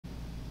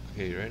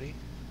Okay, you ready?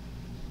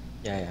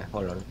 Yeah,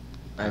 hold on.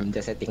 I'm Okay.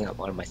 just setting up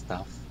all my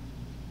stuff.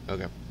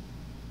 Okay.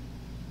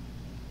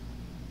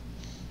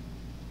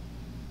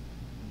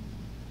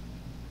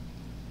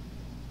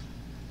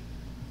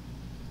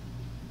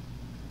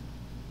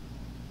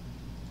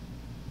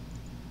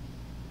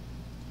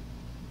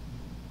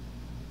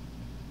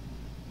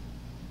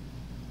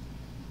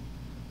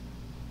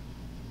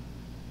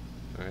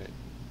 All right.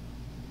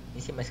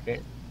 You see my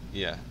screen?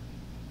 Yeah.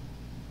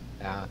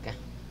 Okay.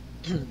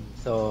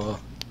 So,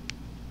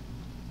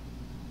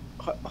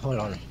 hold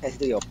on. Let's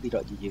do your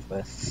p.gg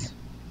first.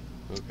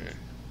 Okay.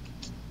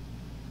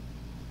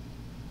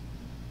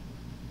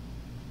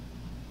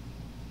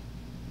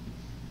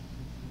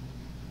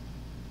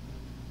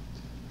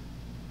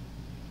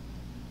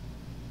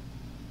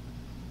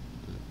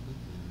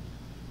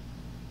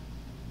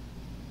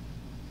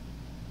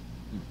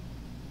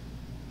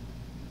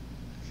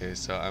 Okay,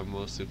 so I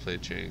mostly play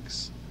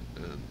Jinx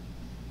and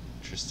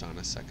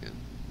Tristana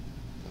second.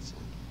 That's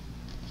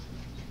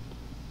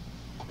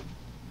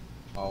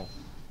Oh.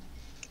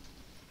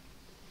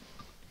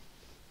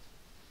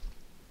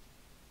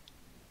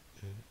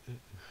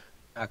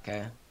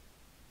 Okay.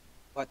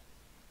 What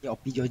your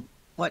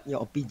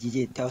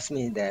p.gg tells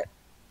me that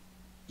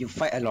you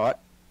fight a lot.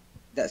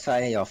 That's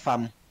why your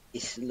farm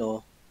is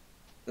low.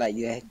 Like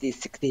you have this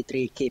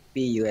 63 KP,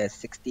 you have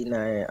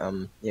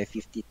 69, you have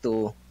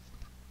 52.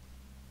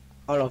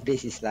 All of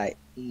this is like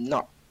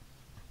not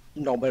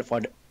normal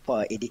for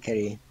AD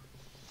carry.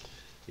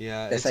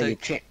 Yeah, That's it's why you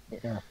like trade.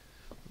 Yeah.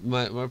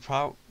 one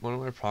of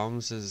my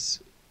problems is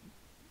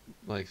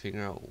like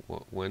figuring out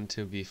when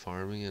to be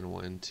farming and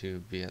when to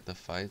be at the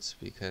fights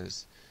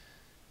because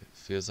it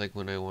feels like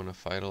when I want to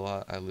fight a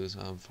lot, I lose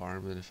on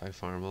farm, and if I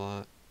farm a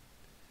lot,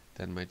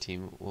 then my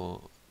team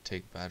will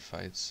take bad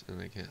fights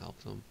and I can't help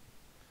them.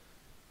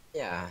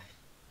 Yeah,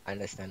 I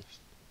understand.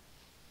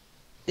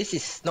 This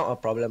is not a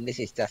problem. This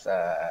is just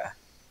a,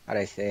 how do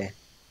I say,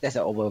 just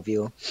an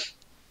overview.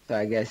 So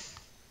I guess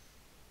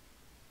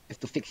you have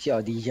to fix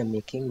your decision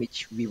making,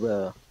 which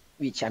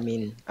I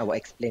mean, I will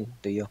explain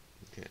to you.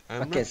 Okay,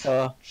 I'm Okay, not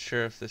so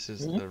sure if this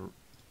is mhm, the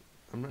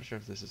I'm not sure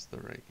if this is the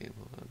right game.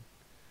 Hold on.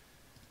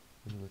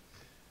 Let me look.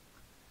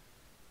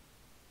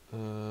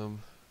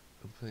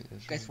 I'm playing you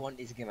guys Ashiary. won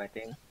this game, I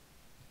think.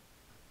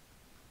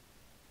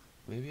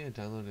 Maybe I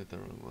downloaded the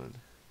wrong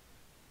one.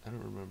 I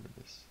don't remember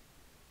this.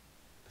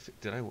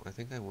 Did I? I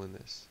think I won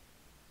this.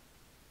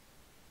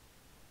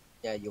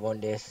 Yeah, you won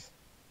this.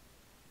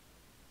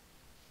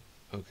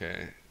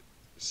 Okay,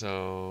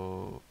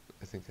 so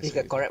I think I This is sent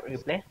the you the. correct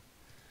replay.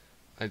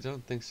 I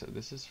don't think so.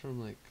 This is from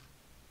like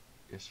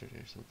yesterday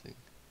or something.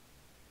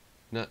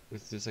 Not.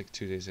 It's just like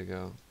 2 days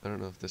ago. I don't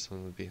know if this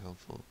one would be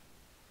helpful.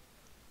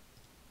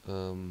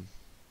 Um,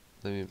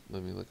 let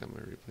me look at my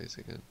replays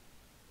again.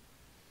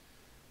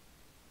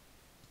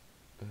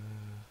 Uh,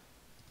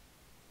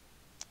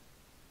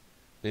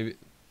 maybe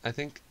I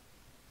think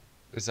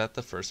is that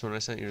the first one I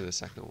sent you or the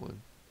second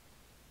one?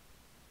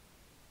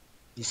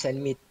 You sent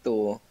me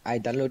to. I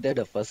downloaded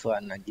the first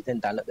one. I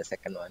didn't download the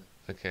second one.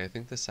 Okay, I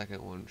think the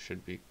second one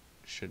should be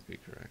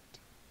correct.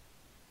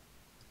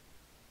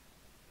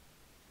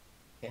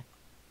 Okay.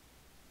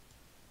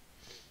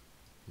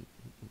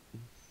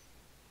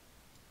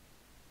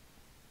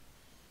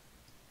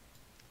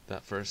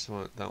 That first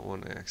one, that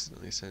one I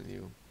accidentally sent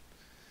you.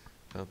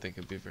 I don't think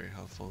it'd be very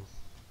helpful.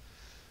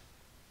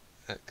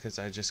 Because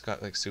I just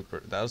got like super.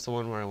 That was the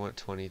one where I went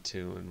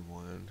 22 and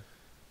 1.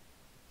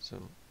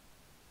 So,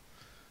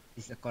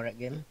 This is the correct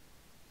game.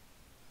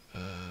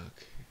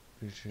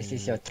 This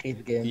is okay. your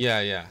thrift game.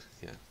 Yeah.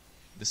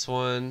 This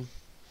one,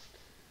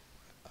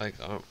 like,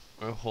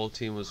 our whole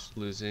team was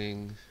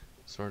losing,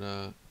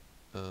 sorta.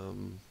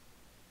 Um,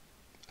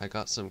 I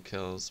got some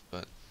kills,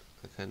 but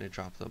I kind of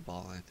dropped the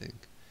ball, I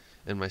think.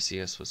 And my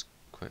CS was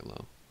quite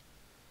low.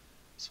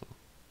 So,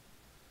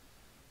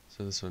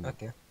 so this one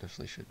Okay.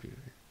 definitely should be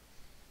right.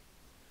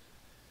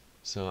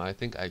 So I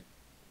think I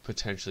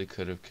potentially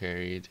could have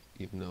carried,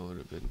 even though it would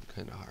have been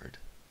kind of hard.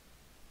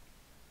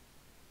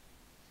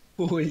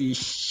 Holy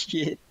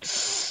shit.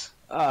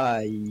 Ah,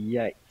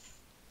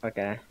 yikes.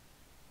 Okay.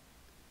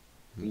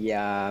 Hmm. We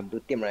are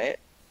blue team, right?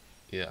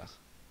 Yeah.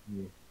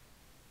 Mm.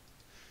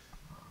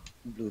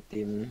 Blue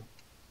team.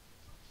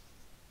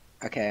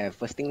 Okay,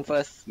 first thing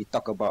first, we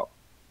talk about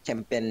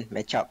champion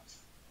matchups.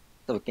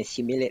 So we can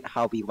simulate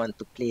how we want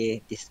to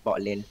play this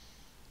bot lane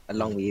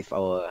along Hmm. with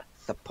our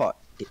support.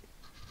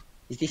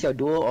 Is this your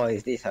duo or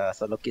is this a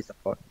solo queue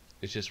support?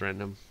 It's just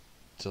random.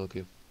 Solo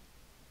queue.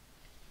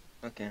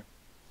 Okay.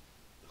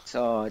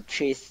 So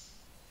Trace.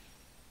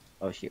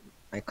 Oh shit,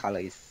 my color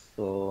is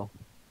so.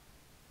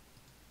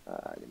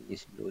 Let me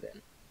use blue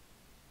then.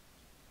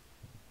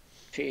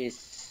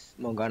 Trace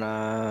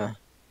Morgana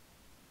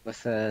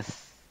versus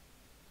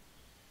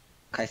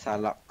Kaisa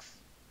Lux.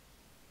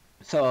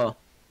 So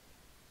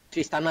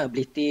Tristana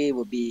ability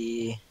will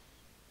be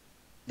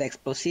the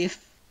explosive,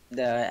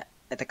 the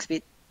attack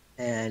speed,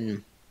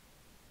 and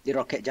the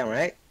rocket jump,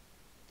 right?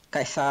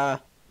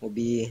 Kaisa will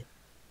be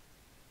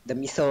the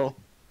missile,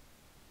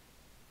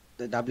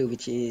 the W,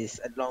 which is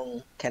a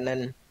long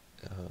cannon,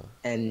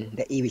 and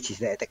the E, which is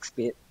the attack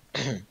speed.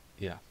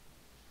 Yeah.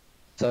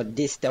 So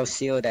this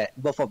tells you that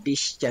both of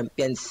these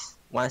champions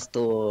wants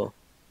to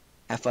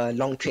have a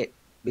long trade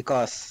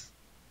because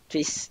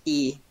Tris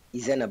E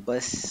isn't a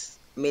burst.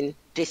 I mean,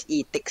 Tris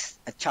E takes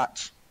a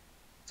charge.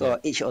 Yeah. So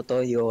each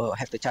auto you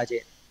have to charge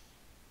it.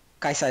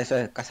 Kaisa as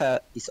well.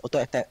 Kaisa is auto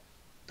attack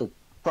to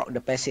proc the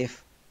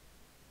passive.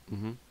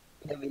 Mm-hmm.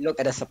 Then we look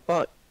at the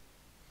support.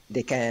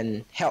 They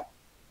can help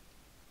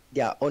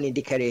their own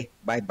AD carry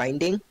by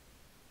binding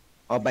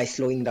or by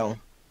slowing down,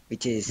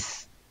 which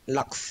is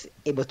Lux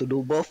able to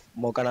do both.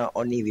 Morgana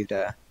only with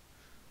the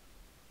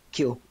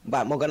Q.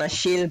 But Morgana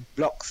shield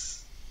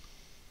blocks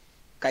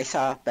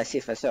Kaisa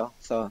passive as well.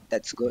 So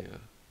that's good.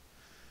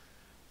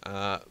 Yeah.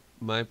 Uh,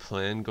 my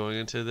plan going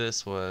into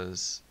this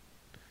was,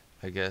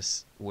 I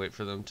guess, wait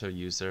for them to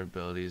use their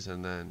abilities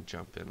and then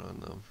jump in on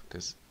them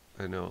because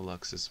I know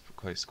Lux is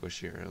quite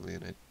squishy early,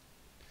 and I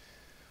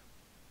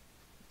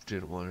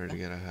didn't want her to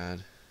get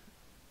ahead.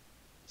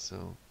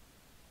 So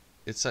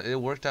it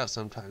worked out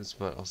sometimes,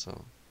 but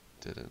also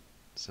didn't.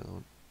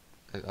 So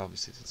I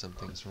obviously did some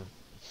things wrong.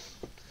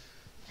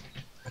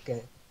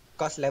 Okay.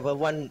 Because level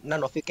 1,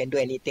 none of you can do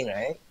anything,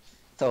 right?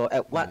 So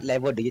at what Yeah.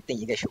 level do you think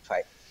you guys should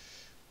fight?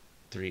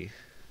 3,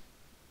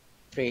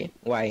 3?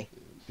 Why?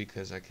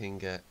 because I can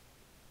get,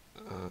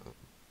 uh,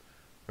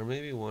 or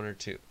maybe 1 or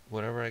 2,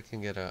 whatever I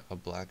can get a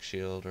black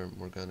shield or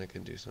Morgana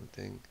can do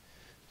something.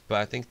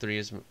 But I think 3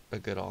 is a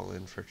good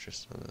all-in for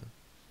Tristana.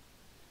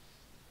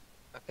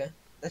 Okay,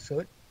 that's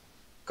good.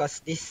 Because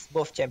these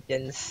both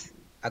champions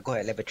are go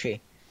at level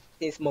 3.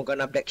 Since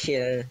Morgana Black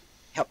Shield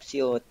helps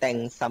you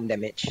tank some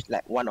damage,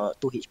 like 1 or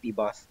 2 HP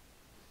boss.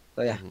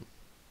 So yeah, Mm-hmm.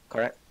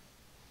 correct.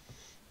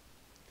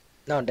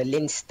 Now the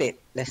lane state.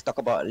 Let's talk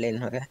about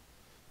lane, okay?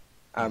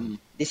 Mm-hmm.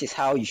 This is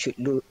how you should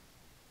look.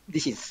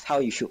 This is how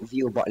you should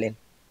view bot lane.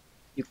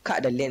 You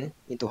cut the lane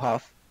into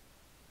half.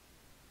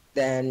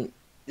 Then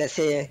let's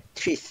say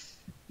Tris,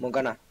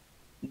 Morgana.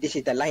 This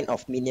is the line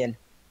of minion.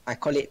 I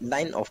call it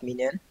line of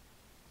minion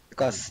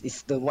because Mm-hmm.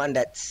 it's the one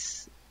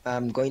that's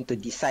going to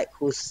decide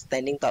who's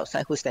standing top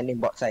side, who's standing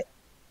bot side.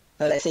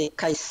 So let's say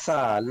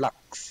Kaisa,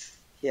 Lux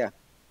here.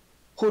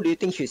 Who do you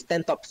think should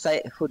stand top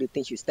side? Who do you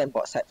think should stand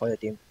bot side for your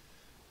team?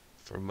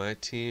 For my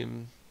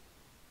team,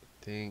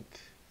 I think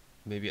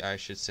maybe I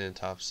should stand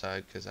top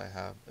side because I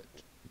have a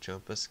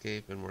jump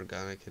escape, and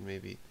Morgana can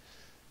maybe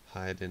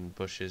hide in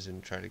bushes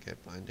and try to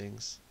get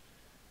bindings.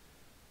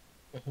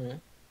 Mm-hmm.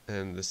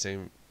 And the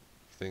same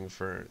thing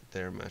for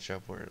their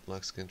matchup where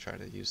Lux can try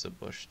to use the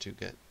bush to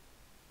get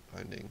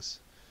bindings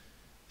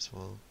as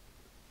well.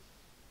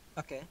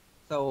 Okay.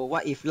 So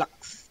what if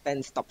Lux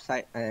stands top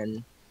side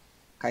and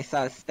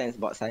Kaisa stands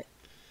bot side?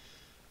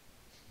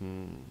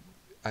 Hmm.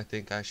 I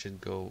think I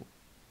should go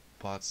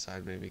bot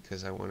side maybe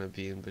because I want to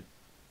be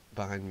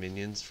behind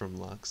minions from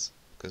Lux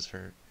because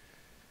her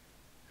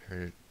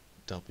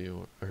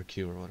W or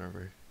Q or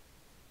whatever.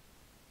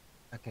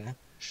 Okay.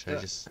 Should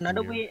I just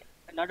Another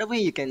mirror? way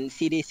you can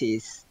see this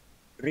is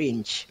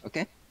range.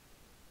 Okay.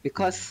 Mm-hmm.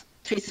 Because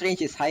Triss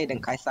range is higher than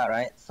Kaisa,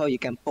 right? So you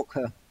can poke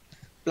her.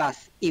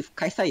 Plus, if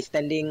Kaisa is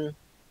standing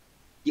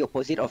the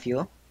opposite of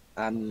you,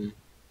 um,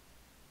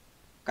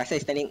 Kaisa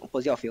is standing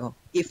opposite of you.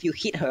 If you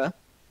hit her,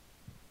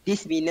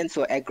 these minions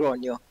will aggro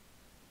on you.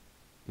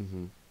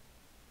 Mm-hmm.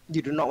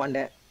 You do not want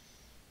that.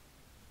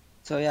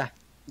 So yeah,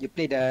 you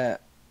play the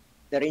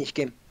range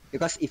game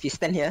because if you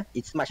stand here,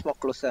 it's much more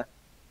closer.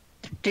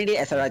 Treat it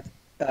as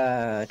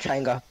a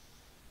triangle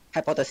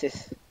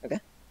hypothesis. Okay,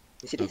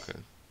 you see this? Okay.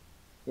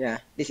 Yeah,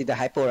 this is the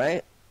hypo,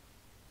 right?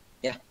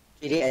 Yeah,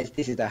 treat it as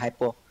this is the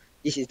hypo.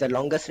 This is the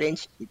longest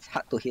range. It's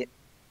hard to hit.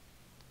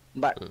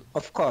 But Uh,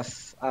 of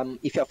course,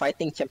 if you're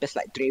fighting champions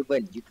like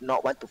Draven, you do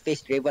not want to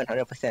face Draven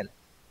 100%.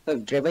 So if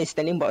Draven is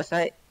standing both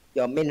side,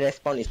 your main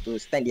response is to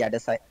stand the other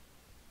side.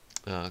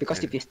 Because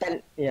okay. if you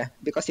stand,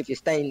 because if you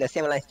stand in the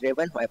same line as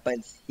Draven, what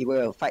happens? He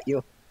will fight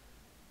you.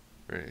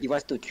 Right. He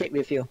wants to trade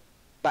with you.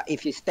 But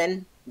if you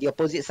stand the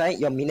opposite side,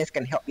 your minions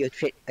can help you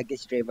trade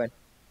against Draven.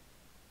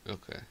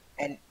 Okay.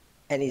 And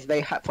and it's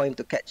very hard for him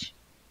to catch.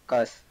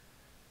 Because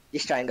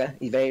this triangle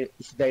is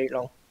very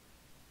long.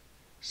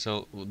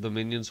 So the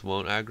minions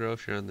won't aggro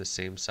if you're on the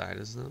same side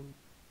as them.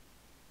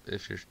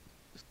 If you're.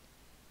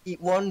 It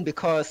won't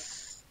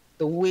because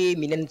the way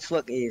minions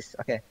work is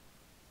okay.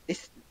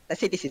 This let's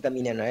say this is the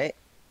minion, right?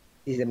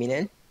 This is the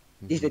minion.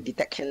 This is Mm-hmm. the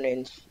detection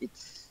range.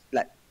 It's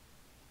like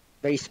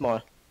very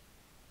small.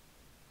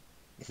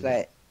 It's Mm-hmm.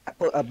 like I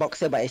put a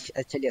boxer but it's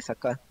actually a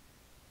circle.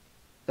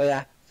 So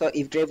yeah. So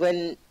if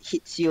Draven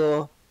hits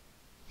you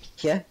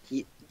here,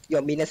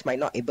 your minions might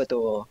not able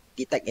to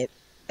detect it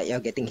that you're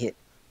getting hit.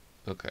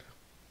 Okay.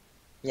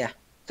 Yeah.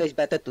 So it's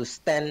better to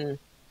stand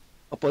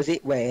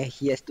opposite where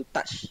he has to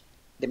touch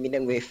the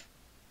minion with.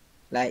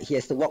 Like he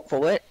has to walk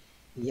forward.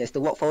 He has to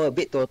walk forward a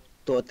bit to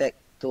attack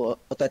to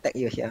auto attack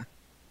you here.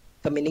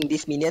 So meaning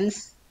these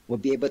minions will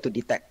be able to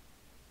detect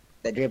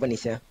that Draven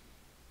is here.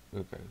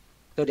 Okay.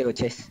 So they will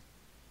chase.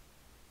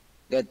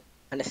 Good.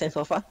 Understand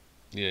so far?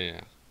 Yeah.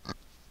 Yeah.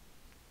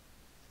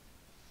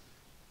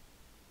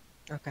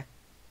 Okay.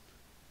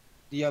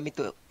 Do you want me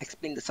to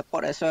explain the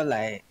support as well?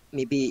 Like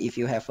maybe if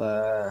you have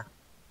a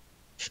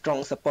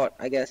strong support,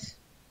 I guess.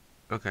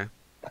 Okay.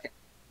 Okay.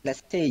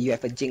 Let's say you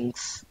have a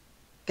Jinx.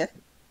 Okay.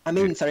 I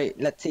Yeah. mean, sorry.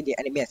 Let's say the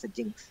enemy has a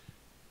Jinx.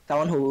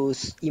 Someone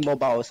who's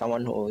immobile,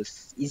 someone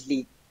who's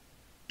easily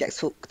gets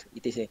hooked.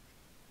 It is a,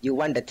 you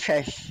want the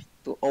trash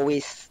to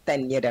always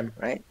stand near them,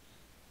 right?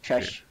 Yeah.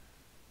 Trash.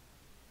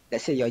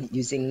 Let's say you're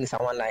using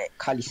someone like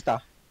Kalista.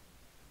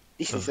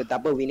 This is a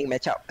double winning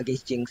matchup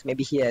against Jinx.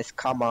 Maybe he has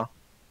Karma.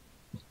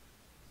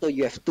 So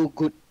you have two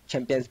good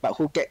champions, but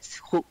who gets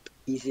hooked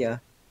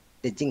easier?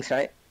 The Jinx,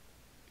 right?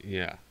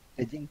 Yeah.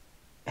 The Jinx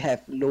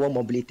have lower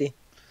mobility.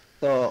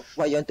 So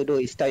what you want to do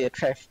is tell your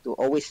trash to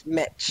always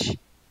match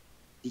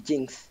the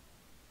Jinx.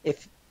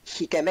 If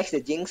he can match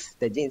the Jinx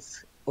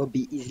will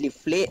be easily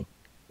flayed,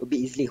 will be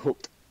easily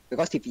hooked.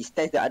 Because if he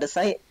stands the other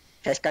side,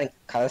 trash can't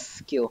cast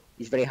skill.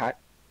 It's very hard.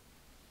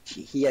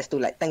 He has to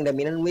like tank the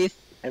minion wave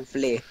and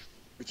flay,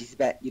 which is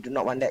bad. You do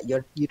not want that.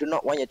 You do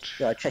not want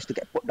your trash to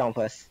get put down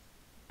first.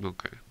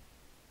 Okay.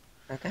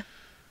 Okay.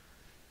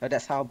 So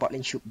that's how bot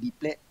lane should be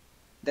played.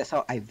 That's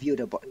how I view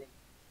the bot lane.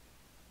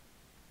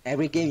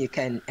 Every game you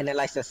can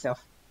analyze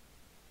yourself.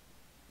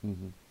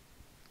 Mm-hmm.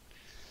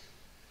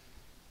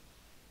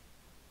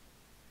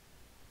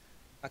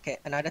 Okay,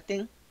 another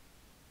thing.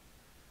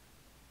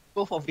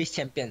 Both of these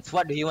champions,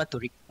 what do you want to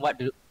what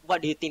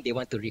do you think they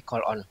want to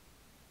recall on?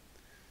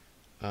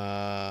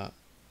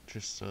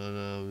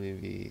 Tristana,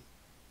 maybe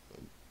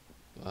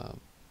uh,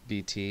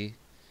 BT.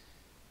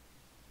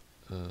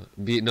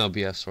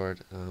 BF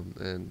Sword.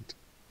 And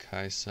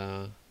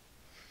Kaisa.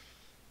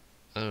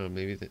 I don't know.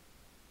 Maybe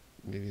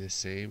the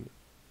same.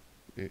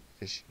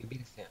 Is she? Maybe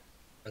the same.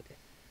 Okay.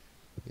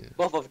 Yeah.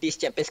 Both of these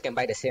champions can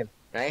buy the same,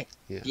 right?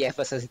 Yeah. DF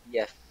versus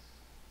DF.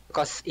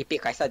 Because EP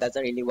Kaisa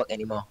doesn't really work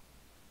anymore.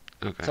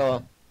 Okay.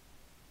 So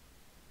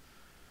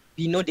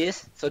we know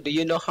this. So do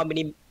you know how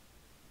many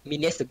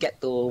minions to get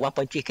to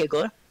 1.3k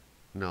goal?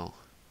 No.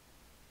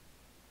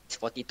 It's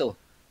 42.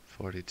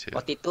 42.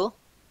 42?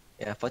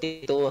 Yeah,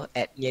 42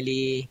 at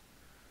nearly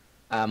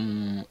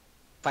 5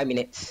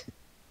 minutes.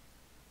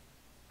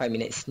 5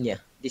 minutes near.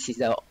 This is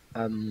the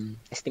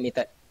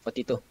estimated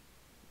 42.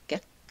 Okay.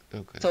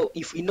 Okay. So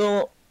if we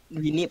know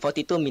we need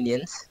 42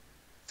 minions,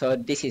 so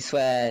this is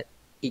where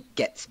it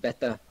gets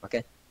better.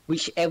 Okay.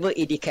 Whichever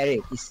AD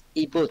carry is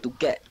able to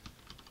get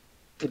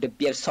to the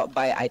beer sort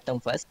buy item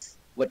first,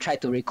 will try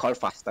to recall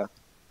faster.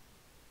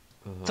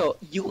 So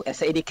you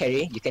as a AD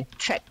carry, you can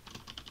track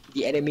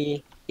the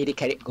enemy AD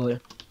carry goal.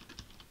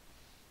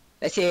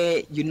 Let's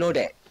say you know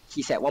that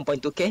he's at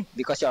 1.2k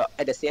because you're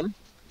at the same.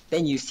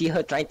 Then you see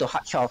her trying to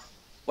hard shove.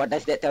 What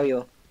does that tell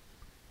you?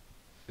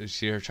 Did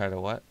she ever try to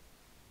what?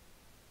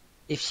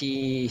 If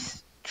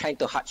she's trying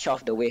to hard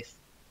shove the wave,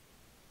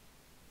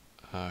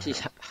 she's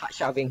hard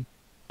shoving.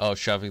 Oh,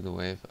 shoving the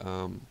wave.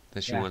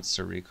 That she Yeah. wants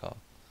to recall.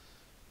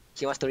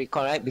 She wants to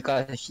recall, right?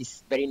 Because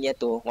she's very near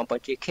to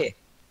 1.3k.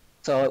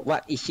 So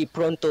what is she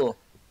prone to?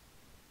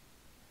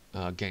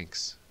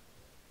 Ganks.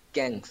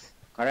 Ganks.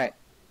 Correct.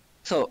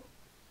 So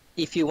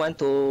if you want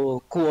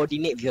to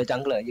coordinate with your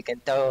jungler, you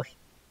can tell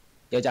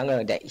your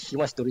jungler that he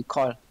wants to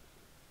recall.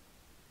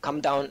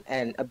 Come down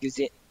and abuse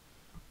it.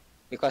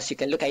 Because you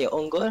can look at your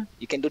own goal,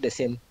 you can do the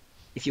same.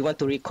 If you want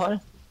to recall,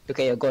 look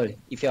at your goal.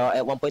 If you're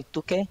at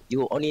 1.2k,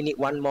 you only need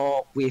one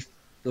more wave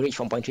to reach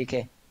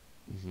 1.3k.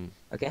 Mm-hmm.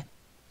 Okay?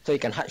 So you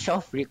can hard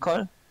shove,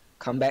 recall,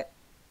 come back,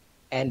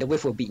 and the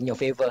wave will be in your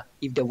favor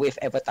if the wave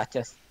ever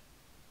touches.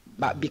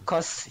 But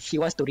because he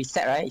wants to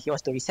reset, right? He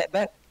wants to reset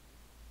back.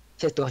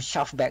 He has to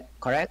shove back,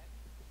 correct?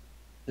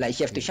 Like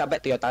he has to shove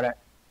back to your turret.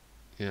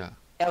 Yeah.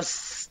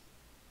 Else,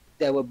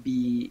 there will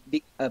be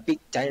a big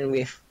giant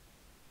wave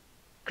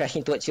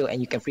crashing towards you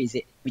and you can freeze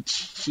it,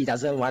 which he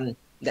doesn't want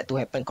that to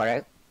happen,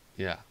 correct?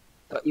 Yeah.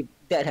 So if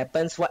that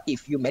happens, what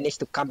if you manage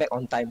to come back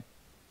on time?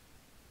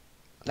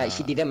 Like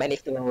she didn't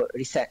manage to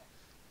reset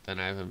Then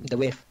I have the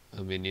wave.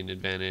 a minion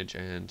advantage,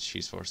 and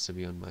she's forced to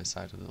be on my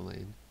side of the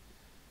lane.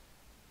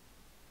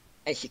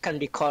 And she can't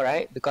recall,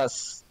 right?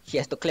 Because she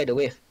has to clear the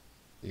wave.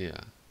 Yeah.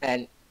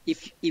 And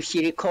if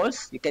she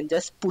recalls, you can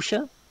just push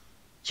her.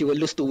 She will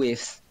lose 2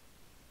 waves.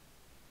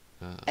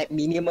 At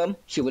minimum,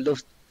 she will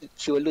lose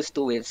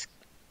 2 waves.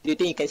 Do you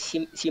think you can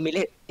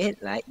simulate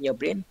it, like in your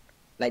brain?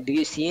 Like, do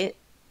you see it?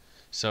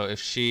 So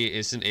if she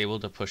isn't able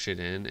to push it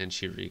in and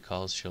she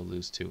recalls, she'll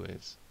lose 2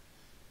 waves.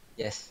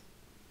 Yes.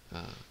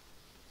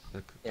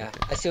 Okay. Yeah.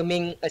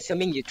 Assuming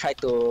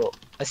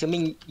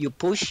you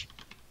push,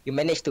 you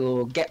manage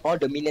to get all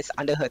the minions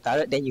under her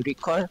turret, then you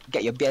recall,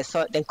 get your bear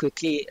sword, then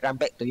quickly run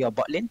back to your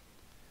bot lane.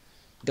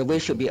 The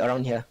wave should be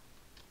around here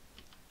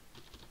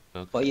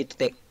for you to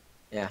take.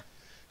 Yeah.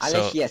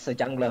 Unless she has a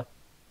jungler.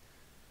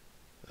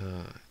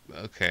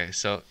 Okay.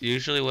 So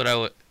usually what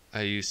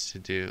I used to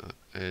do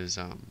is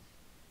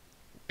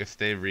if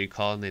they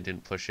recall and they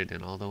didn't push it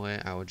in all the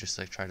way, I would just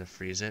like try to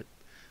freeze it.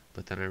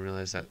 But then I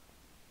realized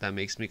that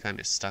makes me kind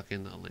of stuck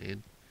in the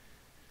lane.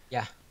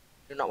 Yeah.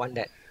 Do not want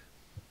that.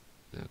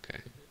 Okay.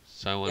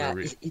 So I want Yeah, to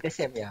it's the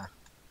same, yeah.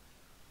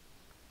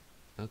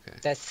 Okay.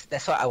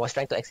 That's what I was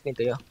trying to explain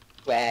to you.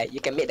 Where you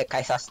can make the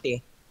Kaisa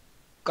stay.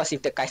 Because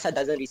if the Kaisa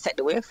doesn't reset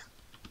the wave,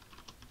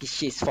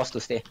 she's forced to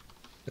stay.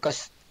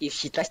 Because if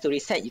she tries to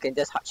reset, you can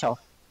just hard shove.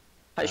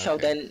 Hard shove,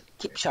 Okay. then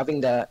keep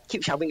shoving the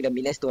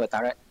minions to her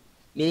turret.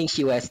 Meaning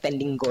she will have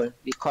standing goal.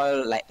 We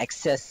call like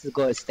excess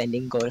goal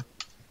standing goal.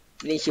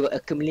 Meaning she will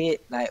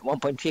accumulate like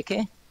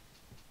 1.3k,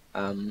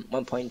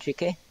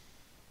 1.3k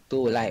to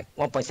like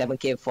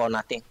 1.7k for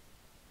nothing.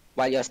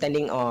 While you're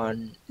standing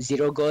on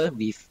 0 goal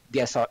with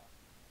beer sword.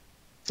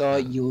 So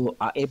you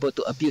are able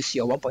to abuse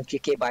your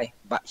 1.3k buy,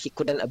 but he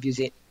couldn't abuse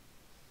it.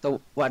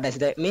 So what does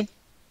that mean?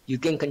 You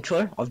gain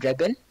control of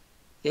dragon,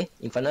 okay,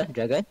 Infernal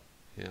Dragon.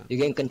 Yeah. You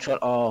gain control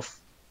of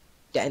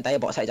the entire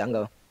bot side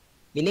jungle.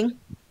 Meaning,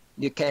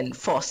 you can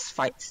force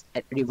fights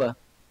at river.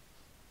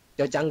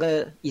 Your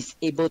jungle is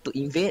able to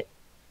invade,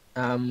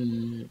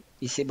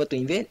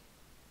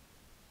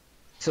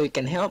 so you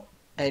can help.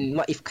 And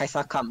what if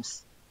Kaisa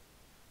comes?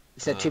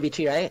 It's a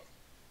 3v3, right?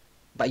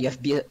 But you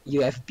have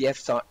BF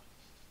sword.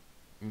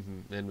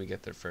 And we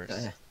get there first.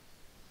 Okay.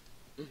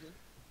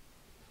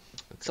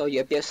 So you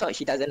have BF sword,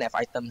 she doesn't have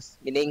items.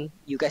 Meaning,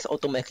 you guys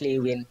automatically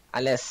win.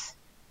 Unless,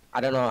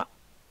 I don't know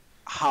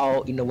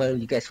how in the world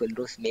you guys will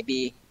lose.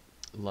 Maybe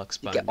Lux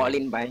you get all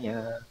in by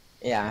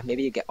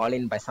maybe you get all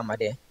in by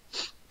somebody.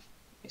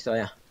 So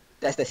yeah,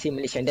 that's the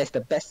simulation. That's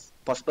the best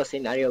possible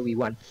scenario we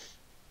want.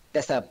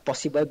 That's a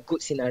possible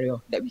good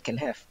scenario that we can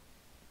have.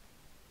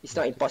 It's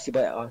not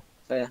impossible at all.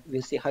 So yeah,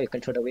 we'll see how you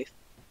control the wave.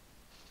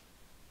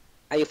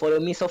 Are you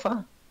following me so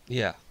far?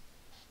 Yeah.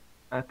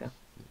 Okay.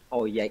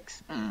 Oh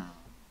yikes.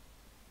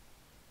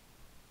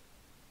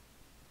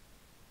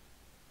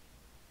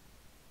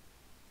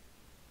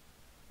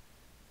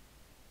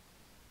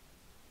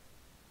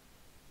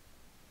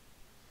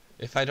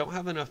 If I don't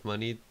have enough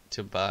money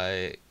to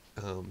buy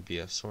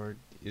BF sword,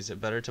 is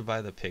it better to buy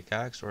the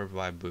pickaxe or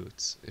buy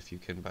boots? If you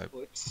can buy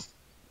boots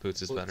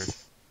is better.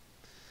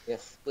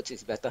 Yes, boots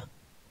is better.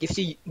 Gives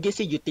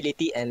you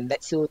utility and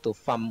lets you to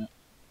farm.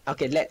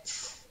 Okay,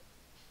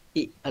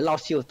 it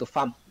allows you to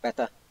farm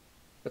better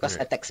because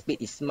attack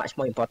speed is much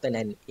more important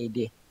than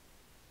AD.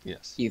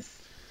 Yes. If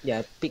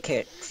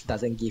pickaxe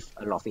doesn't give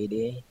a lot of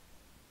AD.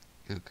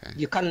 Okay.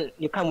 You can't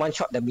one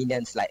shot the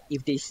minions. Like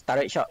if this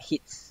turret shot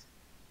hits,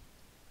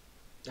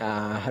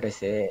 how to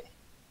say,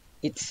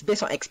 it's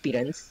based on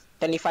experience.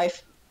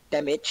 25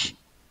 damage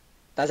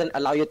doesn't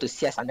allow you to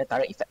CS under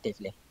turret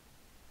effectively.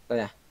 So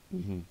yeah.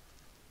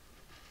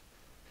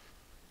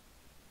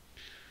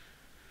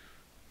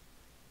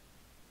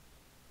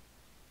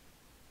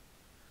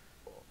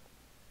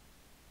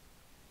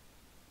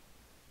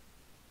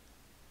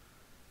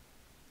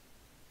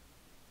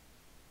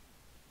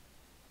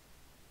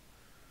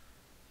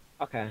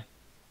 Okay.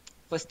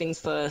 First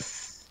things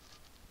first.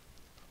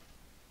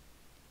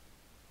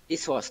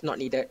 This was not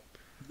needed.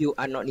 You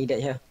are not needed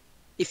here.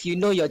 If you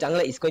know your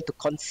jungler is going to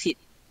concede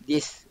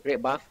this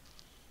red buff,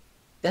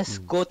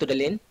 just go to the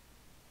lane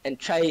and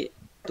try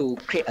to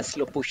create a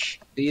slow push.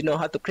 Do you know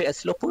how to create a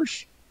slow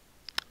push?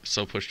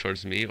 Slow push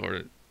towards me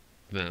or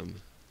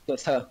them?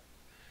 Towards her.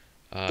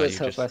 Towards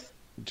her first.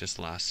 Just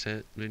last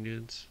hit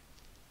minions.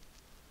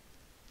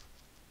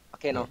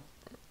 Okay, no.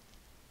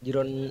 You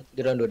don't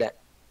do that.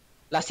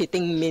 Last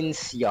hitting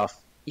means you're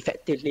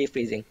effectively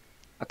freezing.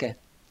 Okay.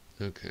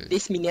 Okay.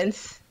 These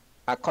minions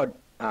are called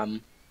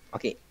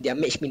they are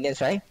mage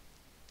minions, right?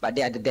 But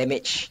they are the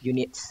damage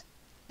units.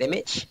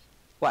 Damage?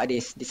 What are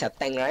these? These are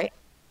tank, right?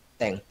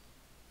 Tank.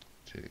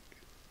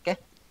 Okay?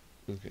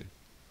 Okay.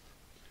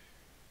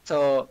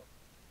 So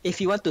if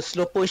you want to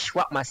slow push,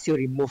 what must you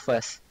remove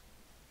first?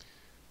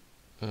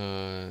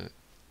 On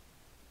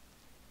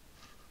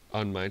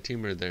my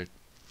team or their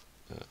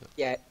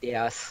yeah,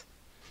 theirs.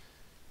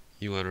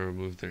 You want to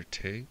remove their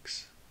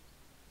tanks?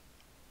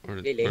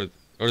 Really?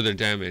 Or their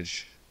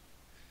damage?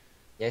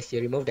 Yes,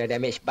 you remove their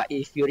damage. But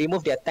if you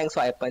remove their tanks,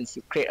 what happens?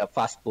 You create a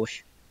fast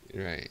push.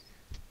 Right.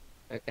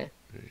 Okay.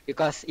 Right.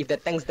 Because if the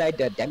tanks die,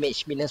 the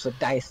damage minions will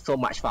die so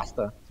much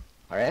faster.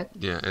 Alright?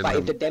 Yeah. But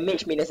if the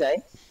damage minions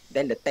die,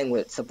 then the tank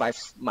will survive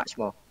much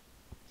more.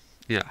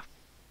 Yeah.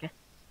 Okay.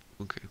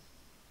 Okay.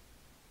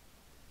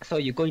 So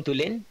you go into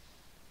lane,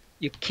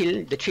 you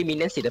kill the 3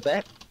 minions in the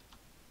back,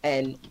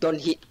 and don't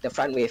hit the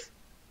front wave.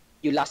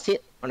 You last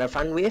hit on the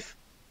front wave,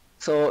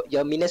 so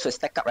your minions will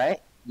stack up,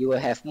 right? You will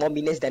have more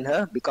minions than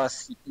her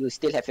because you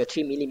still have your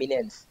 3 melee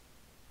minions,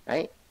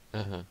 right?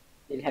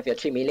 You have your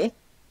 3 melee,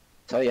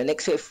 so your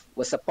next wave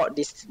will support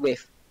this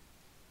wave.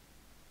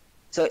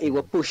 So it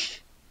will push.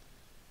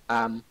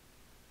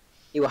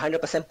 It will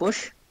 100%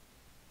 push,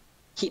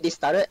 hit this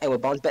turret, and will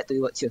bounce back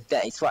towards you.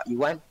 That is what you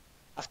want.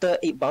 After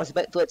it bounces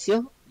back towards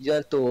you, you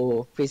want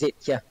to freeze it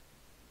here.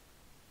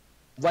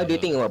 Why do you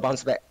think it will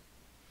bounce back?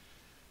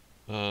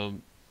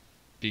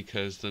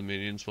 Because the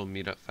minions will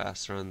meet up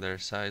faster on their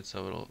side,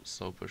 so it'll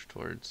slow push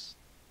towards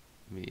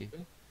me.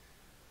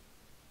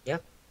 Yeah.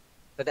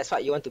 So that's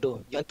what you want to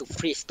do. You want to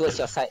freeze towards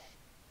your side.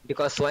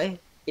 Because why?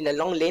 In a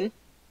long lane,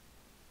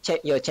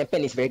 your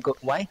champion is very good.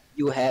 Why?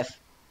 You have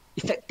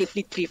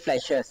effectively 3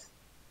 flashes.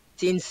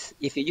 Since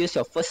if you use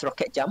your first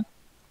rocket jump,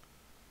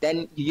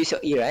 then you use your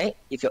E, right?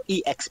 If your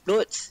E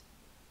explodes,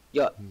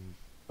 your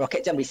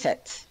rocket jump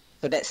resets.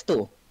 So that's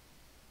 2.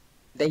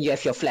 Then you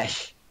have your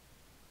flash.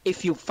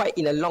 If you fight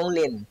in a long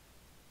lane,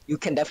 you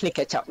can definitely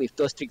catch up with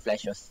those 3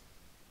 flashes.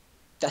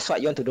 That's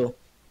what you want to do.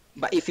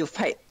 But if you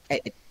fight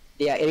at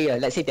their area,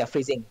 let's say they're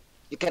freezing,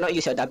 you cannot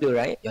use your W,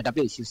 right? Your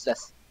W is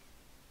useless.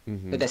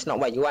 So that's not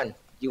what you want.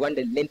 You want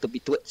the lane to be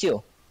towards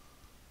you.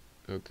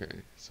 Okay.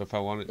 So if I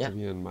want it to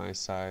be on my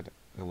side,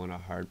 I want to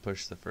hard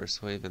push the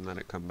first wave and let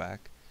it come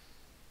back.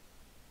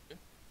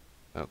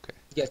 Okay.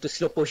 You have to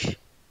slow push.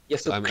 You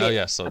have to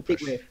create slow a big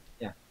push. wave.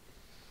 Yeah.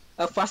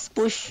 A fast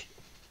push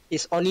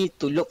is only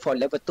to look for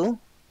level 2,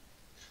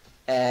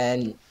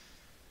 and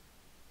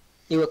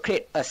it will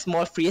create a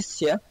small freeze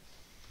here,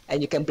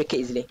 and you can break it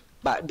easily.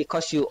 But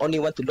because you only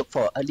want to look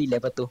for early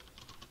level 2,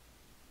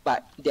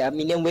 but their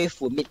minion wave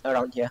will meet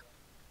around here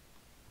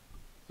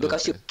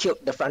because you killed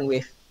the front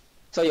wave,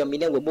 so your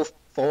minion will move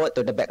forward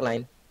to the back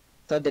line.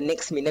 So the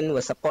next minion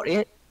will support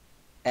it,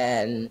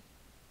 and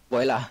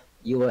voila,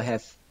 you will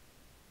have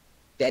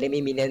the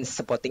enemy minions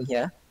supporting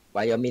here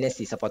while your minions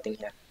is supporting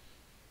here.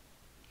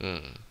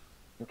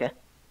 Okay,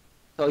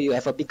 so you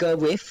have a bigger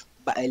wave,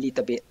 but a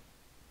little bit.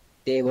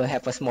 They will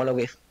have a smaller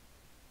wave.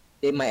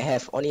 They might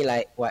have only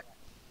like what,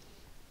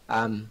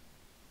 2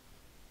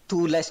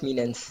 less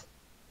minions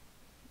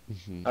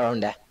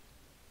around there.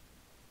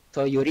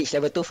 So you reach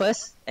level 2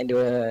 first, and they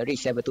will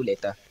reach level 2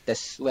 later.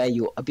 That's where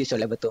you abuse your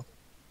level 2.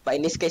 But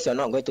in this case, you're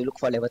not going to look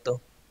for level 2.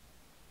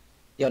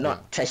 You're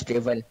not trash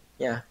driven.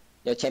 Yeah,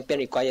 your champion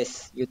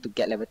requires you to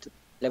get level 2,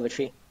 level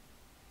 3.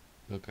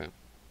 Okay.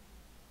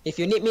 If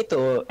you need me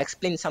to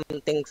explain some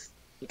things,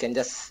 you can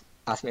just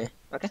ask me.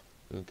 Okay.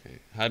 Okay.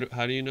 How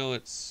do you know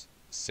it's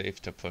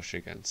safe to push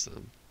against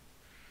them?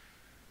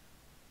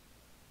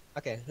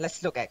 Okay,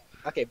 let's look at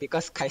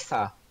because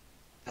Kaisa.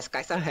 Does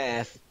Kaisa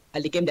have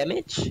early game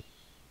damage?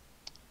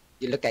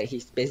 You look at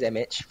his base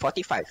damage,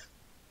 45.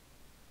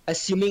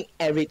 Assuming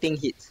everything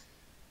hits,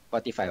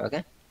 45.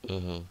 Okay.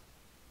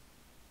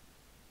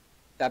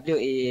 W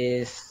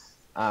is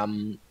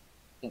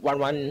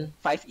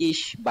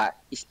 115-ish, but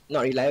it's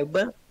not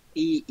reliable.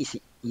 E is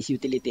his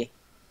utility.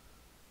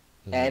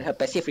 And her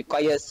passive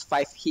requires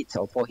 5 hits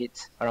or 4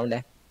 hits around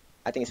there.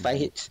 I think it's 5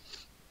 hits.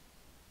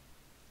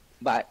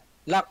 But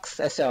Lux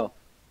as well,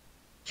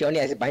 she only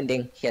has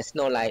binding. She has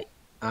no like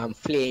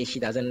flay. She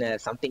doesn't have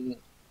something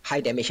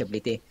high damage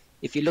ability.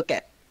 If you look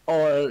at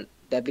all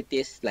the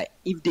abilities, like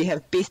if they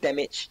have base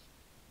damage,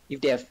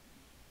 if they have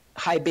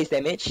high base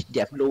damage,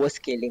 they have lower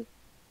scaling.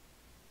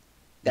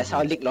 That's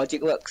how League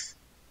logic works.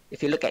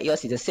 If you look at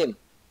yours, it's the same.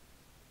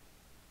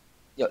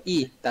 Your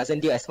E doesn't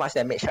deal as much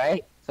damage,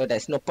 right? So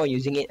there's no point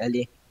using it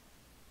early.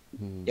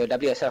 Your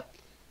W as well.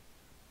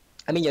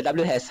 I mean, your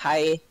W has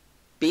high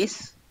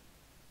base,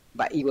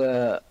 but it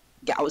will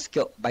get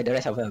outskilled by the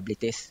rest of her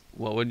abilities.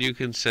 What would you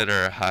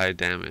consider high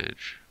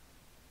damage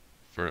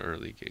for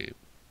early game?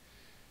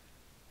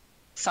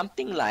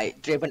 Something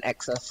like Draven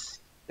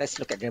Axes. Let's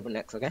look at Draven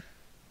X, okay?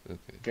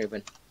 Okay.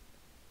 Draven.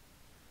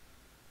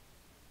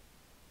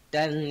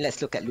 Then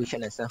let's look at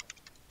Lucian as well.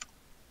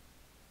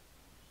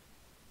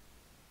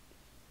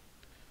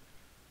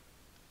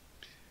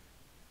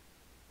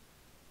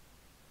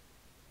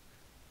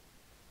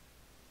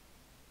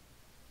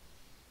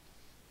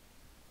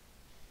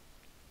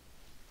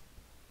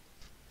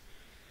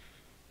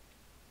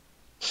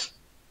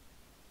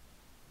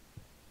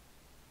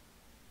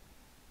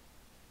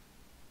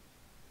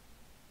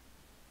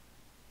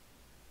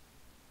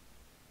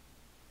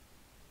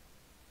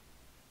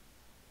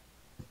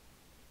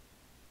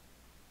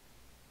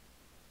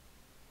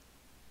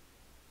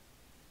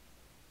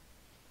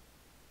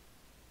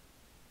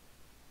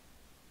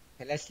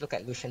 Okay, let's look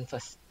at Lucian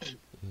first.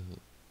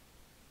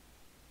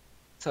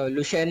 So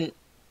Lucian,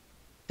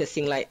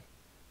 piercing light,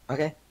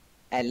 okay,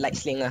 and light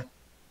slinger.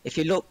 If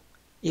you look,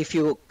 if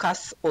you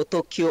cast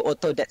auto Q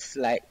auto, that's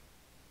like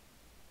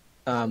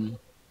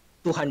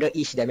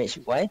 200-ish damage.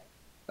 Why?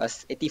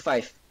 Because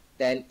 85,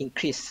 then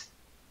increase.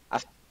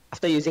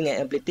 After using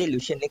an ability,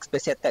 Lucian next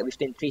special attack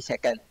within 3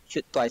 seconds.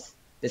 Shoot twice.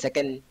 The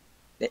second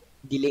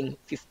dealing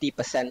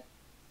 50%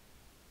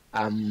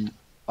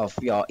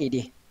 of your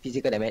AD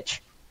physical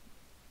damage.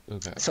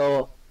 Okay.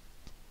 So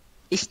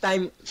each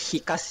time he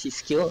casts his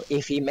skill,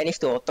 if he managed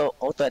to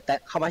auto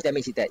attack, how much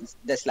damage is that?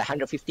 That's like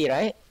 150,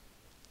 right?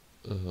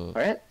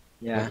 Alright?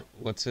 Yeah.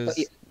 What's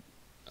his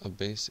so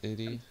base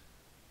AD?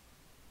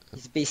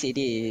 His base AD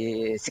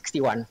is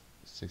 61.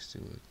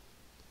 61.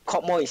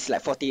 Cogmo is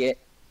like 48.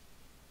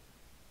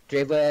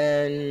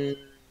 Draven,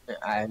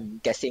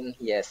 I'm guessing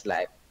he has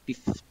like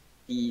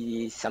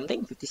 50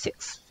 something,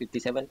 56,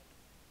 57.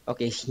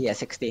 Okay, he has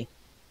 60.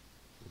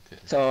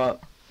 Okay. So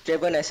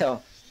Draven as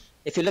well.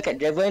 If you look at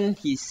Draven,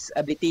 his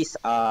abilities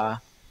are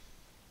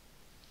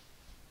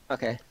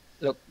okay.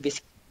 Look,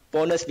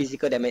 bonus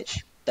physical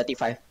damage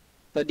 35.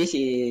 So this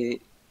is,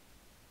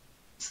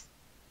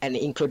 and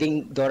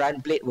including Doran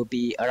Blade will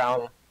be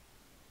around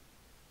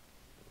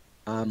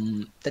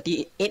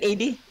 38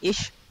 AD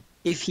ish.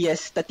 If he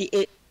has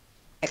 38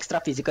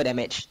 extra physical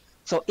damage,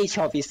 so each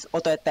of his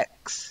auto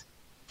attacks,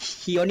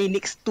 he only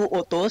needs 2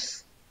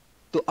 autos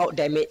to out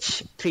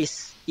damage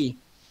 3's E.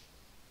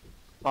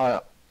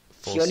 Or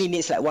Full. she only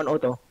needs like one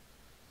auto.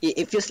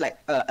 It feels like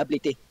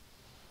ability.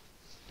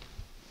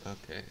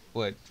 Okay.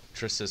 What?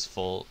 Trista's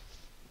full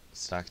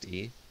stacked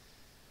E?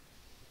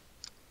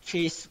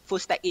 She's full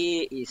stack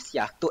A is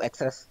yeah 2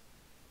 X's.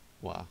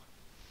 Wow.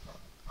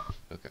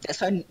 Okay.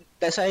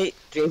 That's why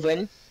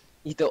Draven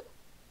is the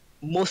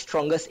most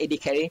strongest AD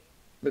carry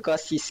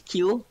because his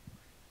skill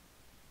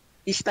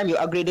each time you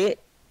upgrade it,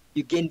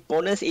 you gain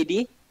bonus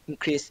AD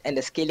increase and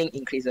the scaling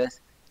increases.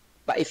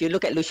 But if you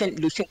look at Lucian,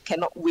 Lucian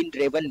cannot win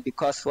Draven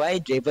because why?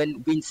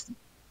 Draven wins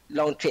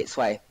long trades.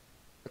 Why?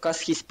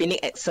 Because his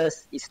spinning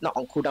axes is not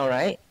on cooldown,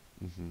 right?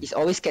 Mm-hmm. He's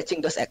always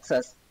catching those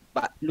axes.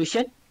 But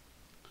Lucian,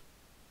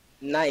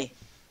 9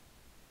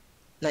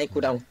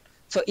 cooldown.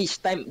 So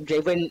each time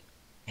Draven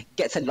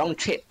gets a long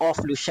trade off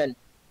Lucian,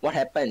 what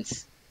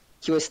happens?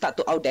 He will start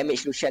to out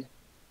damage Lucian.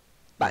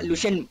 But Mm-hmm.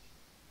 Lucian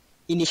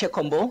initial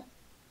combo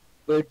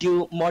will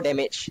do more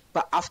damage.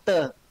 But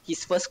after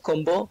his first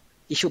combo,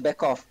 he should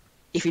back off.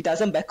 If he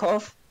doesn't back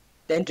off,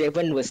 then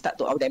Draven will start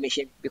to out damage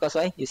him. Because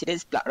why? You see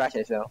this blood rush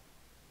as well.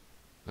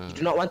 You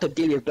do not want to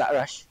deal with blood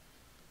rush.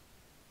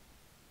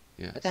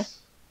 Yes. Okay?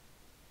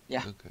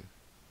 Yeah. Okay.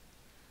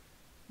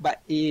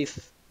 But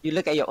if you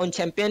look at your own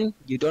champion,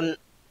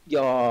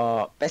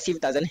 your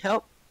passive doesn't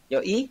help,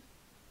 your E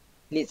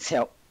needs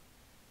help.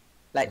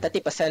 Like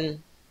 30%,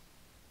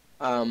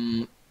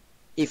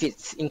 if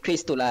it's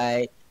increased to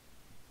like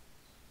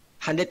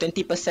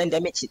 120%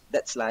 damage,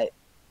 that's like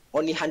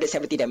only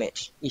 170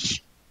 damage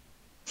each.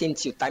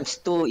 Since you times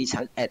 2 is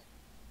at,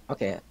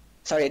 okay,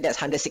 sorry, that's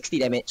 160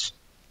 damage.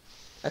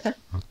 Okay?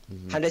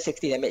 Mm-hmm.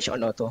 160 damage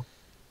on auto,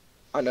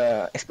 on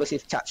the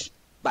explosive charge.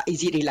 But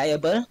is it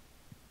reliable?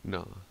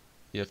 No.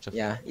 You have to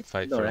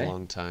fight no, for a right?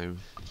 long time.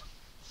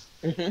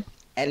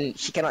 And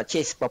she cannot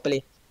chase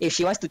properly. If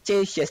she wants to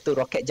chase, she has to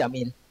rocket jump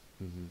in.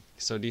 Mm-hmm.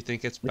 So do you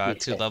think it's Which bad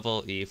is to bad.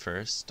 level E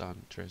first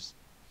on Tris?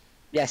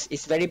 Yes,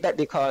 it's very bad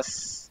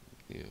because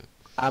Yeah.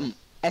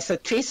 as a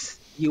Tris,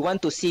 you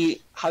want to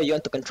see how you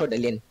want to control the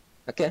lane.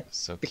 Okay?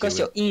 So Because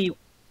Q your E,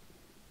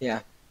 yeah.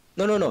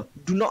 No.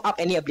 Do not up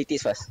any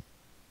abilities first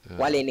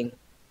while laning.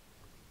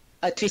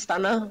 A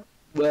Tristana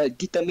will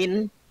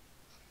determine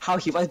how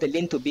he wants the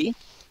lane to be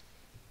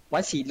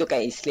once he look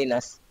at his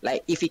laners.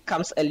 Like if he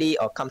comes early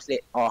or comes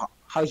late, or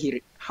how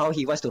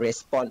he wants to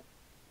respond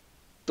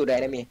to the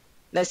enemy.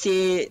 Let's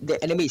say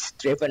the enemy is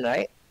Draven,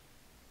 right?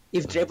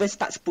 If Draven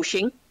starts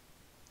pushing,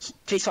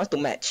 Triss wants to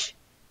match.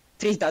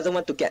 Triss doesn't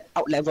want to get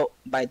out leveled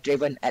by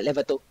Draven at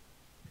level 2.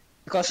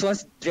 Because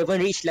once Draven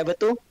reach level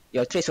 2,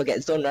 your Triss will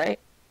get zoned, right?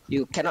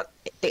 You cannot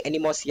take any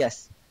more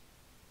CS.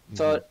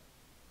 So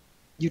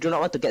you do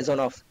not want to get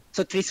zoned off.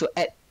 So Triss will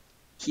add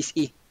his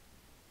E.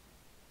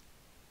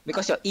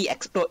 Because your E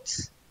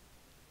explodes.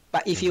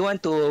 But if you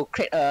want to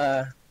create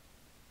a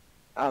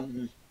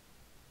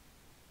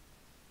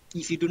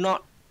if you do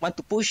not want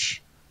to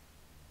push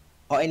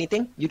or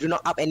anything, you do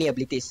not up any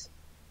abilities.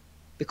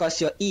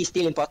 Because your E is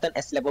still important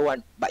as level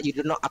 1, but you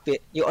do not up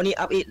it. You only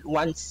up it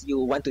once you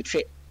want to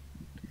trade.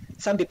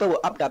 Some people will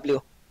up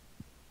W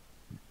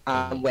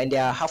when they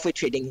are halfway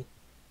trading.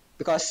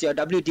 Because your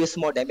W deals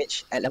more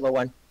damage at level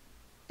 1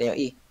 than your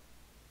E.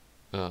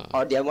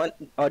 Or they want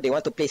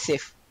to play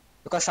safe.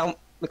 Because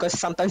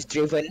sometimes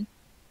Draven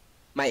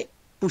might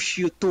push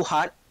you too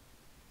hard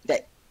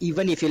that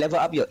even if you level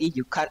up your E,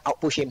 you can't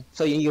outpush him.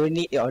 So you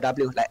need your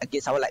W, like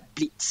against someone like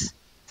Blitz,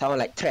 someone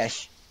like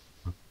Thresh.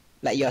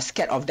 Like you're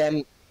scared of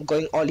them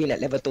going all in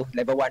at level 2,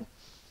 level 1.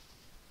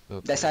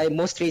 Okay. That's why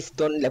most trades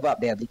don't level up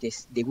their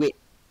abilities. They wait.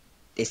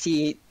 They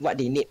see what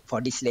they need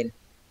for this lane.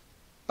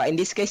 But in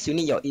this case, you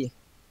need your E.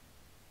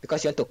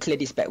 Because you want to clear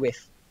this back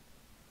wave.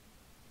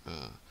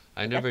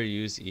 I never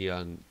use E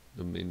on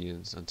the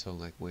minions until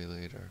like way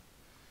later.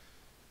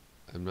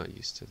 I'm not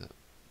used to that.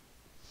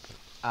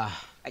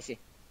 I see.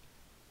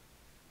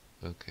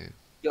 Okay.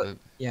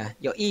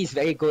 Your E is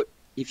very good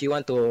if you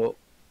want to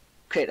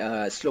create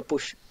a slow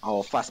push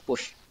or fast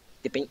push.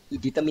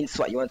 It determines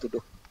what you want to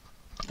do.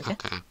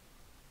 Okay.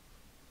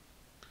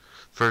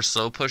 For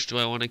slow push, do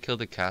I want to kill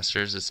the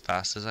casters as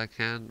fast as I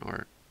can,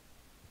 or?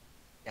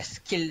 Yes,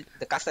 kill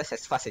the casters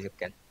as fast as you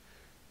can.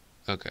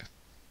 Okay.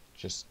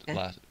 Just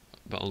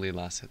but only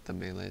last hit the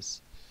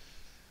melees.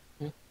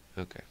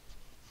 Okay.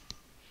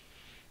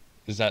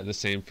 Is that the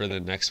same for the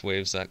next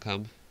waves that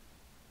come?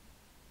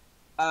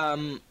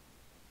 The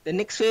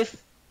next wave,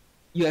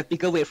 you have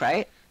bigger wave,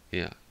 right?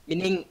 Yeah.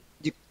 Meaning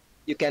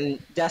you can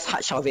just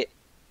hard shove it,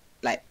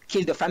 like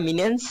kill the front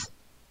minions,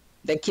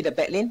 then kill the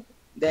back lane,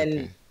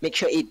 then make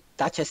sure it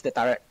touches the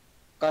turret.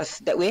 Because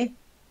that way,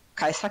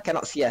 Kaisa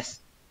cannot see us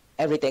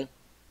everything.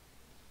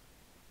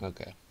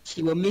 Okay.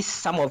 He will miss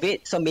some of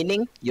it, so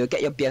meaning you'll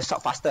get your BF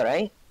shot faster,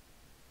 right?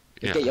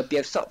 You get your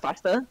BF shot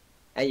faster,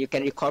 and you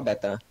can recall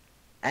better.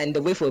 And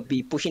the wave will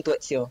be pushing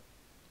towards you.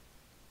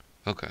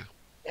 Okay.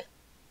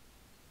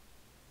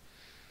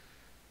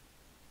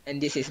 And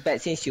this is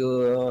bad since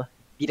you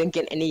didn't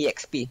get any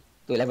XP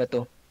to level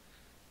 2.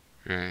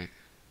 Right.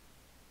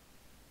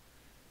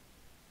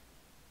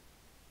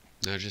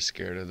 I'm just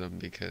scared of them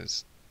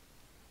because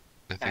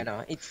I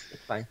know, it's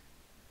fine.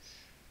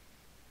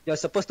 you're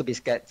supposed to be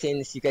scared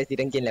since you guys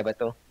didn't gain level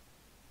 2.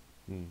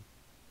 Hmm.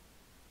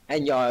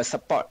 And your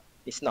support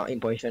is not in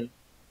position.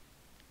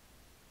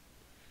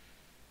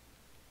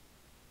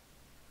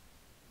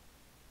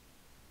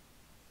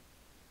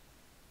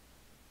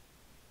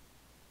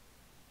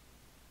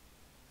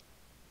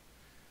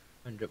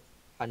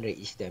 Hundred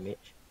each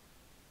damage.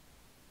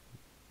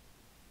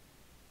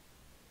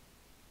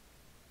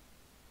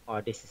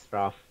 Oh, this is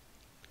rough.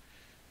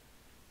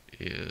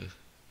 Yeah.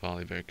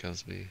 Volibear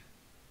kills me.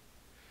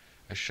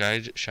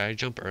 Should I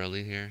jump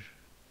early here?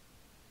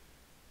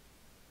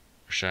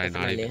 Or should I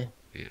not even? Definitely.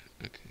 Yeah.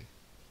 Okay.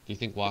 Do you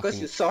think Because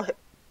walking, you saw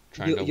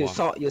trying to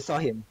walk? you saw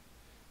him,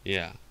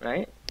 Yeah.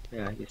 right?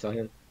 Yeah, you saw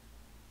him.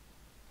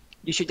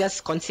 You should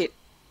just concede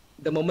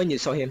the moment you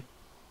saw him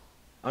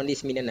on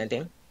this minion, I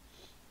think.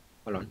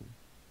 Hold on. Mm.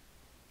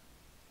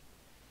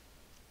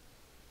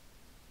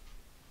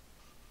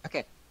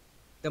 Okay.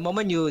 The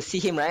moment you see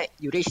him, right?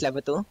 You reach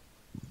level 2.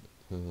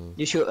 Uh,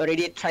 You should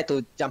already try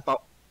to jump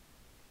out.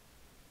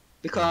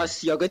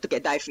 Because you're going to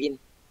get dive in.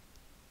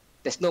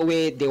 There's no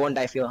way they won't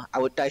dive you. I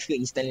would dive you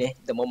instantly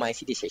the moment I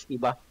see this HP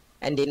bar.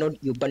 And they know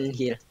you burn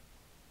here.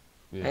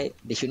 yeah. Right?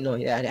 They should know.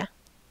 Yeah.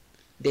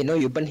 They know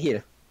you burn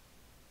here.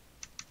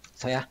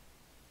 So yeah.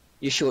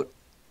 You should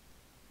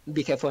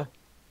be careful.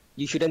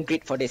 You shouldn't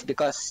greed for this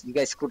because you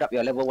guys screwed up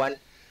your level 1.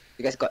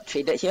 You guys got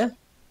traded here.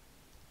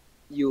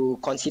 You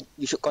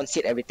should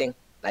concede everything.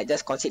 Like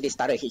just concede this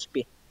starter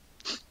HP.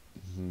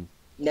 Hmm.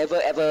 Never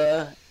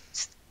ever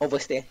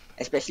overstay.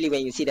 Especially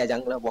when you see the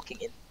jungler walking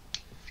in.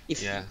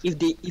 Yeah.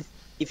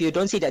 If you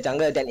don't see the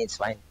jungler, then it's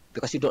fine.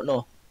 Because you don't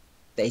know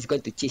that he's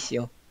going to chase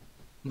you.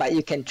 But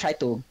you can try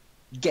to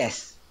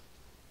guess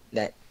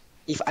that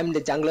if I'm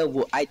the jungler,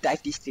 would I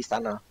dive this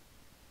Tristana?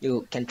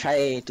 You can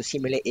try to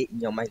simulate it in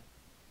your mind.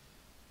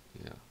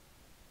 Yeah.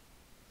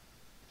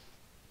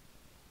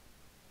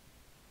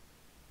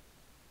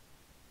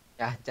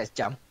 Yeah, just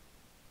jump.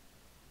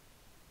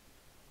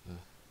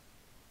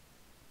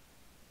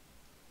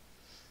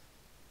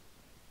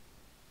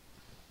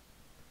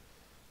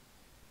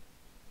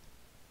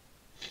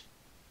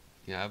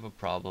 Yeah. I have a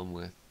problem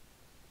with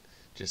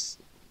just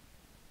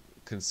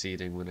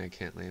conceding when I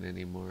can't lane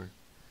anymore.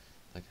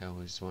 Like I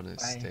always want to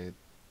Why? stay.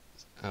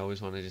 I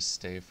always want to just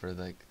stay for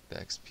like the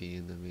XP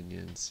and the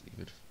minions,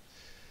 even.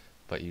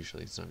 But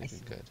usually it's not I even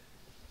see. good.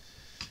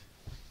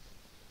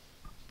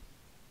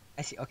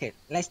 I see. Okay,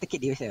 let's take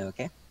it this way,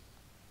 okay?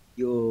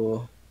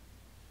 You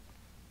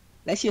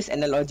let's use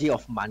analogy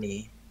of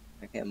money.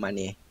 Okay,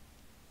 money.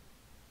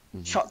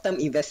 Hmm. Short-term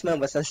investment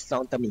versus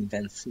long-term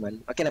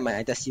investment. Okay, never mind.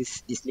 I just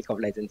use this League of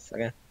Legends.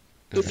 Okay.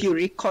 If Okay. you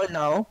recall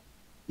now,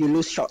 you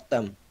lose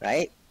short-term,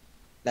 right?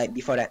 Like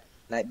before that,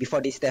 like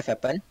before this death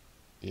happened,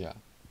 Yeah.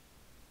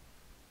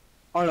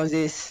 all of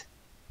this,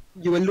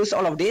 you will lose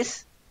all of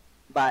this,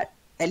 but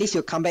at least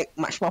you'll come back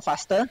much more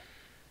faster.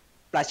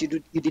 Plus, you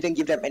didn't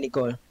give them any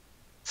goal.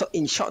 So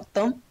in short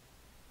term,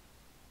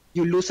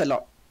 you lose a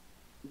lot,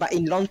 but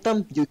in long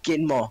term, you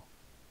gain more.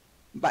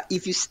 But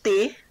if you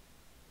stay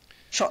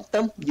short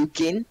term, you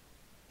gain,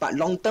 but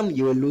long term,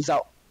 you will lose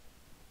out.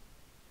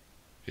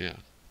 Yeah.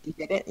 You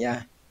get it?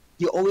 Yeah.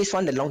 You always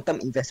want the long term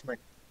investment.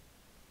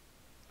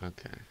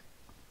 Okay.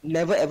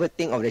 Never ever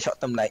think of the short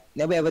term. Like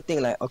never ever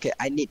think like, okay,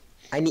 I need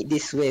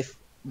this wave,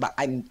 but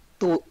I'm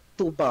two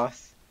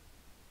bars.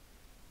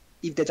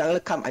 If the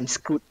jungler come, I'm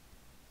screwed.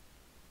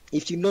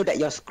 If you know that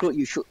you're screwed,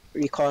 you should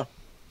recall.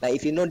 Like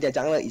if you know the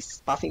jungler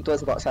is pathing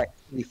towards the outside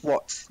with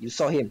wards, you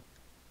saw him,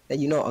 then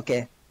you know,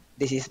 okay,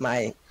 this is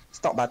my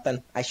stop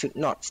button. I should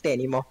not stay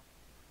anymore.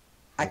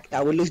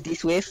 I will lose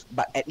this wave,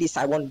 but at least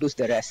I won't lose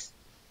the rest.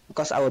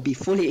 Because I will be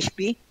full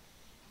HP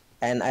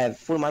and I have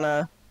full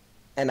mana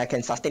and I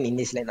can sustain in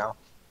this lane now.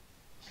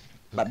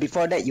 But Okay.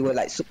 before that you were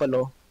like super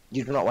low.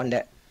 You do not want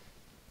that.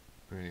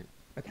 Right.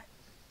 Okay.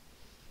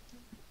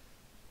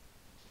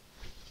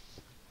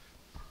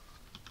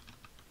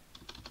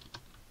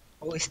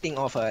 Always think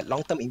of a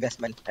long-term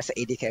investment as an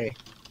AD carry.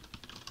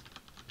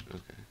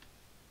 Okay.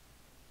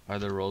 Are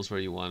there roles where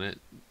you want it?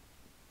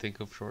 Think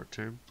of short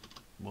term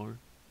more?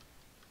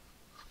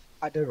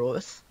 Other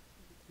roles.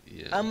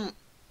 Yeah.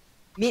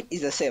 Mid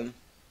is the same.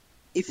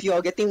 If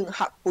you're getting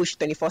hard push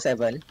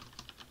 24/7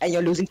 and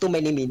you're losing too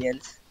many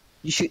minions,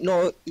 you should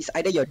know it's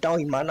either you're down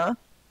in mana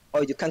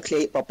or you can't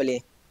clear it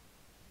properly.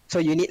 So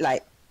you need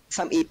like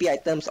some AP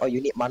items or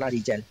you need mana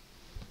regen.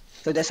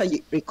 So that's why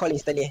you recall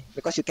instantly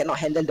because you cannot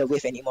handle the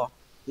wave anymore.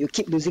 You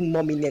keep losing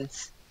more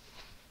minions.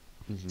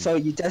 Hmm. So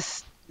you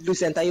just lose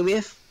the entire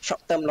wave,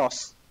 short term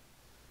loss.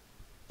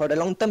 For the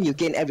long term, you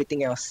gain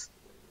everything else.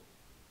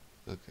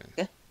 Okay.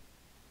 Okay?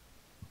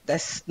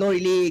 There's no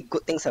really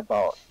good things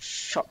about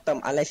short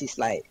term unless it's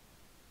like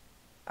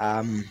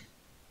um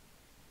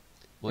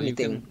Well, you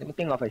can. Let me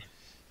think of it.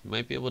 You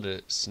might be able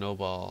to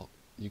snowball.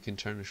 You can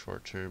turn a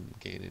short term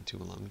gain into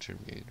a long term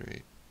gain,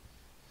 right?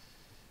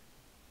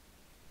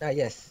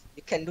 Yes.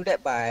 You can do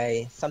that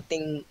by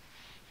something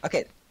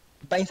okay.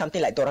 Buying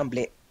something like Doran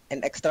Blade,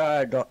 an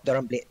extra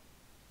Doran Blade.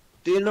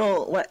 Do you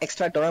know what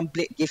extra Doran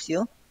Blade gives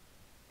you?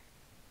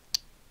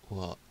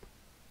 Well,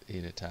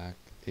 8 attack,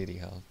 80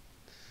 health.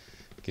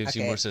 Gives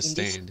you more Okay,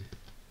 sustain.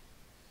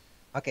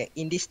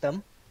 in this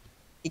term,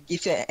 it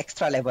gives you an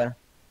extra level.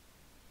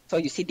 So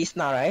you see this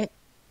now, right?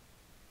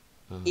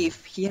 Uh-huh.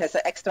 If he has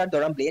an extra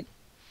Doran Blade,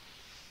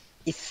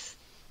 it's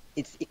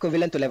it's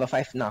equivalent to level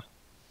 5 now.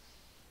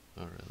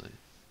 Oh, really?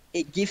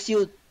 It gives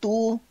you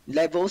 2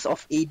 levels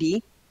of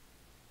AD.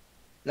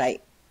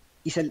 Like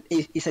it's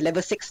a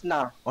level 6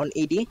 now on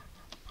AD,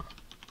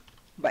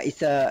 but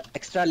it's a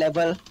extra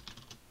level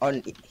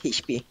on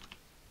HP.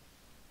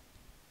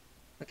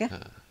 Okay?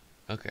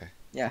 Okay.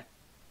 Yeah.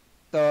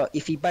 So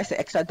if he buys the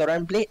extra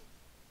Doran Blade,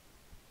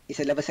 it's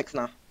a level 6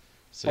 now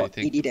So you for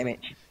think AD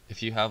damage.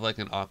 if you have like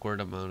an awkward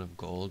amount of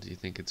gold, you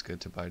think it's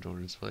good to buy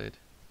Doran's Blade?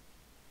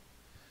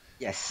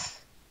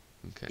 Yes.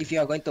 Okay. If you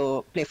are going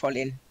to play for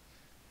lane.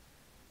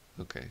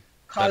 Okay.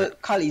 Better.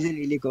 Carl isn't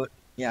really good.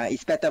 Yeah,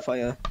 it's better for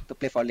you to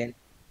play for lane.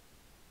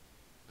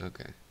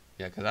 Okay.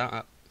 Yeah, because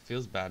it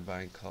feels bad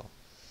buying call.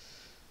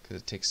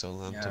 Because it takes so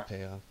long to Yeah.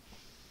 pay off.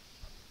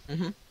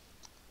 Mm-hmm.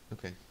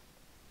 Okay.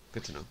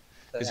 Good to know.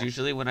 So Because yeah.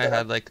 usually when I Doran.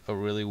 had like a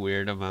really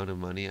weird amount of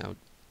money,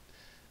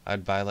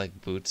 I'd buy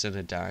like boots and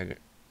a dagger,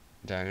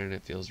 and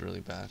it feels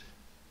really bad.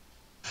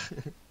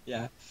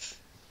 Yeah.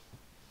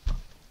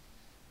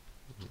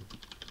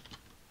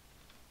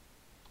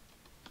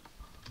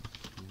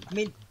 I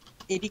mean,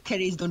 AD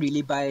carries don't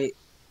really buy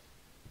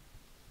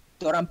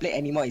Doran Blade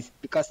anymore. Is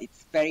because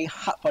it's very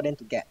hard for them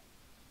to get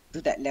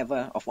to that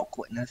level of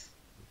awkwardness.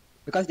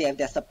 Because they have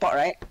their support,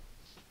 right?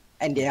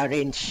 And they are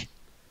range.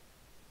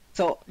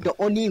 So the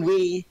only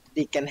way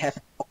they can have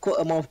awkward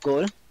amount of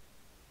gold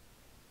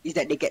is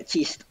that they get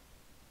chased.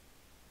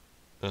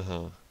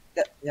 Uh-huh.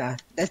 Yeah,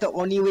 that's the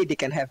only way they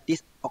can have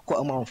this awkward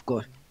amount of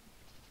gold.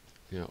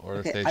 Yeah, or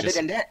if Okay, they other just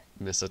than that,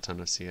 miss a ton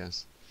of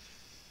CS.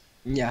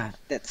 yeah,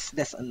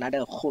 that's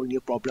another whole new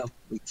problem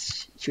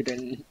which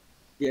shouldn't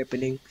be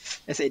happening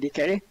as AD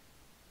carry.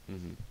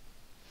 Hmm.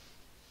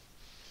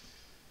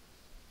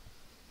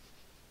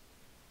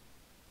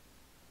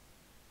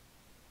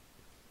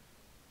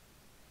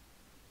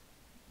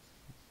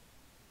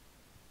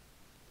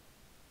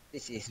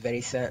 This is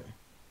very sad.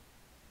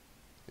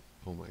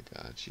 Oh my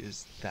god, she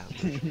is that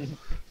much more.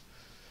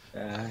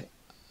 Uh,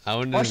 I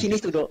wouldn't all have she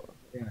needs to do,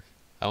 yeah.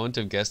 I wouldn't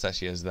have guessed that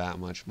she has that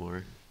much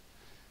more.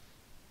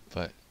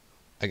 But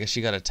I guess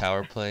she got a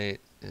tower plate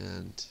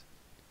and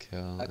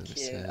kill and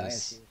Okay, I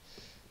assist. see.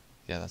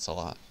 Yeah, that's a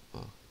lot.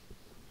 Oh.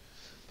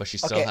 But she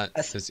still Okay,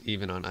 is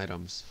even on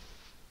items.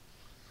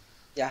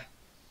 yeah.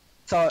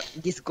 So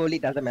this goal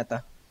lead doesn't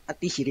matter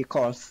until she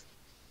recalls.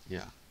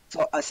 Yeah.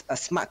 So a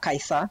smart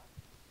Kaisa,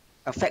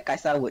 a fat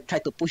Kaisa would try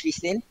to push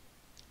this lane,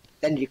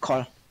 then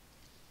recall.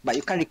 But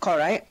you can't recall,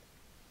 right?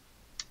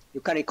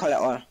 You can't recall at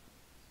all.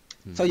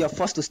 So Hmm. you're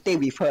forced to stay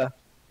with her.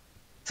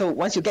 So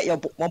once you get your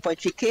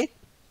 1.3k,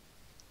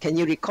 can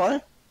you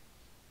recall?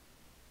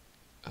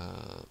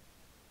 Uh,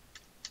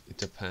 it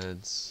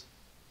depends.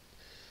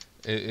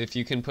 If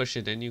you can push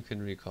it in, you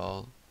can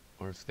recall.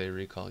 Or if they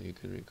recall, you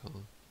can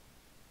recall.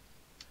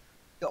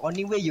 The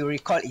only way you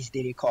recall is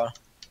they recall.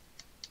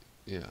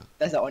 Yeah.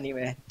 That's the only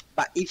way.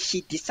 But if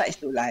she decides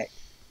to like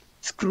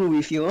screw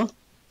with you,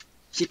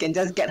 she can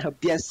just get her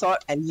beard sword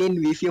and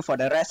lane with you for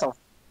the rest of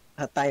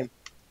her time.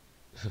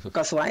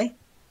 Because why?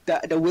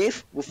 The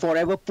wave will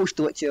forever push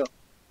towards you.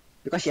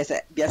 Because she has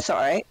a beard sword,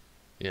 right?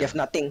 You Yeah. have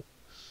nothing.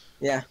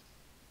 Yeah.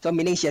 So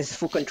meaning she has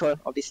full control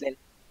of this lane.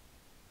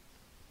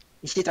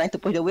 Is she trying to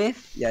push the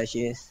wave? Yeah,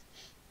 she is.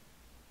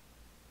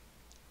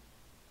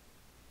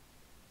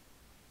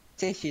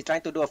 See, she's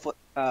trying to do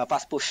a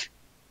fast push.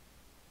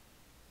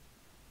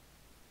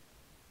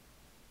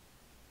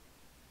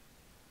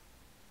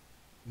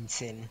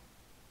 Insane.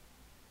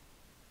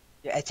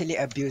 You actually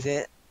abuse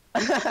it.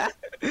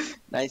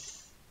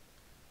 Nice.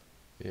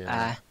 Yeah.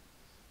 Ah,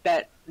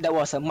 that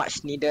was a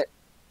much needed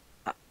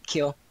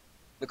kill.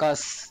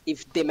 Because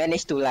if they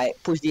manage to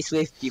like push this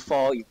wave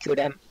before you kill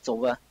them, it's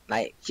over.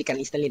 Like she can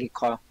instantly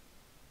recall.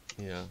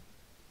 Yeah.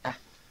 Ah,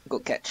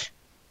 good catch.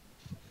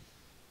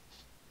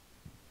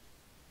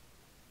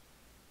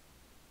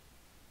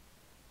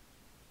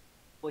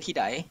 Will he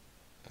die?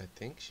 I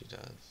think she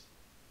does.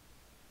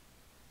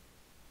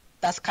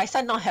 Does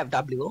Kaisa not have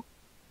W?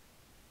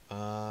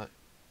 I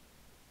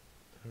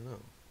don't know.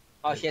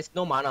 Oh, she has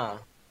no mana.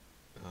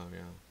 Oh,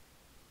 yeah.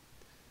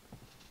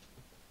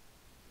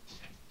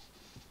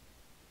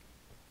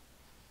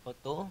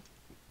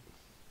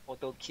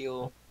 Auto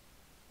kill,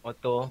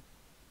 auto.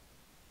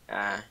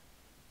 Ah.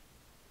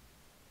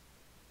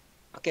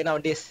 Okay, now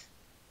this.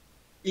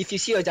 If you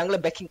see your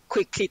jungler backing,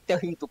 quickly tell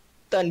him to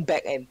turn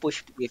back and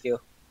push with you.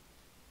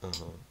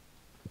 Uh-huh.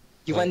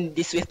 You Oh, want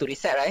this wave to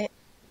reset, right?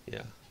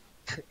 yeah.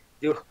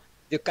 You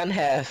you can't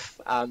have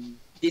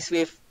this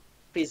wave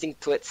freezing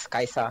towards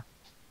Kaisa.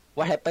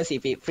 What happens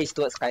if it freezes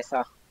towards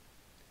Kaisa?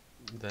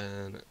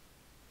 Then,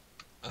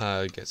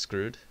 get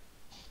screwed.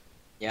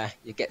 Yeah,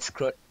 you get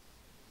screwed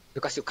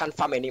because you can't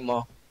farm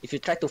anymore. If you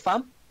try to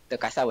farm, the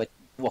Kaisa will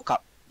walk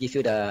up, give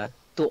you the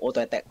 2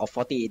 auto attack or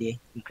 40 AD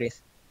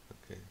increase.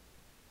 Okay.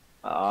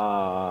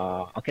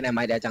 Okay, never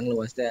mind. Their jungler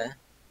was there.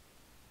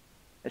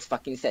 That's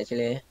fucking sad,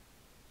 actually.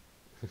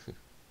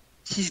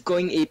 She's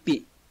going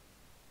AP.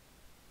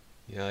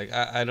 Yeah, like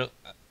I don't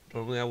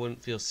normally I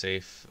wouldn't feel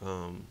safe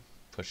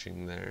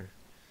pushing there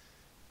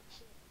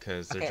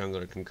because their Okay,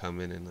 jungler can come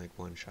in and like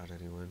one shot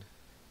anyone.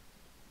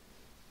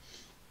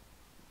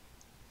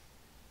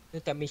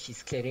 don't tell me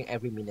she's clearing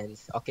every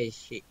minions. Okay,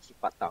 she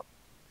popped out.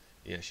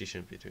 Yeah, she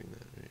shouldn't be doing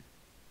that, right?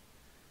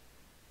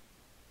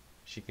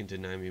 She can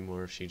deny me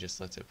more if she just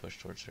lets it push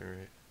towards her,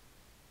 right?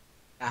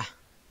 Ah,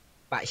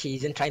 but she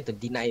isn't trying to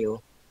deny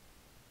you.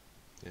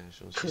 Yeah,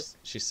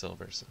 she's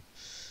silver, so.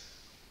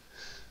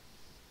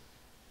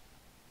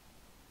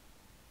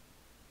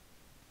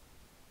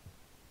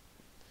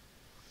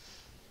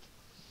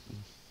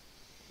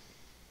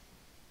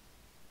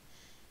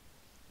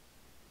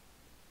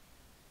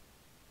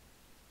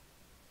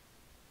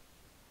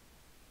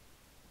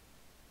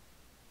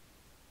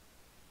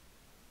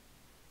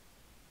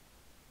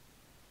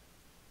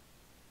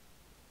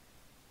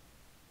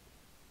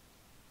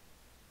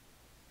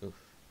 Oof.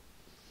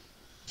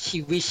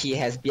 She wish she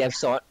has BF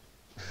sword.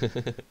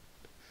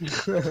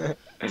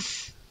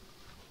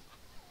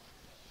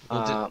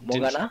 Well, didn't she,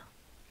 Morgana?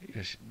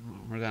 yeah,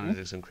 we're gonna Hmm?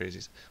 do some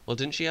crazies. Well,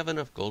 didn't she have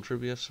enough gold for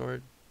BF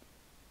sword?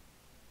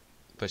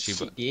 But She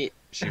did.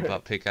 she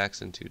bought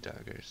pickaxe and two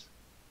daggers.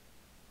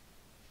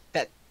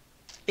 That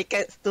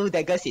pickaxe 2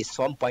 daggers is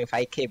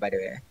 1.5k by the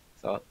way.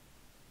 So,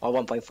 or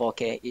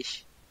 1.4k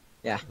ish.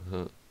 Yeah,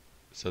 Uh-huh.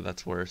 So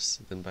that's worse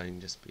than buying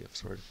just BF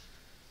sword.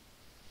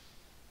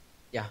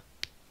 yeah.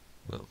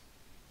 Well,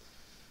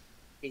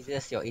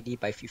 Increases your AD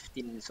by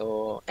 15.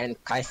 So, and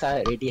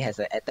Kaisa already has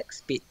an attack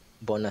speed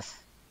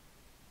bonus.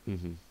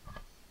 mm-hmm.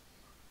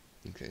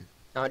 Okay.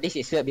 Now this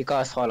is weird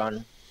because hold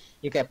on,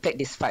 you can play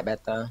this fight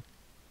better.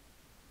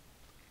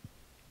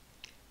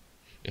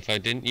 If I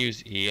didn't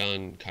use E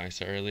on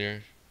Kaisa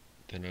earlier,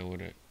 then it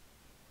would have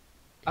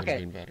Okay,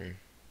 been better.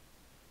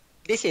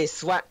 this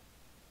is what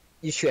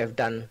you should have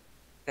done.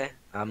 Okay,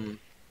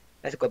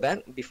 let's go back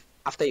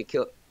after you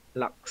killed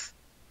Lux.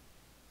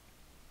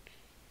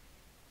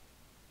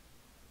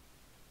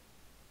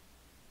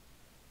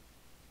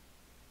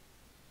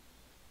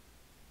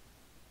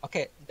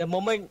 Okay, the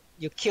moment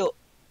you killed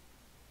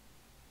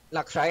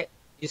Lux, right?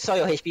 You saw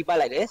your HP bar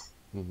like this.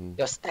 Mm-hmm.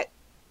 Your stack,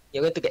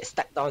 you're going to get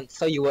stacked down,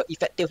 so you will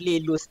effectively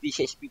lose this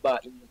HP bar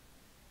in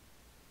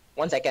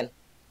 1 second.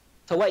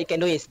 So what you can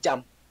do is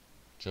jump,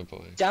 Jump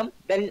away.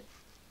 then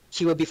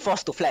she will be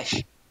forced to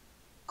flash.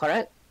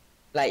 Correct?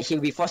 Like she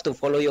will be forced to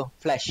follow you,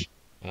 flash.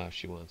 Ah,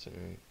 she wants it,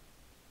 right?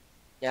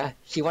 Yeah,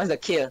 she wants the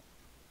kill.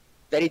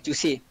 Very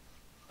juicy.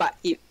 But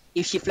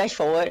if she flash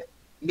forward,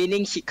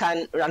 meaning she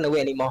can't run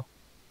away anymore.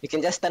 You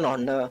can just turn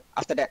on her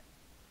after that.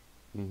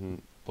 Mm-hmm.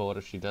 But what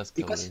if she does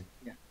kill Because me?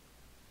 yeah.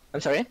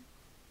 I'm sorry?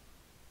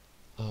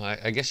 Oh,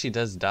 I guess she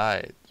does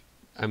die.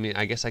 I mean,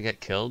 I guess I get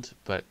killed,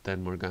 but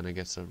then Morgana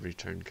gets a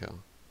return kill.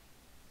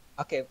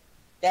 Okay.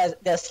 There's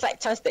a slight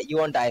chance that you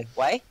won't die.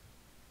 Why?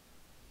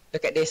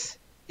 Look at this.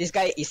 This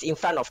guy is in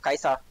front of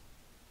Kaisa.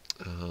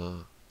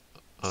 Oh,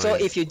 So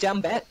yeah. if you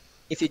jump back,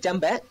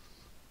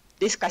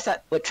 this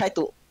Kaisa will try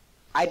to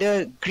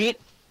either grid,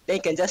 then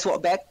you can just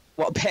walk back,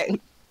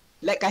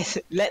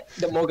 let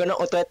the Morgana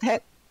auto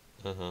attack.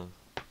 Uh-huh.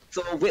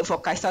 So wait for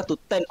Kaisa to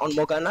turn on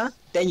Morgana,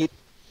 then you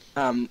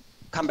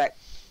come back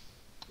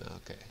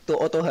Okay. to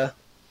auto her.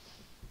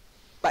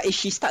 But if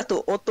she starts to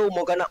auto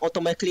Morgana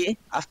automatically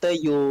after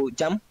you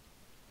jump,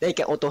 then you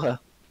can auto her.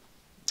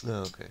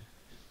 Oh, okay.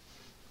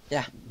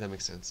 Yeah, That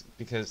makes sense.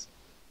 Because,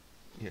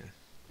 yeah.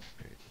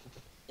 Right.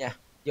 yeah.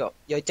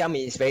 Your jump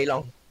is very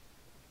long.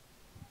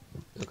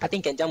 Okay. I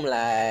think can jump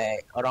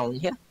like around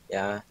here.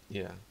 Yeah.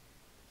 Yeah.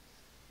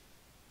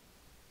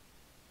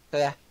 So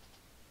yeah.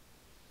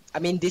 I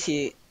mean this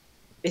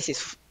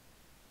is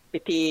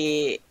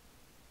pretty,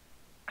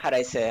 how do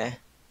I say,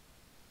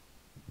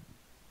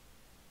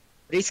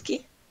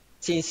 risky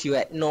since you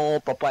had no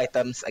proper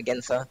items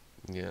against her.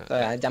 Yeah. So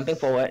yeah, jumping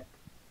forward.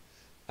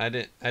 I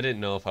didn't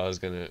know if I was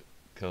gonna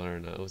kill her or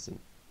not. I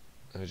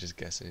was just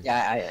guessing.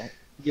 Yeah,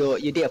 you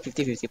did a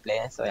 50-50 play,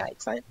 so yeah,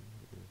 it's fine.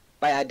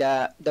 But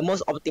the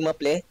most optimal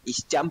play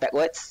is jump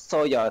backwards,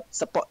 so your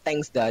support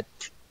tanks the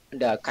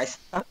Kaisa,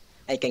 and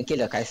you can kill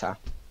the Kaisa.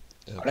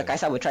 Or the Okay.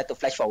 Kaisa will try to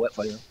flash forward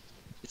for you,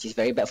 which is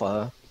very bad for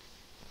her.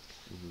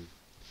 Mm-hmm.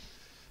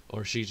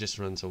 Or she just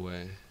runs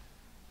away.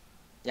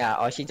 Yeah,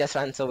 or she just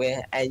runs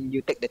away and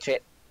you take the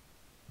trade.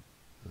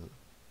 Uh,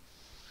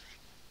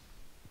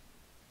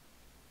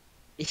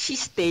 Is she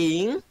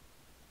staying?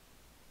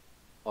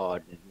 Oh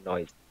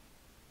no!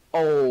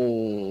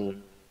 Oh,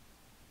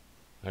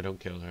 I don't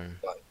kill her.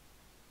 God.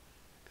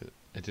 'Cause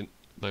I didn't.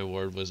 My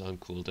ward was on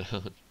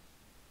cooldown.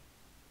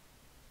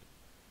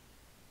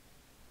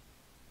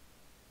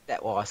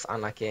 That was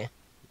unlucky.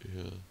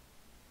 Yeah.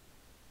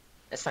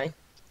 That's fine.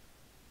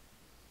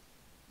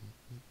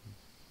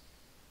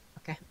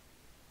 Okay.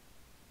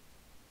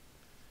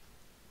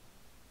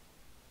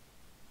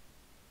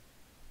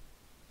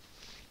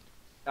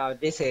 Now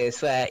this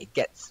is where it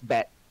gets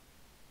bad.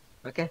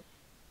 Okay.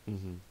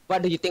 Mm-hmm.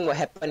 What do you think will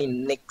happen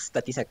in next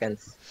 30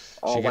 seconds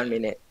or She 1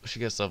 minute? She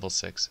gets level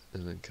 6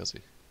 and then kills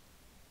me.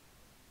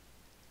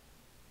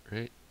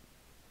 Right?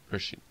 Or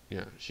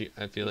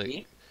I feel like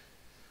Maybe.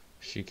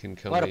 she can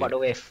kill What me. about the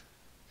wave?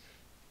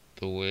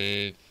 The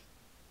wave,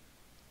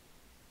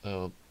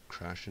 I'll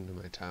crash into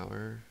my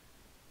tower.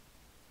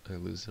 I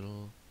lose it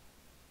all.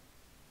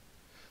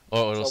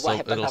 Oh, So what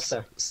happens it'll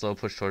after? slow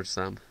push towards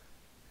them.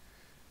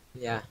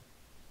 Yeah.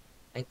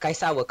 And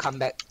Kaisa will come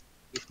back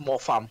with more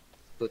farm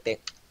to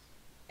take.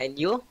 And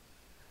you?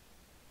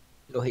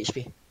 Low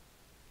HP.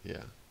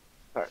 Yeah.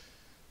 Alright.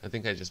 I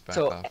think I just back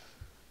So off.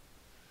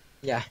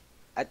 yeah,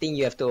 I think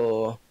you have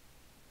to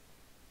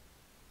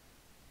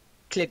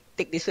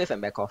take this wave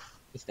and back off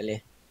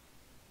instantly.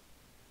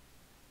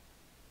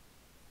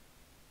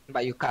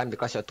 But you can't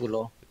because you're too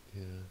low.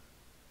 Yeah.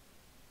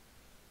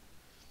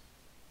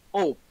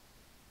 Oh,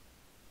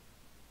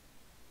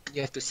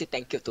 you have to say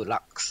thank you to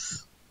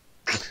Lux.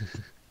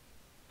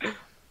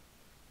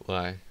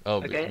 Why? Oh,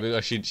 Okay?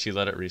 because she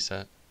let it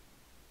reset.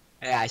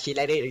 Yeah, she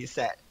let it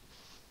reset.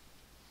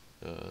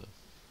 Uh,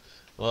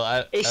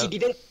 well, She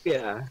didn't.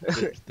 Yeah.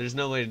 there's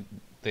no way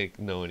they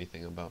know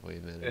anything about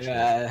wave management.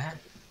 Yeah.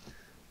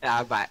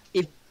 Yeah, but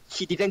if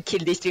she didn't kill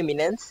these 3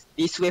 minions,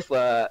 this wave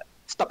will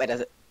stop at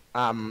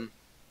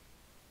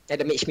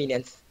the mage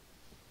minions.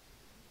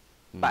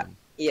 But Hmm.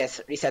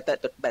 yes,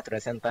 resetted back to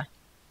the center.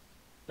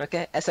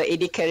 Okay, as a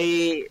AD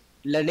carry,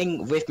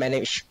 learning wave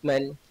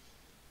management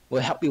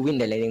will help you win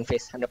the laning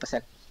phase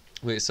 100%.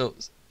 Wait, so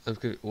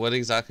what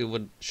exactly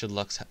should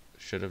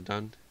should have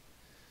done?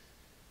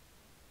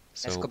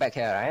 Let's So go back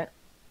here, right?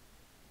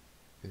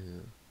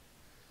 yeah.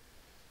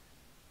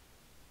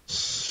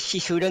 She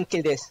shouldn't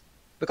kill this.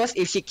 Because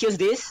if she kills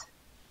this,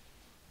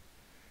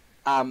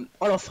 all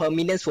of her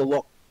minions will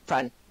walk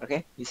front.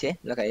 Okay, you see?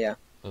 Look at here.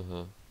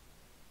 Uh-huh.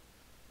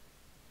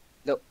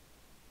 Look.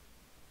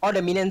 All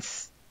the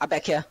minions are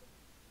back here.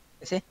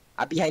 You see?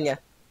 Are behind here.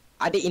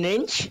 Are they in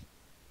range?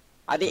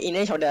 Are they in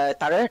range of the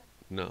turret?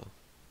 No.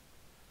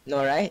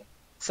 No, right?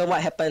 So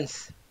what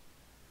happens?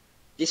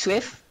 This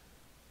wave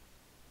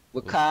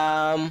will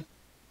come,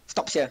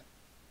 stops here.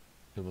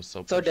 It was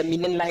so So the push.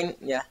 minion line,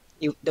 yeah,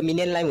 the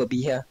minion line will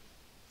be here.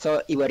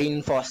 So it will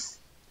reinforce.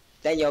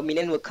 Then your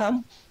minion will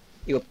come,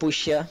 it will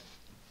push here,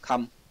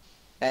 come.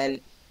 And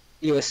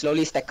it will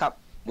slowly stack up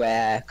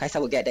where Kaisa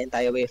will get the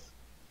entire wave.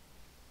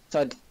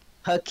 So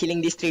her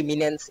killing these 3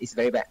 minions is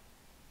very bad.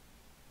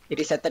 It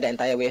resetted the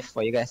entire wave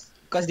for you guys.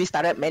 Because this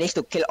turret managed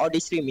to kill all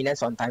these 3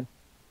 minions on time.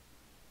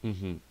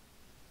 Mm-hmm.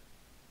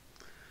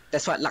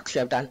 That's what Lux should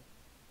have done.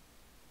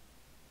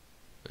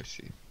 I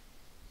see.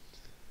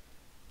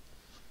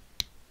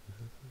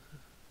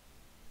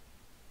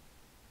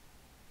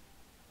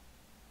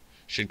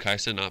 Should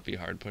Kaisa not be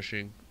hard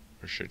pushing,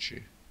 or should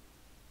she?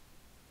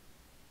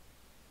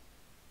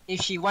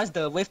 If she wants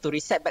the wave to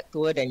reset back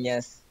to her, then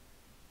yes.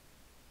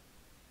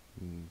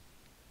 Mm.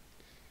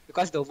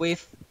 Because the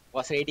wave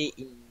was already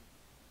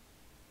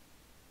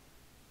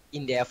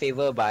in their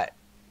favor, but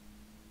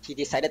she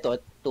decided to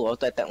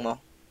auto attack more.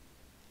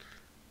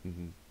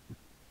 Mm-hmm.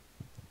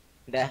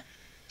 There.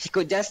 She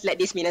could just let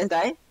these minions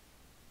die.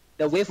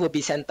 The wave will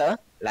be center,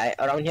 like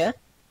around here.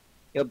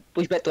 You'll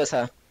push back towards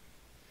her.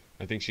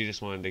 I think she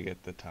just wanted to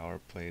get the tower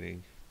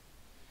plating.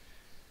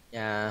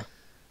 Yeah.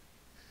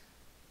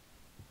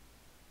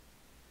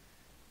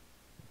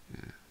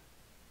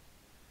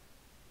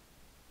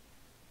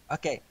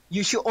 Okay.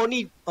 You should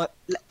only,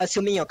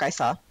 assuming you're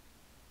Kaisa,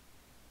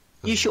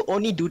 you should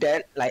only do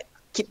that, like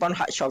keep on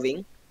hard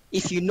shoving,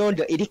 if you know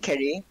the AD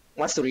carry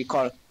wants to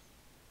recall.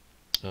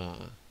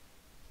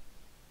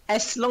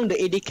 As long the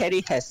AD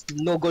carry has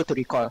no goal to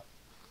recall,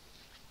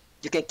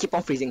 you can keep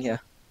on freezing here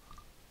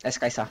as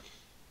Kaisa.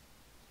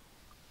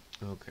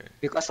 Okay.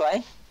 Because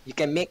why? You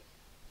can make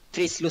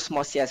Trace lose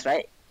more CS,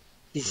 right?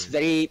 He's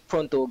very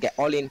prone to get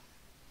all in.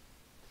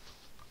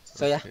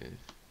 So yeah.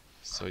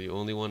 So you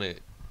only want to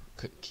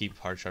keep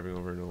hard shoving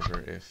over and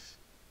over if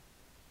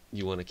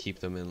you want to keep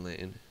them in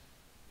lane.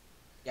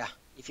 Yeah,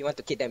 if you want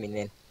to keep them in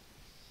lane.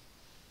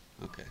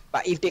 Okay.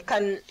 But if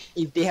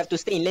they have to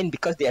stay in lane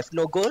because they have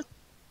no goal,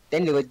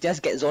 then they will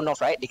just get zoned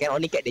off, right? They can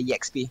only get the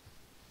EXP.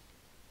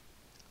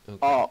 Okay.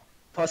 Or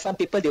for some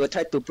people, they will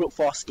try to brute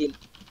force in.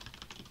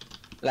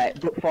 Like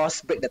brute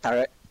force break the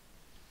turret.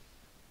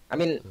 I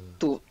mean,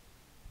 to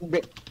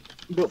break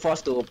brute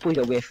force to push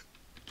the wave.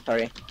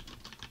 Sorry.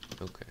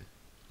 Okay.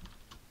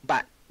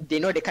 But they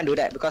know they can't do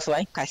that because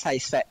why? Kaisa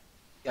is fat.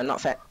 You're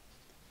not fat.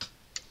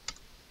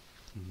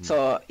 Mm-hmm.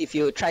 So if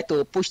you try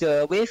to push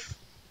the wave,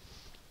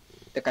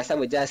 the Kaisa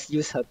will just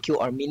use her Q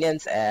or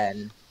minions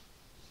and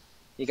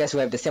you guys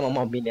will have the same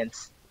amount of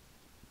minions.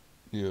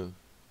 Yeah.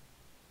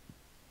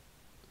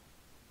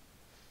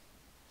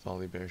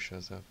 Volley Bear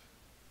shows up.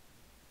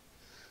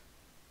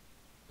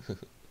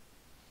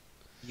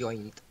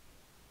 Yoink.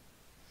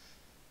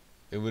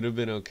 It would have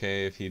been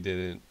okay if he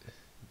didn't,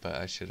 but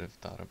I should have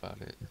thought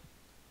about it.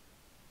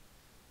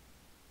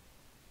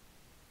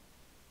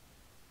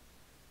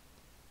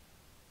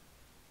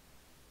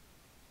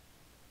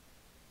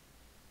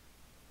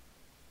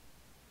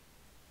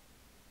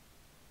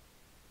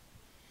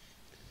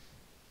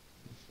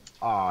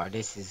 Oh,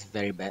 this is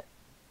very bad.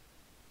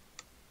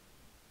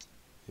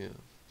 Yeah.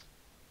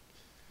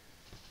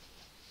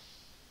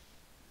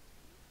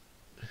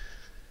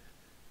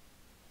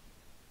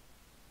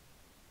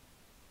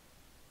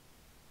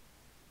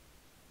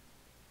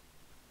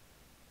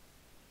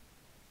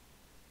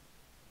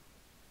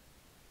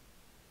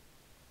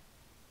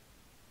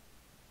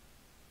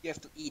 You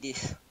have to E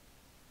this.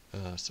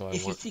 So I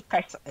If you want. see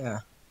cards,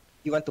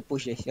 you want to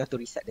push this. You want to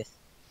reset this.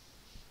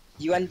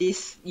 You want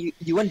this.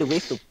 You want the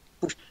wave to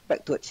push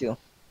back towards you.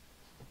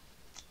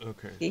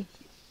 Okay. Okay,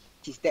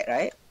 she's dead,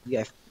 right?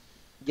 You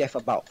have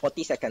about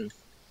 40 seconds.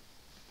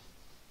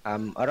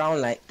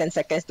 Around like 10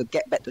 seconds to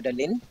get back to the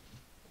lane,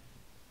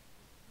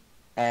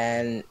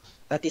 and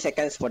 30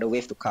 seconds for the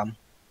wave to come.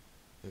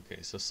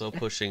 Okay, so slow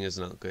pushing is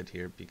not good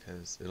here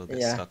because it'll get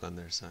Yeah, stuck on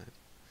their side.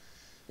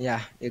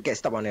 yeah, you get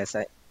stopped on their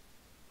side.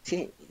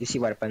 See, you see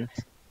what happens.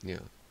 Yeah.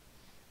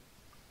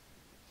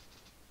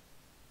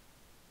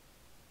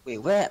 Wait,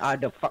 where are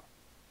the fuck?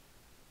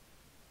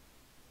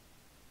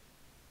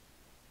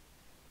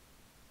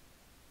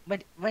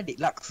 Where did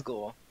Lux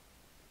go?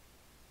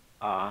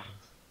 Ah,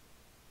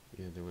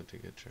 Yeah, they went to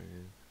get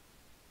dragon.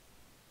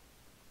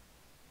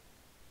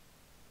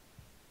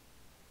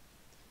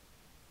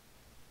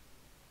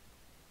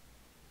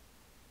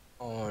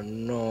 oh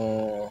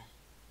no.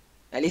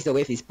 At least the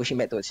wave is pushing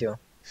back towards you.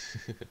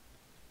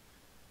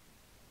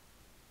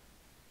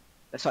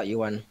 That's what you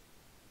want.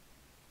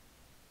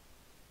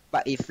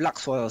 But if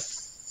Lux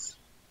was...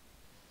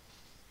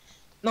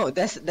 No,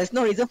 there's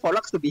no reason for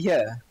Lux to be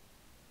here.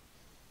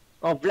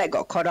 Oh, Black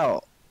got caught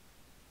out.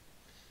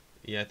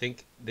 Yeah, I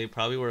think they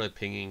probably were like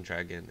pinging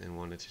dragon and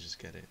wanted to just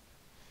get it.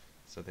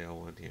 So they all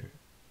went here.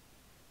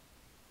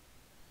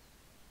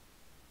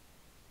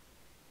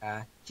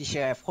 She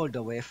should have hold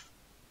the wave.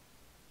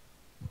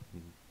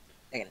 Mhm.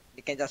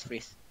 They can just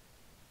freeze.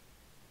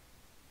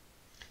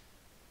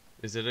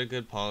 Is it a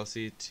good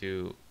policy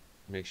to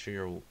make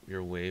sure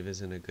your wave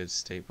is in a good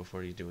state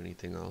before you do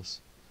anything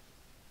else?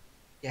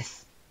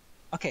 Yes.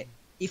 Okay,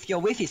 if your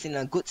wave is in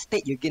a good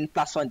state, you gain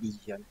 +1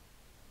 decision.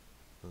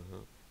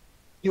 Uh-huh.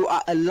 You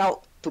are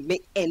allowed to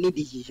make any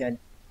decision,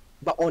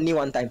 but only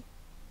one time.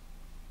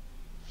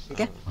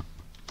 Okay?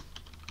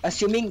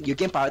 Assuming you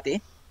gain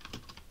priority.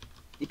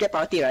 You get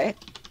priority, right?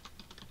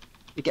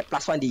 You get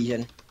 +1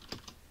 decision.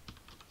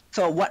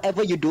 So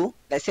whatever you do,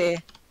 let's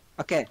say,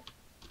 okay,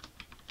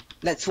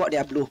 let's swap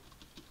their blue.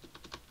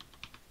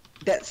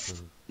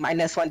 That's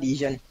 -1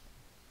 decision.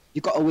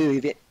 You got away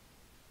with it.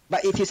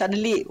 But if you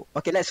suddenly,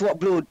 okay, let's swap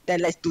blue, then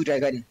let's do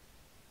dragon.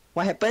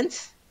 What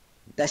happens?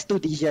 There's 2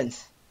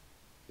 decisions.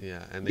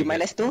 Yeah, and You they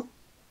get... -2.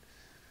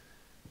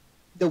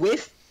 The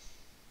wave,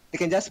 they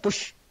can just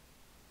push.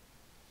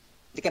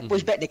 They can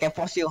push back, they can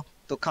force you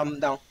to come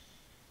down.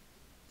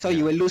 So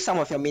you will lose some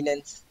of your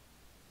minions.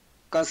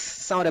 Because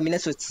some of the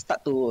minions will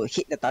start to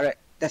hit the turret.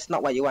 That's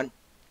not what you want.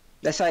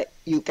 That's why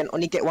you can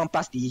only get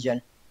 1+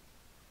 decision.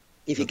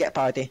 If you get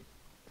priority.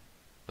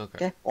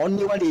 Okay.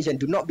 Only 1 decision.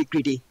 Do not be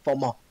greedy for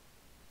more.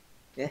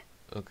 Okay?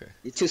 Okay.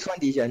 You choose 1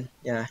 decision.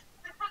 Yeah.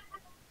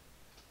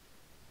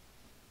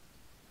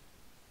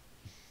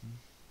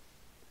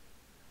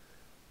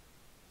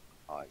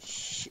 Oh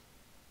shit.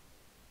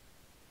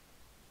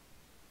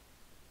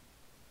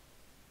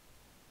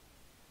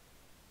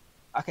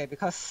 Okay,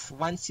 because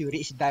once you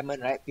reach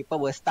diamond, right, people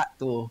will start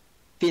to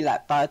feel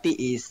like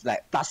priority is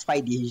like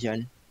 +5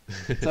 decision.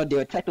 So they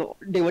will try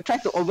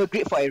to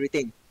overgrade for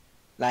everything.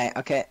 Like,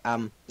 okay,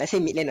 let's say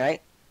mid lane,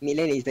 right? Mid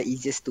lane is the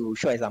easiest to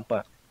show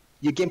example.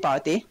 You gain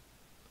priority,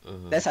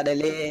 then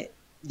suddenly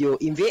you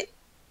invade.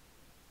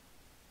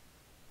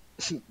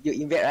 You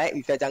invade, right,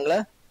 with your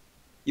jungler.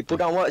 You put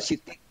down wards, you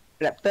take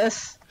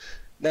raptors.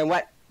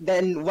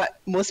 Then what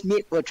most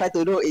mid will try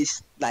to do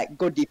is like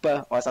go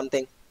deeper or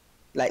something.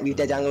 Like with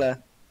their jungler.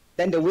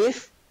 Then the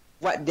wave,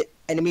 what the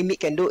enemy mid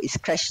can do is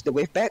crash the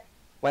wave back.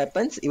 What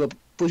happens? It will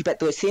push back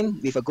towards him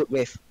with a good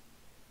wave.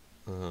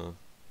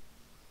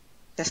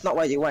 That's not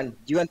what you want.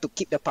 You want to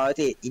keep the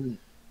priority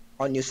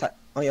on your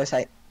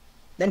side.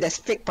 Then there's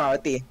fake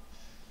priority.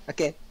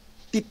 Okay.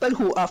 People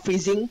who are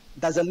freezing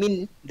doesn't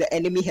mean the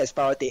enemy has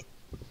priority.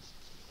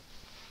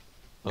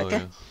 Oh,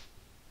 okay? Yeah.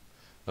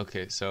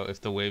 Okay, so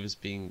if the wave is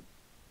being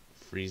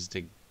freezed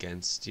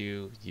against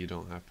you, you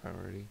don't have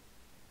priority?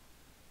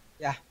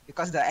 Yeah,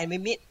 because the enemy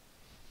mid,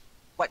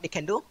 what they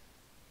can do,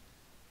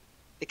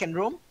 they can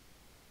roam,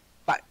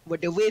 but will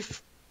the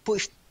wave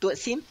push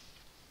towards him,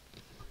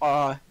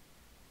 or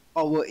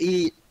will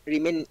it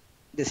remain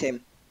the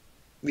same?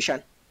 Which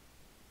one?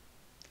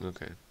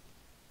 Okay.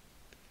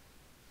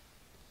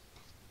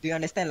 Do you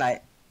understand?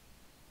 Like,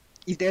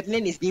 if the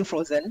lane is being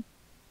frozen,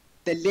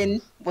 the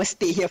lane will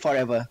stay here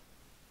forever.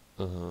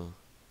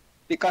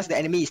 Because the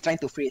enemy is trying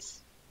to freeze.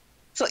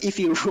 So if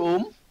you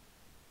roam,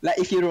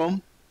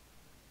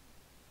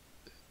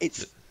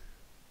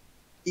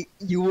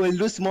 you will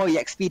lose more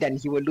EXP than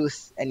he will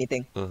lose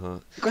anything.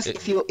 Because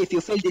if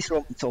you fail this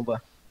roam, it's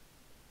over.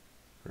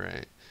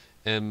 Right.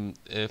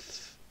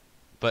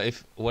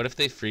 What if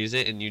they freeze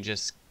it and you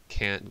just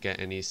can't get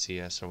any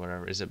CS or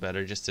whatever? Is it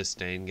better just to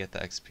stay and get the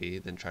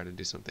XP than try to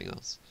do something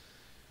else?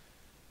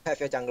 Have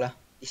your jungler.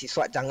 This is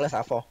what junglers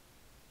are for.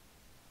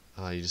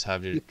 You just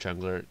have your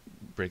jungler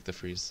break the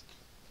freeze.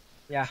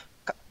 Yeah.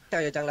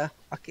 Tell your jungler,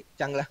 okay,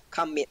 jungler,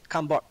 come mid,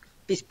 come bot.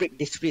 Please break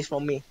this freeze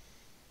for me.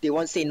 They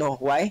won't say no.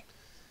 Why?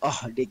 Oh,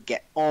 they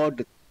get all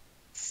the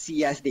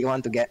CS they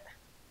want to get.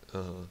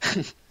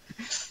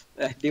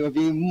 They will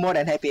be more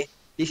than happy.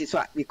 This is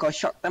what we call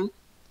short-term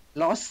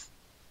loss,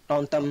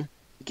 long-term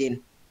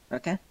gain.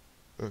 Okay?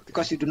 Okay.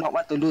 Because you do not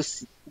want to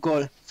lose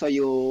goal, so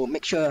you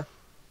make sure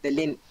the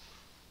lane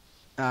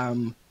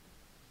um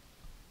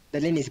the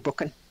lane is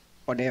broken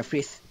or they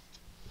freeze.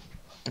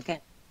 Okay.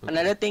 Okay.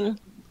 Another thing,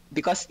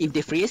 because if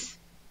they freeze,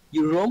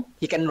 you roam,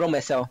 he can roam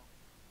as well.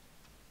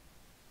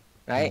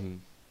 Right? Mm-hmm.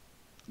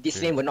 This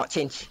Yeah. lane will not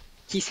change.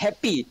 He's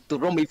happy to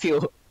roam with you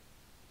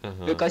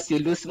Uh-huh. because you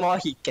lose more,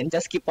 he can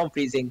just keep on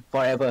freezing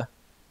forever.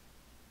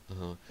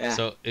 Uh-huh. Yeah.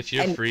 So if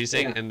you're And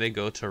freezing yeah, and they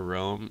go to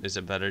roam, is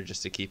it better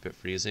just to keep it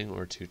freezing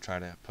or to try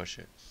to push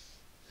it?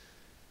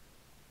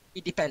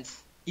 it depends.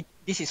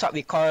 This is what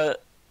we call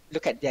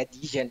look at their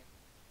decision.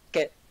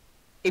 Okay.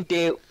 If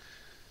they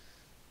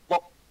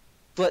walk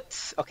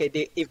towards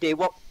if they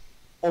walk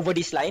over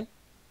this line,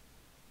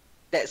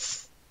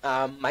 that's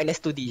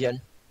 -2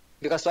 decision.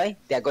 Because why?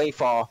 They're going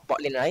for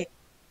bot lane, right?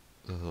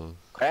 Uh-huh.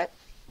 Correct?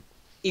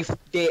 If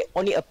they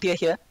only appear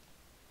here,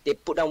 they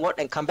put down ward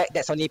and come back,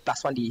 that's only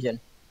 +1 decision.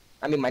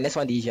 I mean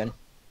 -1 decision.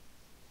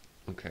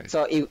 Okay.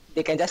 So if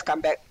they can just come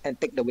back and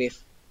take the wave.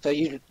 So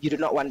you do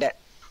not want that.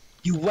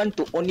 You want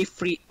to only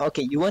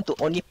you want to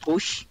only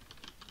push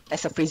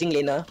as a freezing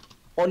laner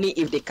only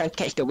if they can't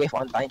catch the wave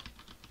on time.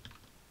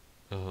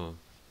 Uh-huh.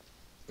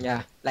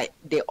 Yeah, like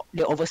they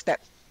overstep.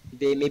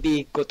 They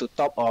maybe go to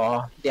top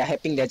or they are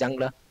helping their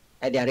jungler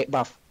at their red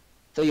buff.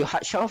 So you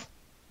hard shove,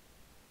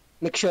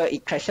 make sure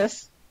it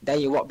crashes, then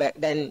you walk back,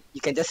 then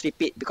you can just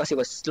repeat because it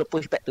was slow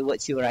push back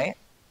towards you, right?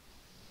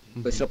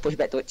 It was Mm-hmm. slow push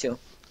back towards you.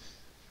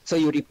 So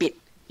you repeat.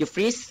 You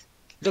freeze,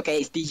 look at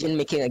its decision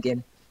making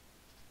again.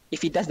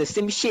 If he does the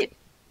same shit,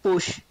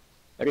 push,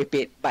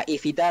 repeat. But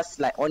if he does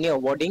like only a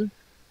warding,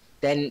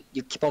 then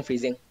you keep on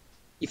freezing.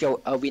 If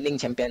you're a winning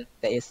champion,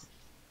 that is.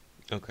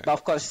 Okay. But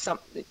of course,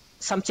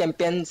 some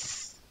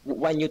champions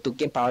want you to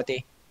gain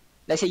priority.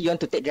 Let's say you want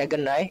to take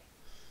dragon, right?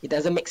 It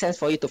doesn't make sense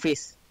for you to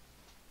freeze,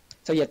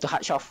 so you have to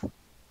hard shove.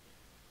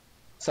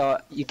 So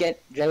you get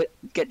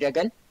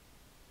dragon.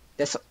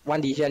 That's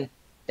one decision.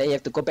 Then you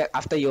have to go back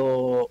after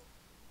your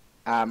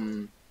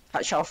hard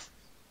shove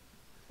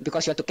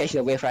because you want to catch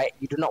the wave, right?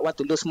 You do not want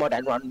to lose more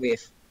than one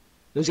wave.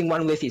 Losing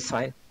one wave is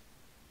fine.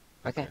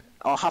 Okay, Okay.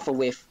 or half a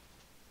wave,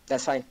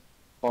 that's fine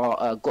for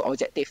a good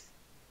objective.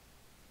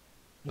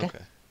 Okay.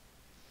 Okay.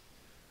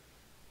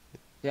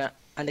 Yeah,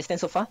 understand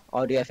so far?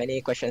 Or do you have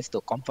any questions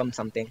to confirm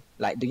something?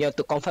 Like, do you have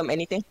to confirm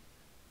anything?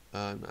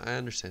 I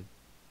understand.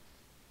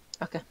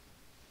 Okay.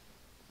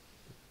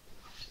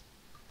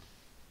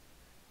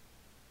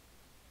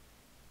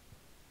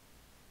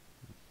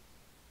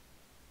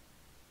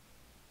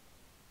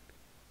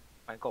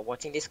 My God,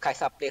 watching this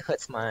Kaisa play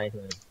hurts my.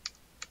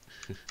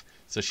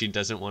 So she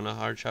doesn't want to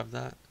hard shove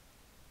that?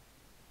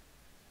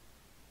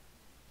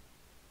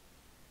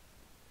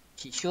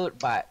 She should,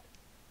 but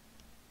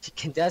she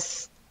can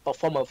just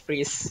perform a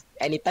freeze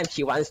anytime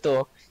she wants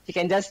to. She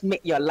can just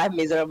make your life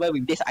miserable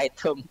with this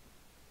item.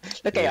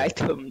 Look at your Yeah.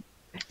 item.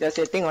 Just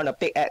sitting on a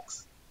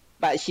pickaxe.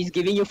 But she's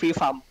giving you free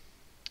farm.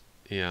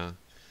 Yeah.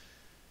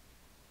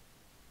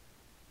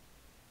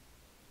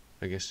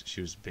 I guess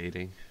she was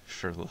baiting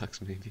for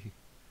Lux, maybe.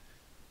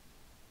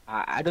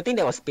 I don't think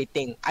that was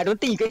baiting. I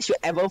don't think you guys should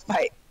ever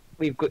fight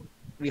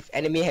with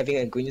enemy having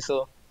a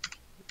Guinso.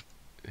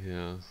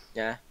 Yeah.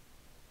 Yeah.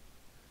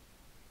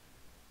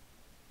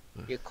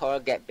 Recall,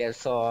 get their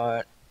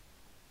sword.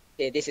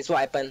 Okay, this is what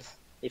happens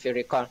if you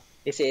recall.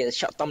 This is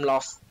short-term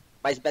loss,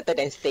 but it's better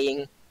than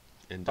staying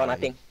And for dying.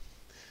 nothing.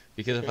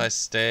 Because if I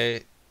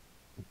stay,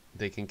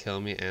 they can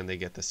kill me and they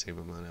get the same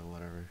amount of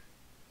whatever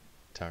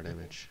tower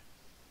damage.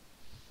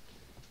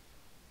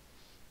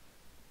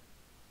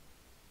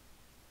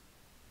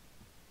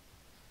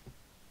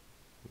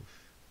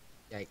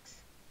 Yikes.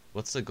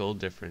 What's the gold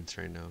difference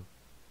right now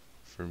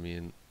for me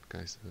and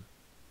Kaisa?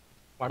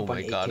 1.8k. Oh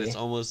my god, it's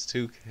almost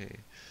 2k.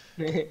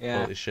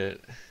 Yeah. Holy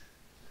shit.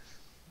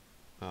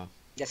 Wow.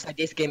 That's why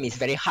this game is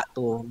very hard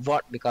to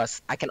vote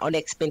because I can only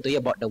explain to you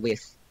about the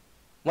waves.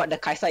 What the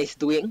Kaisa is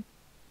doing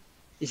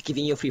is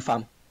giving you free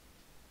farm.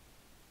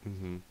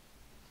 Mm-hmm.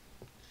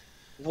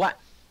 What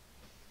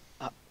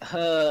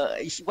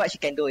what she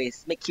can do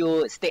is make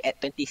you stay at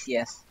 20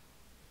 CS.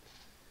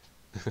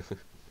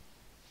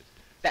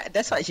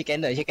 That's what she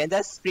can do. She can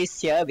just freeze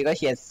here because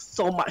she has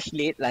so much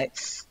lead. Like,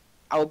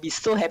 I would be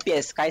so happy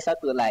as Kaisa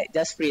to like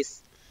just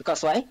freeze.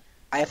 Because why?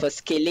 I have a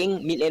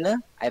scaling mid laner,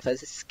 I have a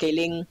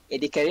scaling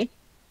AD carry,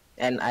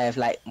 and I have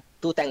like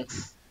 2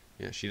 tanks.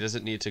 Yeah, she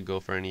doesn't need to go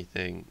for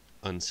anything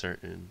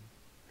uncertain,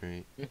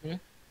 right? Mm-hmm.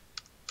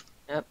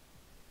 Yep.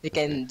 You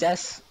can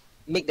just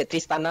make the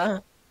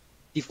Tristana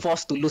be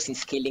forced to lose in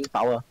scaling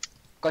power.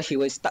 Because she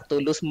will start to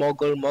lose more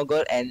gold,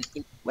 and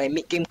when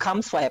mid game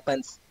comes, what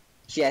happens?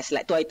 She has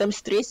like 2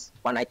 items, Tris,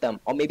 1 item,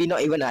 or maybe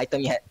not even an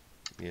item yet.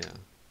 Yeah.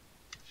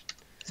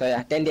 So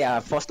yeah, then they are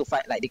forced to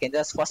fight. Like they can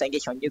just force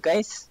engage on you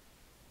guys.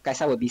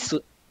 Kaisa will be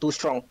too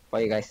strong for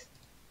you guys.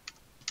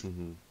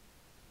 Mm-hmm.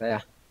 So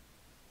yeah.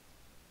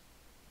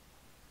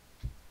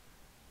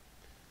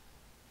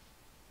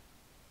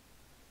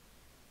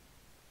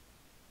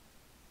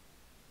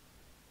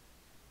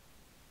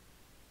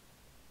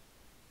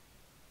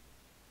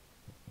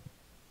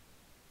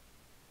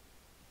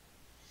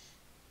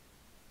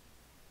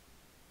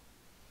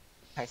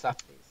 Kaisa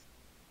plays.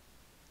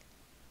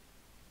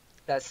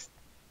 That's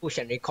push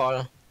and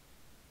recall.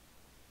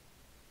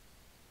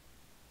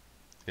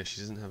 Yeah, she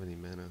doesn't have any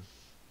mana.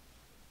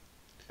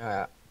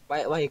 Uh,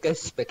 why you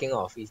guys speaking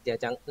of? Is their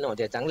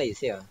their jungler is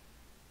here.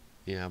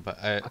 Yeah, but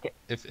Okay,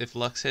 if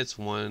Lux hits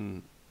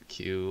one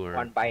Q or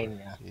one bind.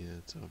 Yeah. yeah,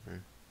 it's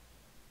over.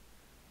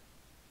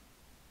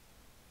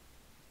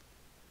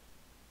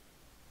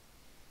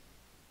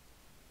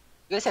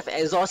 You guys have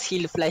exhaust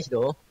heal flash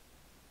though.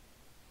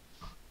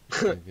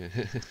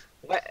 Okay.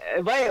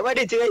 Why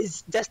did you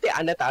guys just stay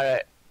under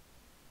turret?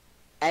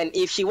 And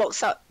if she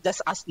walks up,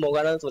 just ask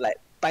Morgana to like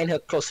bind her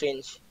close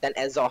range, then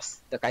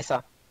exhaust the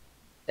Kaisa.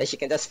 Then she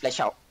can just flash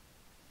out.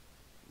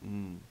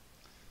 mm,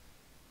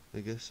 I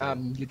guess so.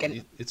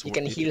 You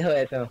can heal her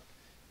as well.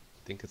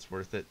 Think it's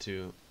worth it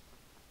to.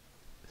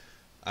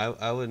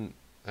 I wouldn't.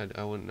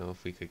 I wouldn't know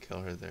if we could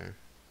kill her there,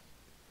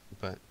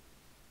 but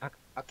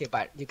Okay,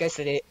 but you guys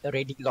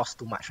already lost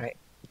too much, right?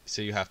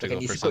 so you have to Okay,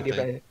 go for it's good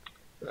something.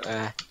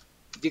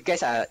 you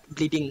guys are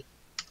bleeding.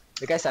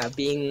 You guys are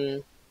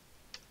being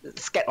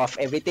scared of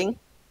everything.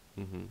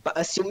 Mm-hmm. But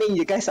assuming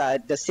you guys are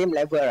the same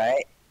level,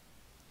 right?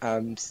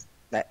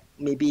 Like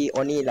maybe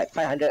only like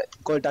 500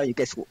 gold down, you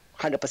guys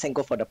 100%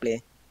 go for the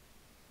play.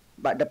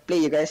 But the play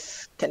you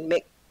guys can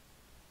make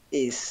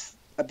is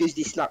abuse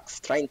this Lux,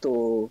 trying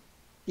to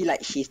be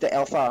like she's the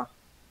alpha.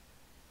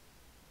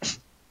 So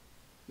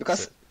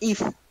Because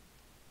if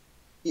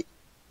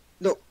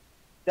look,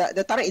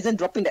 the turret isn't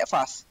dropping that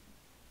fast.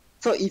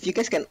 So if you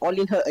guys can all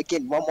in her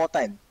again one more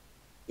time,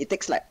 it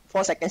takes like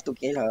 4 seconds to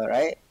kill her,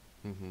 right?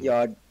 mm-hmm.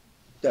 Your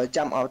the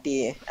jump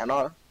ulti and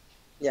all.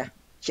 Yeah,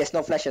 she has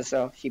no flash as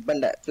well. She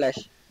burned that flash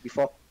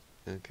before.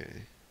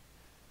 Okay.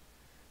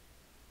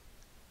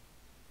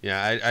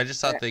 Yeah, I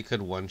just thought Yeah. they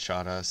could one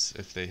shot us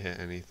if they hit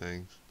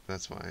anything.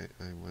 That's why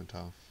I went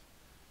off.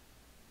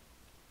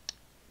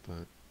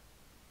 But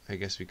I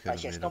guess we could But have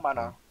she has made no up for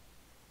mana. it.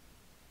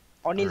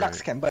 Only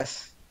Lux Alright. can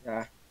burst.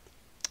 Yeah.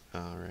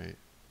 Alright.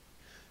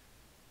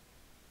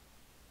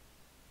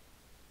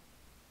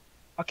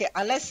 Okay,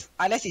 unless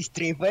it's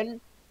Draven,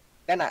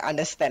 then I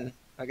understand.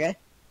 Okay,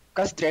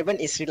 because Draven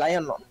is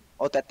reliant on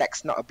auto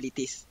attacks, not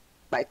abilities.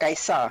 But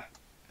Kaisa,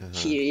 Uh-huh.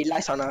 she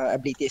relies on her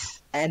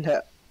abilities and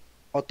her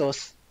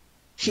autos.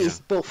 She Yeah. is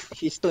both.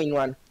 She's two in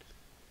one.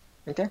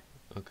 Okay.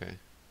 Okay.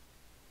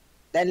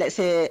 Then let's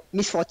say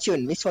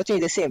Misfortune. Misfortune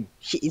is the same.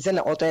 She isn't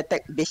an auto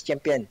attack based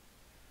champion.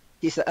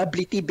 She's an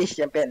ability based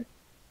champion.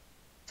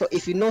 So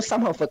if you know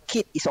some of her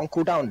kit is on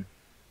cooldown,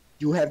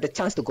 you have the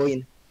chance to go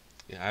in.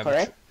 Yeah,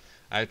 Correct?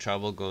 I have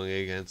trouble going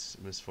against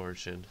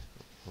Misfortune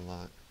a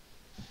lot.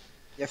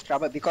 You have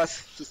trouble because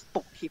he's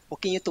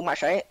poking you too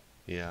much, right?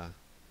 Yeah.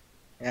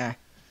 Yeah.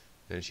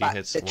 And she But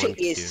hits the one trick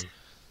Q. is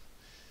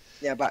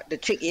but the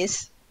trick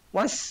is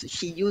once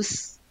she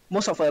use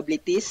most of her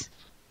abilities,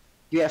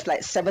 you have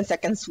like 7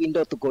 seconds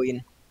window to go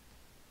in.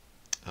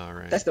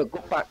 Alright. That's the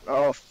good part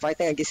of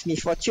fighting against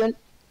Misfortune.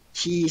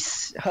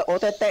 Her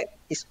auto attack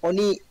is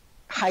only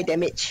high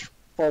damage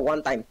for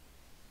one time.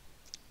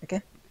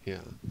 Okay?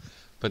 Yeah.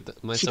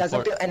 But my She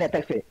doesn't support build an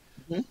attack phase.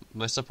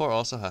 my support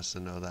also has to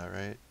know that,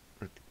 right?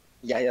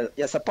 Yeah,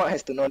 your support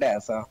has to know that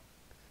as well.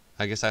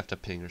 I guess I have to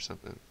ping or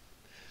something.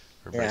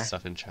 Or write Yeah.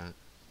 stuff in chat.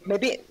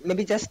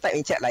 Maybe just type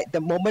in chat like the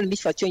moment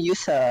Misfortune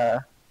use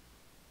her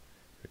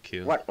Or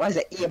Q. what's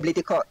the E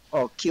ability called?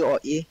 Or Q or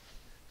E?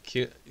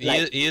 Q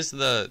Like E is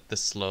the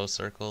slow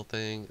circle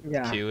thing.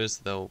 yeah. Q is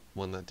the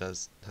one that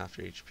does half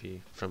your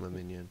HP from a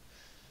minion.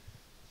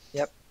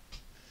 Yep.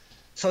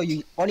 So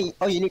all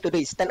you need to do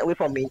is stand away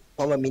from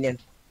a minion.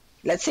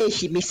 Let's say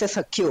she misses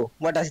her Q.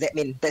 What does that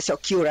mean? That's your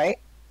Q, right?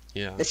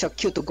 Yeah. That's your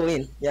Q to go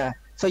in. Yeah.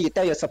 So you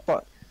tell your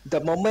support, the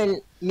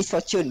moment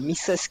Misfortune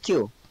misses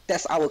Q,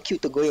 that's our Q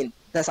to go in.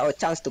 That's our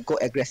chance to go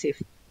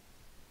aggressive.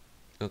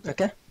 Okay.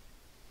 Okay?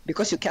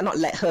 Because you cannot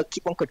let her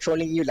keep on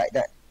controlling you like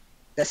that.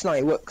 That's not how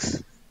it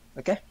works.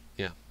 Okay?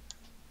 Yeah.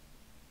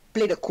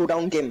 Play the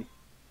cooldown game.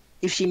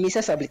 If she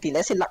misses ability,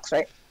 let's say Lux,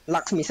 right?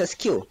 Lux misses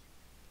Q.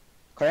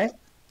 Correct?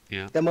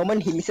 Yeah. The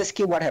moment he misses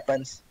Q, what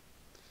happens?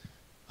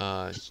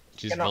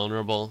 She's Cannot.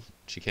 vulnerable.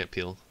 She can't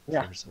peel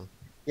Yeah. for herself.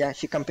 Yeah,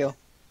 she can't peel.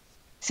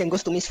 Same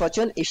goes to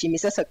Misfortune. If she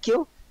misses her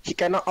Q, she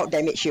cannot out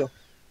damage you.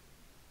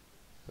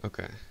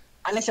 Okay.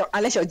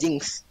 Unless you're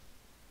Jinx.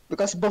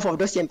 Because both of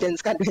those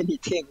champions can't do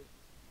anything.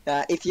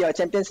 If your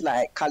champions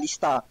like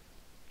Kalista,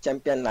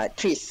 champion like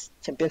Triss,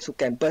 champions who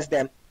can burst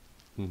them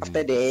Mm-hmm.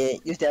 after they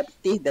use their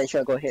ability, then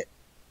sure go ahead.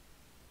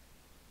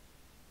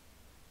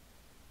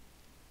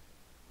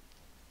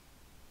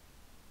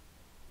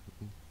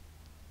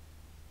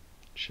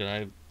 Should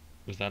I?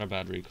 Was that a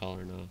bad recall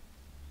or not?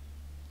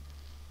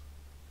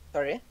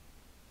 Sorry?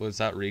 Was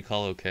that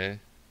recall okay,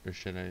 or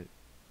should I?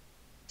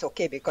 It's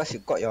okay because you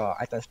got your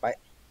item spike.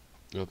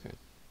 Okay.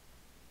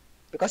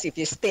 Because if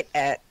you stayed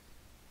at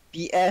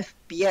PF,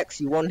 PX,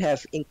 you won't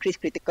have increased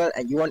critical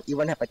and you won't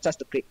even have a chance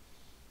to crit.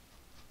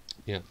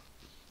 Yeah.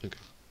 Okay.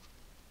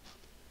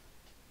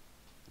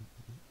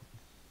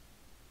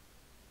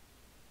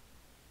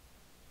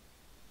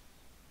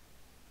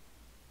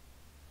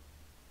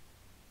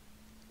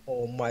 Oh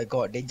Oh my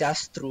god, they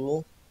just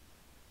threw.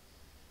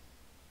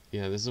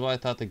 Yeah, this is why I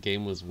thought the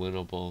game was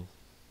winnable,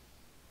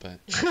 but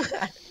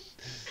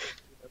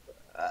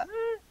Uh,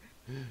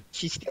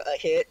 she's still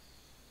ahead.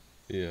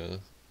 yeah.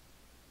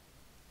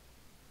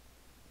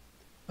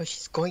 Oh,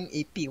 she's going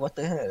AP. What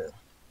the hell?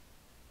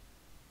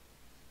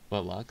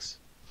 What, Lux?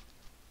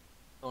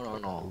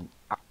 No.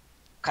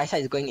 Kaisa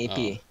is going Oh,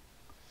 AP.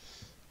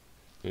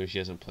 maybe she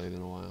hasn't played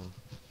in a while.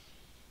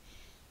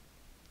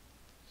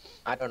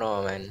 I don't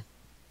know, man.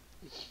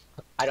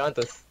 I don't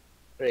want to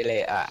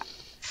really.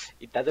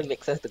 It doesn't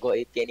make sense to go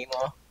AP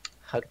anymore.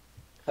 Her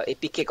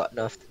APK got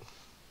nerfed.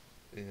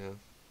 Yeah.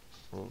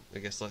 Well, I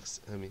guess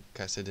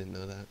Kaisa didn't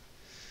know that.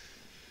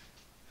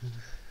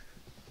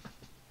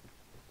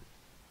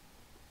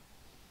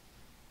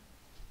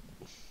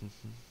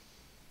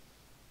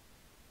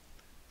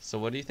 So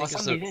what do you For think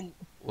is some the reason,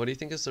 what do you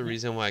think is the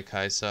reason why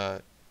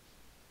Kaisa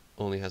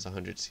only has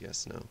 100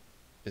 CS now?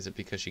 Is it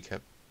because she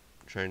kept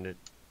trying to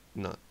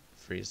not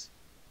freeze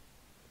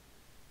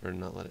or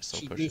not let it soul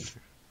she push missed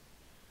her?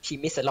 she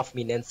missed a lot of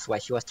minions while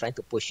she was trying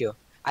to push you.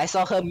 I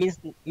saw her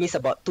miss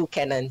about 2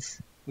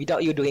 cannons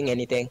without you doing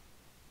anything.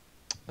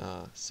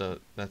 So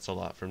that's a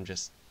lot from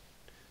just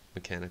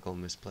mechanical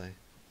misplay.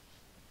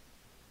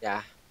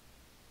 Yeah.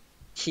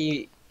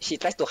 She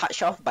tries to hard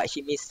shove, but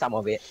she missed some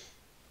of it.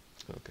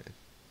 Okay.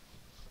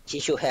 She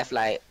should have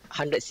like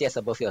 100 CS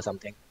above you or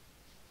something.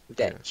 With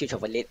that Yeah. huge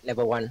of a lead,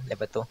 level 1,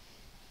 level 2.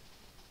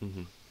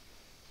 Mhm.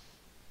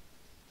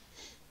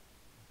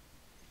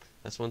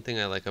 That's one thing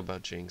I like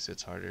about Jinx.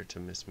 It's harder to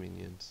miss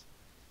minions.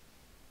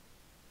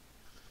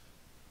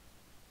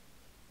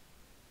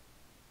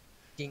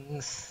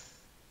 Jinx.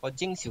 For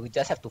Jinx, you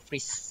just have to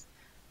freeze.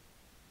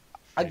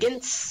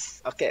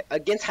 Freeze.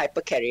 Against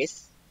hyper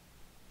carries,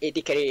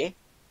 AD carry,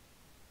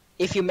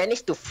 if you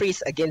manage to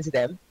freeze against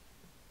them,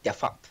 they're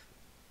fucked.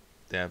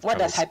 They have What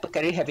trouble. does hyper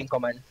carry have in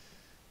common?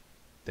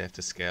 They have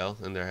to scale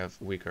and they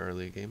have weaker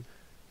early game.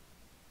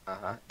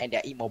 And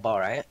they're immobile,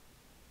 right?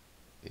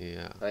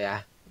 Yeah. So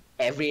yeah,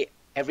 every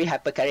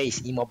hyper carry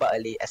is immobile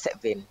early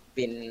except Vayne.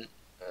 Vayne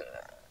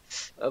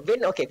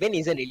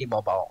isn't really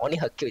mobile. Only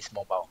her Q is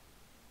mobile.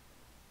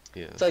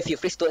 Yeah. So if you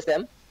freeze towards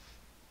them,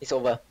 it's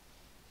over.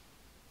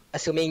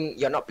 Assuming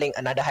you're not playing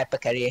another hyper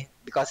carry,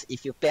 because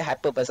if you play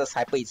hyper versus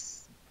hyper,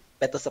 it's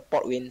better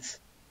support wins,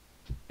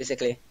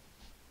 basically.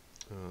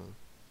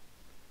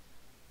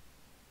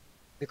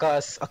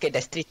 Because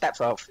there's 3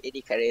 types of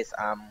AD carries.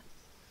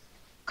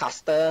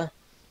 Caster,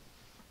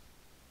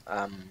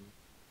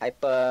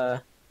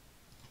 hyper,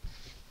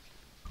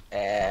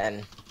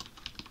 and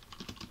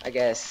I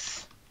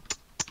guess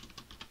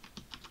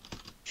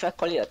should I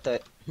call it a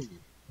third?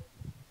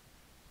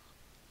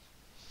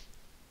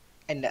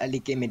 And the early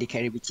game AD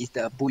carry, which is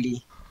the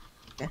bully.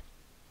 Yeah,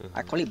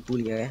 I call it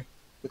bully,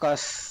 because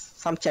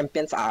some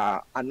champions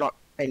are not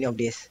any of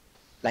this.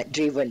 Like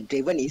Draven.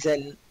 Draven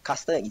isn't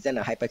caster, isn't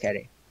a hyper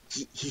carry.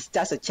 He's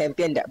just a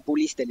champion that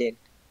bullies the lane.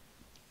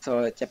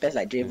 So champions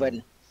like Draven.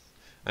 Yeah.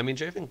 I mean,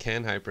 Draven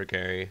can hyper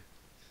carry.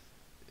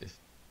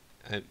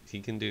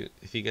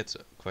 If he gets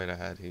quite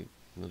ahead,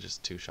 he'll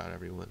just 2-shot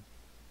everyone.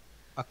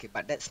 Okay,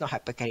 but that's not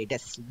hyper carry.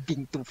 That's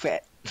being too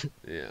fat.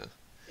 Yeah.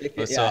 If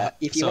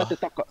you want to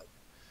talk.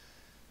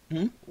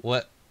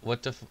 What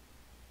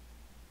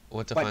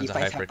defines a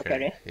hyper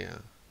carry? Yeah.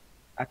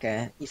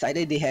 Okay, it's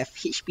either they have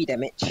HP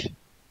damage.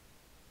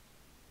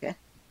 Okay,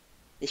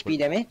 HP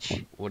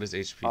damage. What does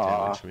HP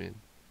damage mean?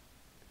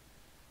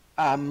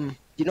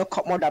 You know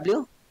Cogmore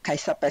W,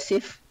 Kaisa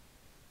passive.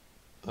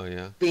 Oh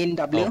yeah. Pain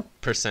W. Oh,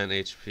 percent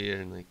HP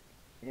and like.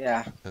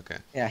 Yeah. Okay.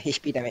 Yeah,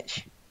 HP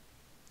damage.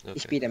 Okay.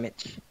 HP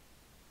damage.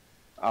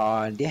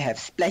 They have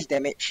splash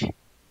damage.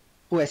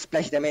 Who has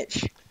splash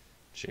damage?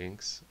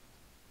 Jinx.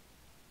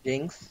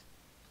 Jinx.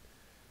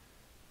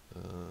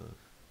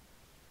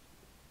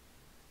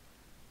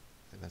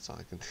 That's all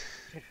I can.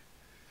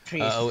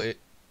 Trish.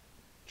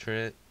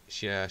 Trit.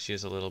 Yeah, she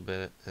has a little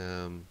bit.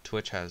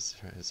 Twitch has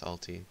his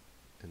ulti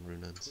and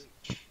Runans.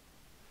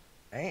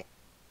 Right?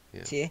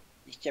 Yeah. See,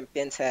 these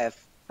champions have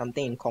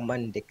something in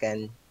common. They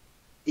can,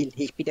 in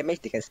HP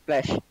damage, they can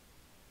splash.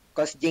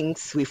 Because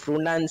Jinx with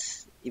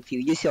Runans, if you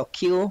use your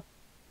Q,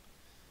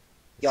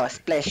 your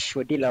splash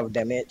will deal a lot of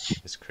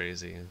damage. It's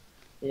crazy.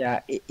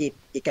 Yeah, it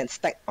can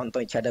stack onto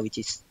each other, which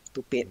is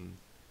stupid.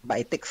 But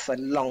it takes a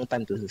long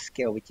time to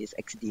scale, which is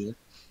XD.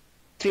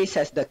 Trish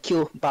has the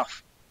Q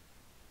buff.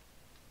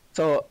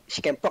 So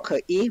she can proc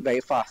her E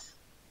very fast.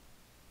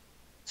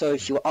 So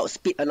she will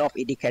outspeed a lot of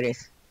AD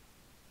carries.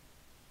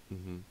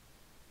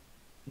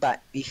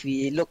 But if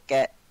we look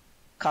at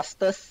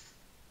casters,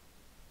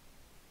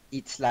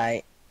 it's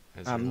like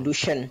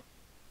Lucian,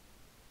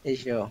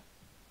 Ezreal.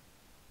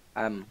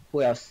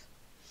 Who else?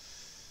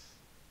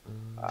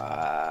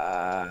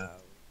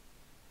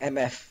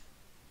 MF.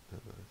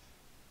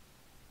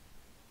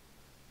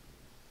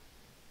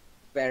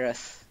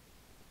 Varus.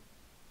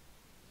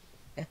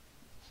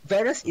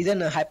 Varus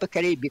isn't a hyper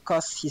carry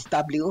because his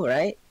W,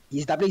 right?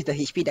 His W is the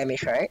HP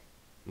damage, right?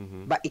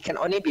 But it can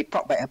only be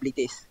proc by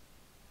abilities.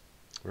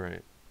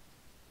 Right.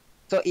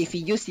 So if he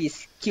uses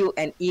his Q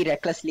and E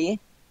recklessly,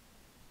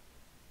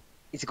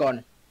 it's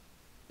gone.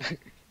 His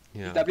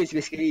Yeah. W is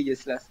basically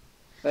useless.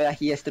 So yeah,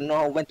 he has to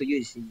know when to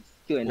use his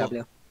Q and Well,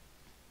 W.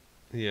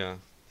 yeah.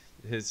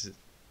 His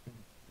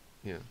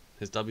yeah.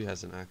 His W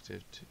hasn't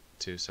active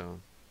too, so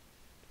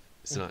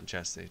it's Mm. not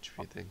just the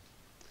HP thing.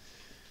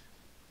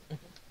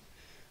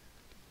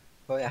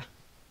 So yeah,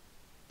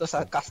 those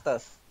are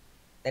casters.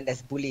 Then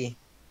there's Bully,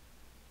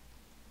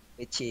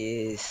 which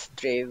is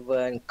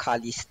Draven,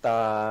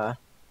 Kalista.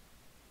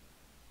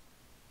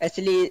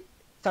 Actually,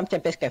 some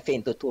champions can fit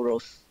into two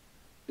roles.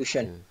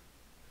 Lucian. Yeah.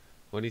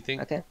 What do you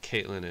think Okay.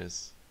 Caitlyn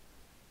is?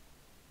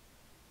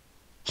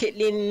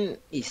 Caitlyn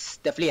is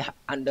definitely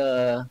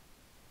under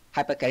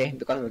hyper carry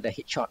because of the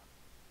hit shot.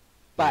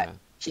 But Yeah.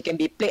 she can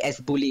be played as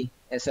Bully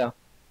as well.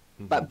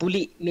 Mm-hmm. But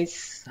Bully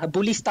means her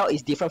Bully style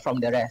is different from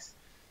the rest.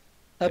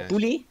 Her Yeah.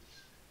 Bully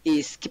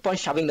is keep on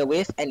shoving the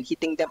wave and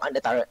hitting them under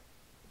turret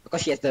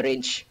because she has the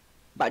range.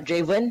 But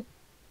Draven,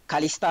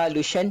 Kalista,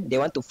 Lucian, they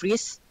want to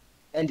freeze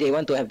and they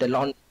want to have the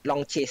long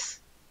chase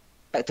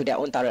back to their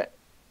own turret.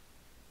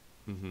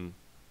 Mm-hmm.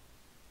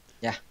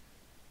 Yeah.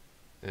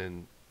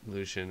 And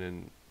Lucian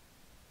and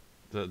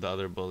the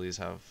other bullies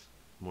have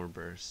more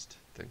burst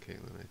than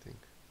Caitlyn, I think.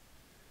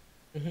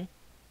 Mm-hmm.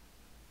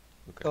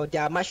 Okay. So they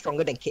are much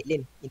stronger than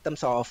Caitlyn in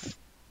terms of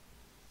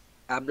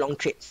long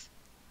trades.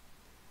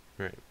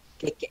 Right.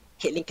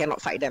 Caitlyn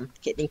cannot fight them.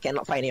 Caitlyn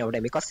cannot fight any of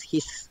them because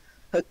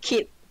her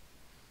kit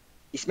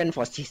is meant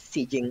for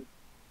sieging.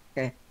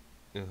 Okay.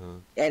 Uh-huh.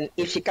 And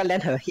if she can't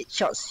land her hit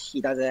shots,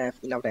 she doesn't have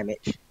enough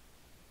damage.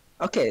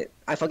 Okay,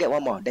 I forget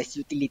one more. There's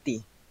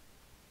utility.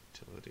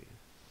 Utility.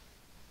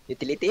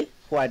 Utility?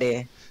 Who are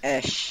they?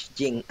 Ash,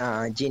 Jin.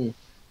 Uh-huh.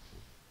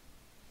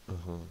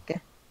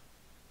 Okay.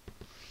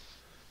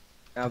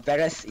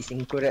 Varus is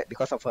included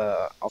because of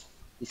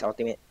his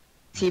ultimate.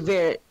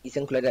 Sivir is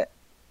included.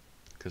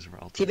 Because of her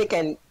Sivir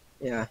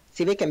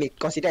ultimate. can be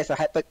considered as a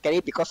hyper carry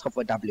because of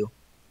her W.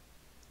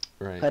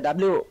 Right. Her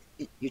W,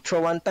 you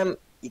throw one time,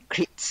 it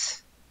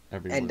crits.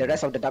 Everyone. And the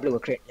rest of the W will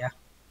crit, yeah.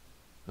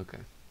 Okay.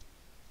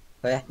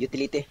 So yeah,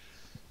 utility.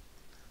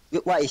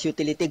 What is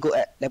utility good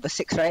at? Level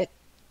 6, right?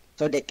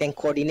 So they can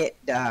coordinate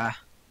their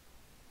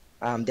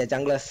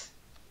junglers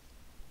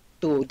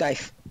to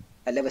dive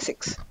at level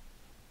 6.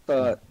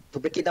 So to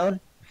break it down,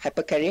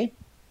 hyper carry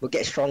will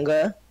get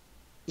stronger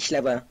each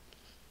level.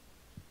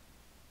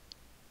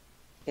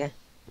 Yeah.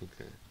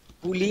 Okay.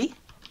 Bully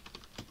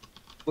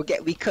will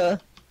get weaker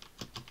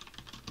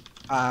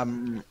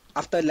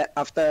after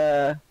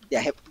the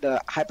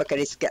hyper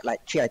carries get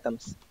like 3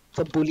 items.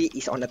 So bully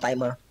is on a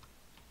timer.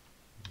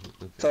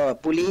 Okay. So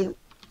bully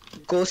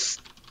goes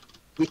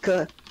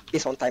weaker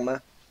based on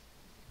timer.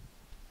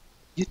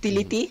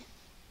 Utility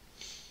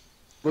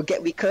will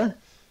get weaker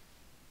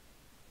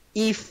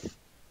if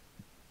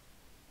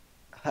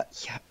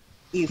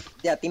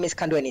their teammates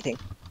can't do anything.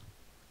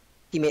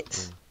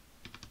 Teammates.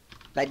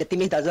 Like the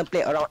teammate doesn't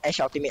play around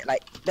Ash ultimate.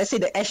 Like let's say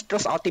the Ash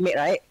throws ultimate,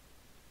 right?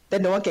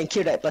 Then no one can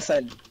kill that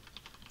person.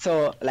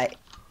 So like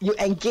you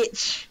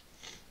engage,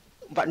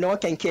 but no one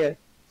can kill.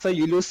 So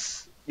you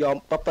lose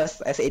your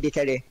purpose as AD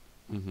carry.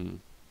 Mm-hmm.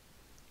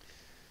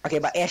 Okay,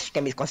 but Ash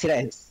can be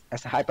considered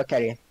as a hyper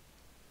carry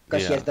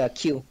because she has the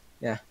Q.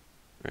 Yeah.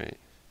 Right.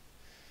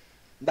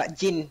 But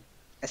Jin,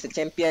 as a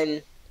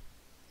champion,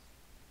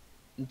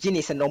 Jin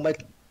is a normal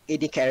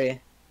AD carry.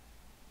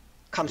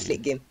 Comes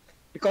late game.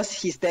 Because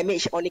his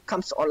damage only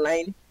comes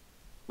online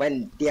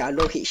when they are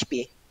low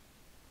HP.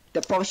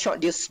 The pump shot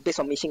deals based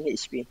on missing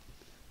HP.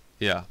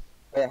 Yeah.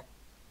 Yeah.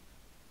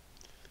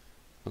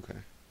 Okay.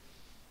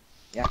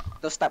 Yeah.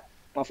 Those type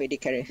of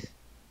AD carries.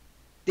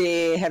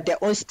 They have their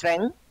own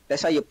strength.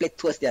 That's why you play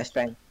towards their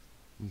strength.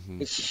 Mm-hmm.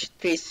 Which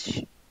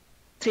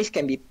trees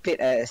can be played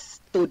as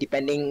 2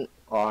 depending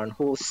on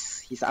who's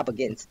he's up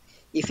against.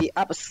 If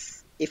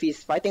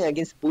he's fighting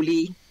against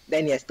Bully,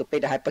 then he has to play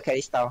the hyper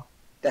carry style.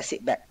 That's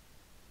it back.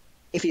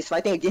 If he's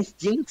fighting against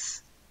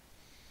Jinx,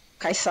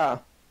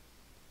 Kaisa,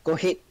 go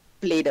ahead,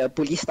 play the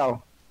Bully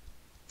style.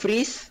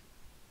 Freeze.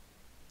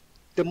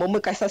 The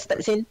moment Kaisa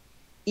steps in,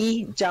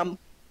 E, jump,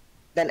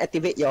 then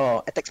activate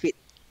your attack speed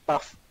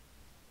buff.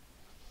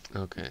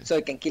 Okay. So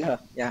you can kill her,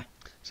 yeah.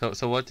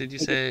 So what did you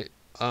say?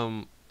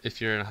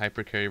 If you're in a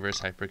hyper carry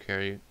versus hyper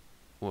carry,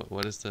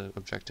 what is the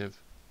objective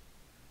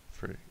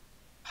for?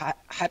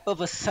 Hyper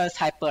versus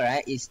hyper,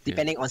 right, is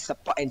depending on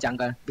support and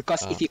jungle.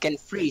 Because if you can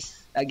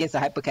freeze against a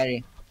hyper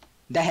carry,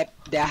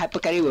 their hyper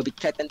carry will be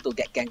threatened to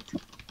get ganked.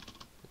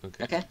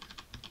 Okay.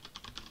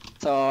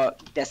 So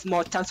there's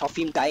more chance of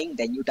him dying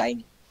than you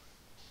dying.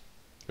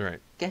 Right.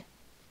 Okay.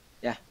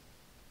 Yeah.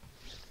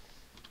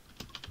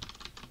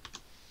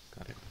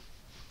 Got it.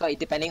 So it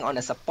depending on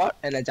the support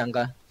and the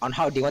jungle on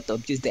how they want to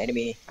abuse the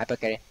enemy hyper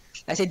carry.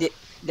 Let's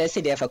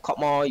say they have a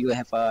Kog'Maw, you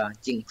have a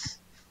Jinx.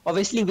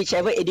 Obviously,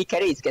 whichever AD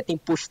carry is getting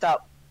pushed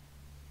up,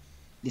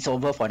 it's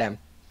over for them,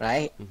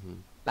 right? Mm-hmm.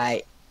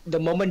 Like the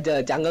moment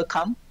the jungle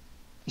come,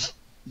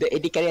 the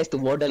AD carry has to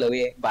waddle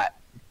away, but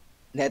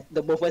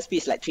the movement speed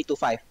is like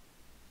 325,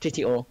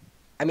 330.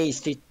 I mean, it's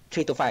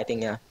 325, I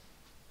think, yeah.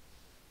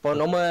 For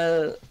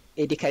normal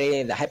AD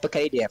carry, the hyper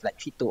carry, they have like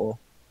 320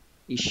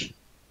 ish.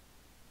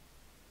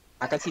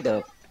 I can see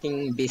the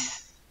king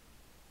base.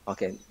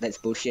 Okay, that's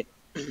bullshit.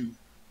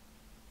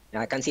 Yeah,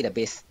 I can't see the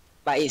base.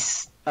 But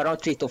it's around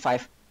 3 to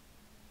 5.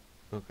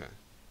 Okay.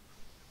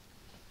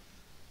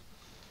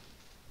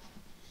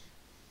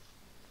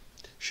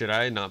 Should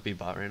I not be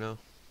bot right now?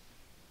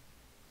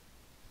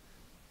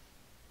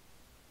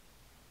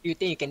 You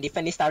think you can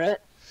defend this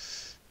turret?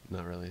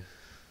 Not really.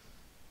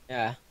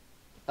 Yeah.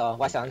 So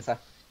what's your Okay. answer?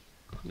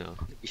 No.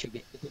 You should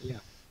be. Yeah.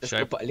 Let's Should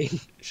go I bot lane.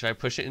 should I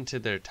push it into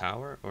their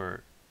tower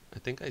or I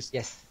think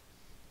Yes.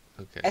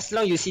 okay. As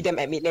long you see them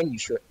at mid lane, you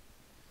should.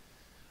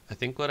 I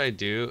think what I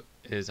do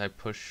is I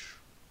push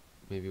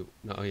maybe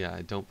no oh yeah,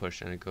 I don't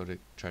push and I go to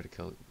try to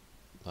kill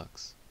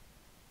Lux.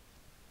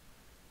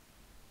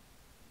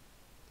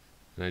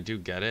 And I do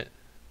get it,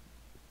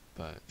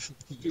 but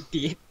You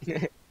did.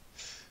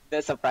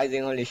 That's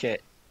surprising, holy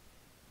shit.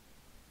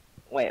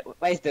 Wait,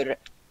 why is the...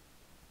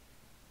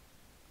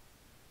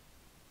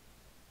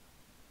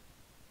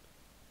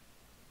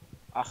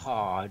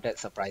 Aha,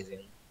 that's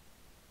surprising.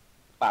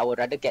 But I would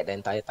rather get the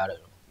entire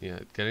turret. yeah,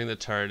 getting the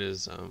turret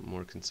is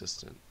more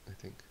consistent, I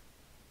think.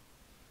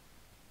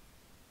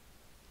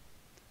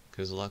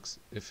 Because Lux,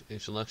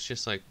 if Lux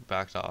just like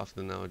backed off,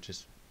 then that would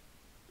just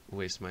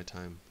waste my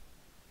time.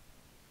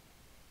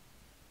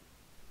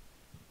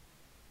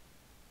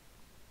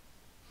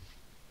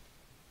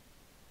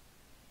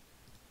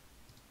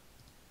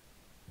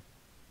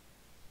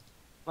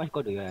 What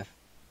goal do you have?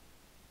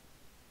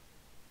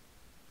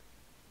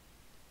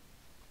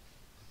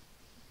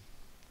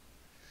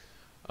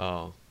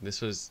 Oh,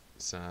 this was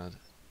sad.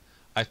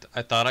 I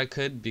thought I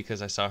could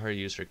because I saw her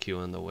use her Q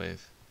on the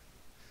wave,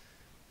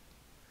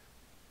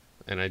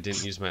 and I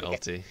didn't use my Look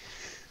at, ulti.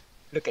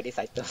 look at this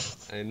item.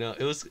 I know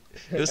it was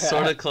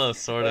sort of close,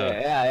 sort of.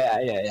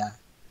 Yeah.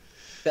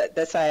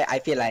 That's why I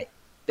feel like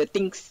the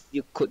things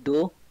you could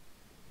do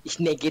is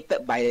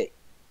negated by the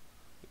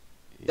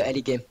Yeah,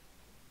 early game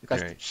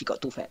because right. she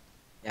got too fat.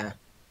 Yeah.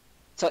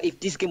 So if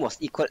this game was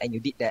equal and you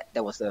did that,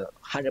 that was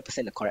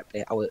 100% the correct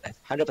play. I would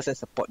 100%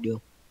 support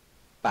you.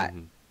 But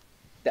Mhm.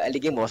 the early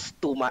game was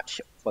too much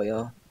for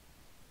you.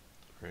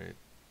 Right.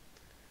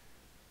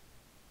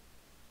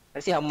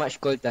 Let's see how much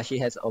gold does she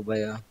has over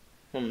here.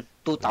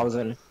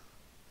 2,000.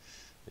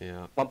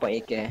 Yeah.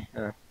 1.8k.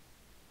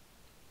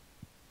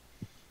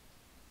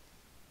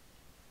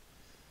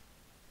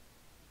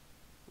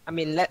 I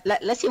mean,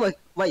 let's see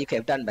what you could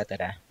have done better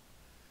there.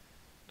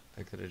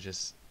 I could have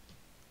just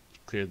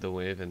cleared the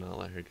wave and not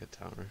let her get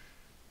tower.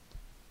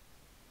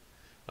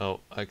 Oh,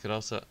 I could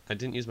also. I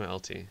didn't use my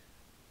ulti.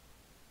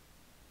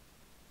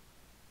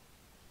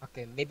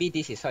 Okay, maybe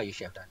this is what you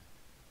should have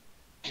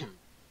done.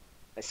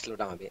 Let's slow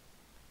down a bit.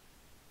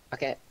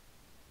 Okay.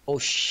 Oh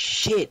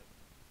shit!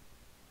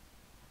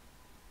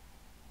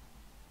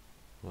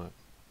 What?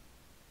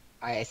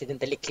 I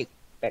accidentally clicked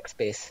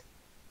backspace.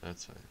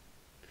 That's fine.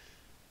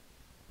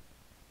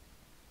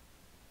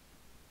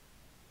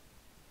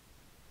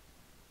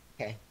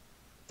 Okay.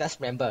 Just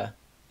remember,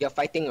 you're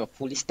fighting a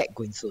fully stacked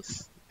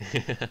Guinsus.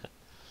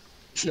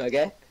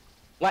 Okay?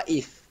 What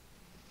if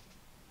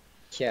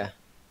here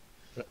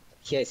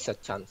is a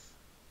chance.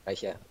 Right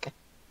here, okay?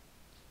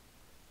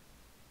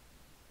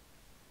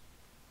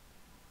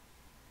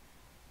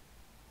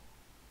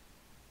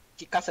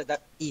 She casts a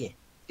dark E.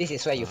 This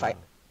is where you fight.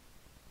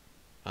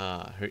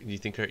 You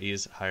think her E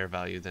is higher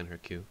value than her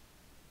Q?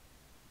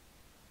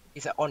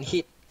 It's an on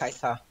hit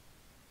Kaisa.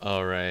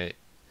 Oh right.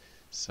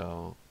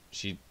 So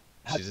she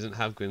doesn't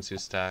have Guinsu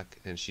stack,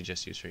 and she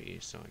just used her E,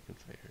 so I can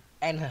fight her.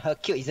 And her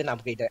Q isn't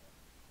upgraded.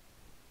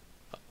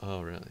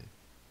 Oh really?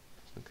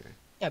 Okay.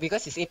 Yeah,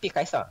 because it's AP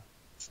Kaisa.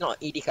 It's not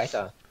AD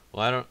Kaisa.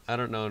 Well, I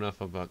don't know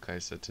enough about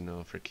Kaisa to know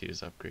if her Q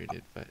is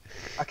upgraded, but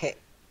Okay.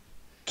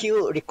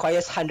 Q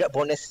requires 100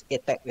 bonus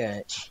attack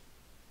damage.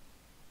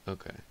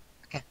 okay.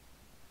 Okay.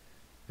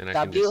 And I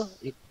can W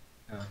just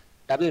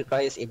W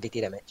requires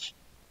ability damage.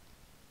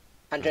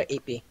 100 okay.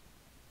 AP.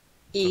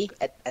 E Okay.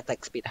 at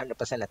attack speed,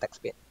 100% attack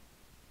speed.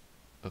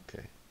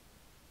 Okay.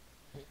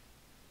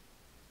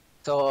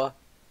 So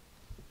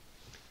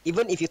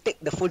even if you take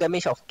the full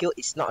damage of Q,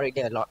 it's not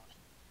really a lot.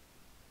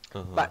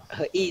 But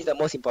her E is the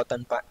most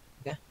important part.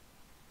 Yeah.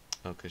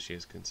 Oh, because she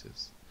has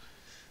Guinsus.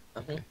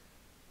 Uh-huh. Okay.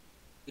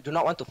 You do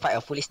not want to fight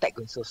a fully stacked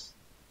Gunsus.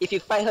 If you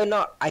fight her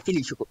now, I feel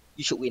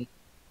you should win.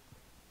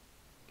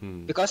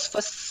 Because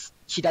first,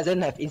 she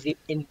doesn't have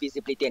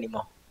invisibility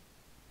anymore.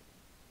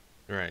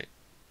 Right.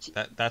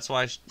 That's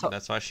why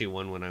she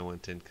won when I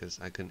went in, because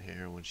I couldn't hit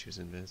her when she was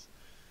invis.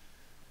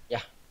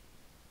 Yeah.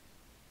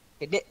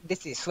 Okay,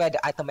 this is where the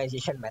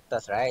itemization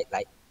matters, right?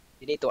 Like,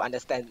 you need to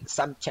understand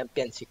some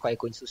champions require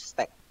Gunsus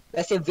stack.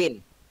 Let's say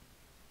Vayne.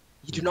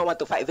 You do not want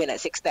to fight Vayne at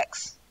 6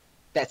 stacks.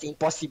 That's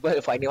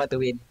impossible for anyone to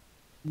win.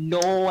 No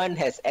one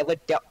has ever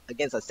dealt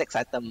against a 6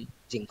 item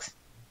Jinx.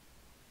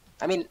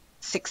 I mean,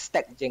 6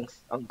 stack Jinx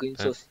on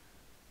Gunsus.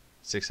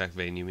 6 stack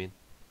Vayne, you mean?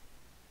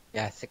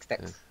 Yeah, 6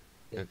 stacks.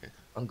 Yeah. Okay.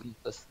 On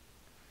Gunsus.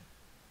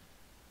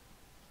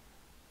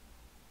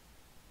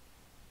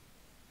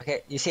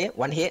 Okay, you see,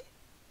 1 hit.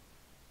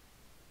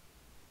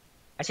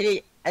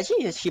 Actually,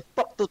 she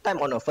popped 2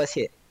 times on her first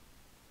hit.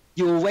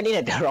 You went in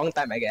at the wrong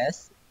time, I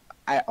guess.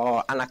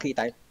 Or unlucky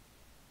time.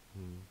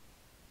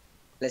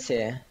 Let's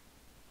say.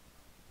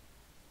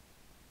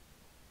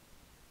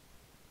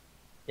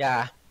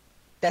 Yeah.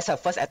 That's her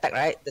first attack,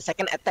 right? The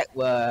second attack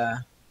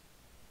will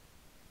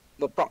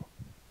proc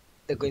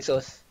the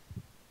Guinsos.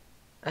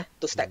 Huh?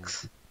 2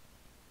 stacks.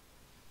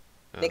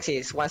 Oh. Next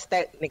is 1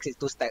 stack, next is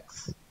 2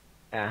 stacks.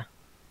 Yeah.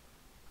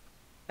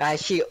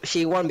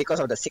 She won because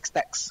of the 6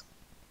 stacks.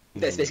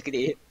 That's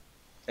basically it.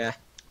 Yeah.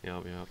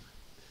 Yep.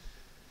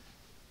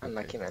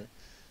 Unlucky, man.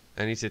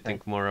 I need to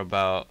think more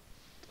about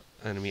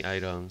enemy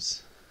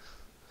items.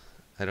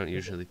 I don't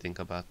usually think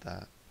about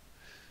that.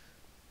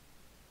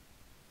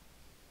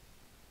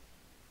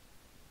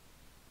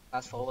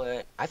 Fast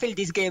forward. I feel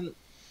this game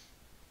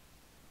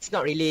it's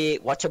not really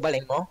watchable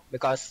anymore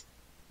because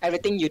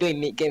everything you do in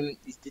mid game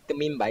is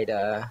determined by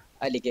the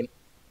early game.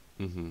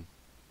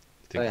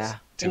 So yeah,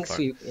 Too far.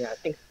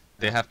 things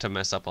They have to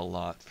mess up a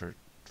lot for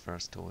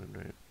us to win,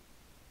 right?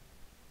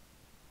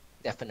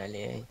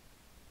 definitely.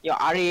 Your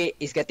Ari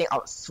is getting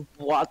out.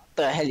 What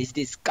the hell is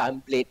this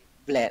gunblade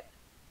blade?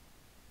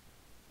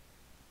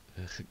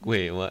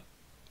 Wait, what?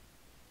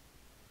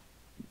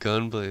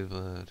 Gunblade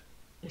blood.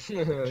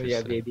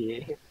 Yeah,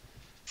 baby.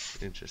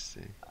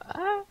 Interesting.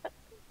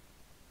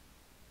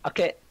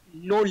 Okay,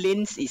 no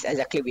lanes is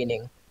exactly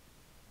winning.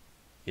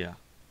 Yeah.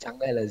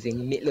 Jungle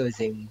losing, mid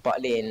losing,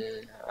 bot lane,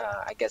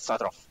 I guess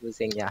sort of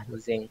losing. Yeah,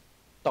 losing.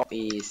 Top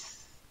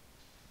is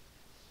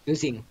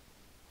losing.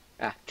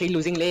 3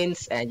 losing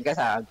lanes, and you guys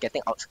are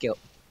getting outskilled.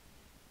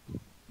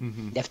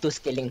 They have 2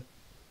 scaling.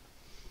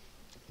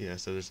 Yeah,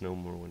 so there's no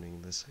more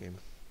winning this game.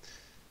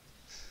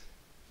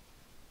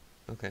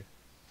 Okay.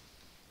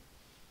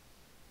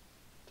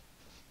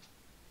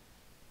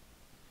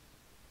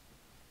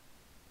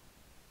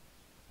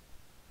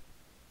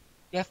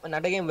 You have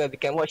another game where we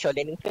can watch your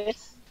laning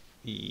phase?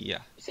 Yeah.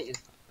 You said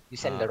you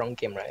sent the wrong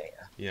game, right?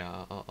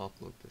 Yeah, I'll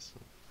upload this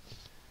one.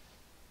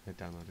 I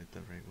downloaded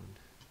the right one.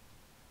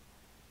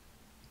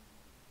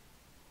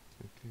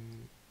 Okay.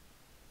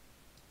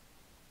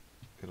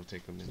 It'll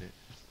take a minute.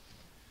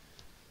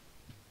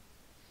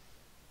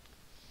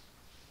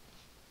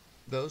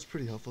 That was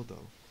pretty helpful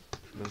though.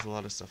 There's a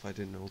lot of stuff I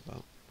didn't know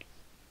about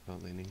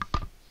laning.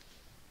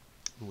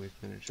 Wave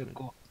management.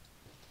 Go.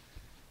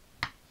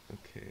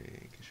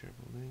 Okay,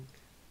 shareable link.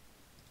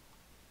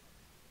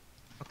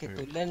 Okay,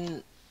 to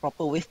learn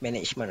proper wave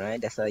management, right?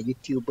 There's a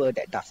YouTuber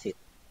that does it.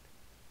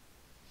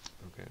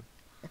 Okay.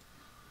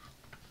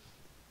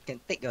 You can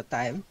take your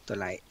time to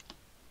like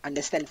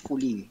understand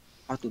fully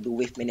how to do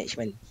wave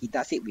management. He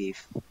does it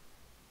with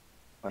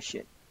oh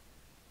shit.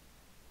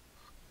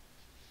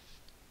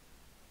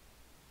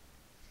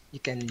 You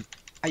can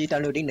are you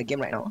downloading the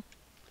game right now?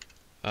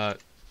 I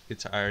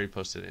already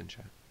posted it in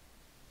chat.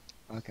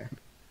 Okay.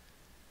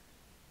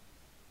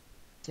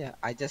 Yeah,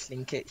 I just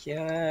link it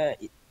here.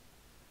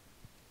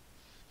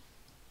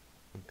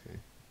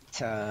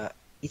 Okay.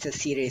 It's a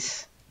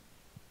series.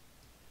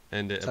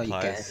 And it So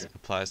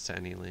applies to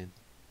any lane.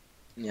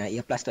 Yeah, it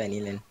applies to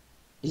any lane.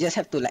 You just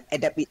have to like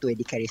adapt it to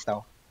AD carry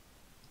style.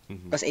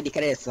 Because AD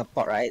carry is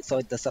support, right?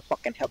 So the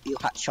support can help you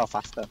hard shot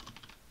faster.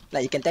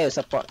 Like you can tell your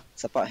support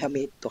help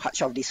me to hard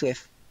shot this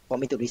wave for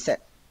me to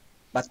reset.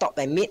 But top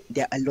and mid,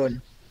 they're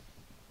alone.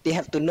 They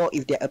have to know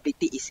if their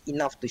ability is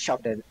enough to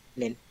shove the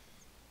lane.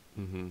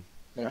 You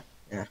know?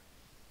 Yeah.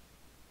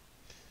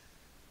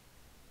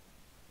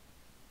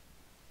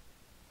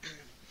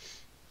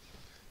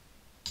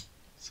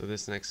 So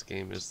this next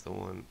game is the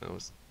one I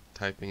was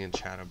typing in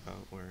chat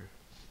about where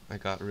I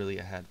got really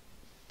ahead,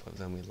 but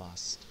then we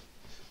lost.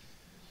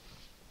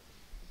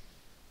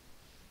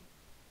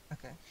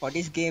 Okay. For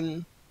this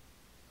game,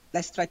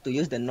 let's try to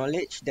use the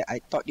knowledge that I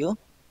taught you,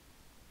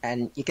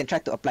 and you can try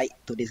to apply it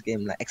to this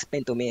game. Like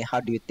explain to me how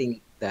do you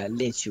think the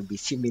lane should be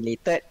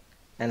simulated,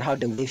 and how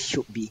the wave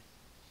should be.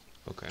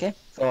 Okay.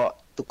 So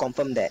to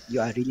confirm that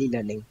you are really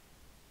learning.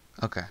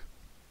 Okay.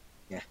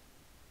 Yeah.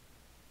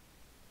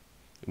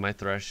 My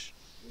Thresh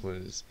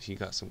he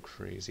got some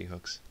crazy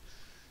hooks,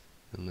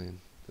 and then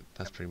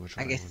that's pretty much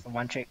what I guess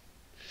one trick.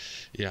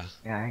 Yeah.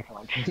 Yeah,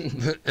 one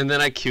trick. And then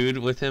I queued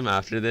with him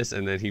after this,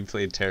 and then he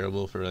played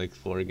terrible for like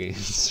 4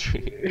 games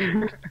straight.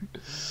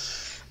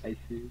 I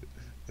see.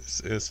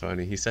 It was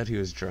funny. He said he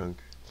was drunk.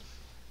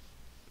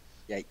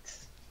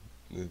 Yikes.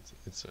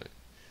 It's fine.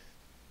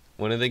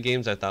 One of the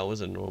games I thought was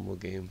a normal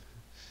game,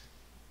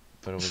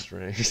 but it was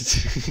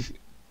ranked,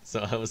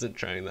 so I wasn't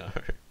trying that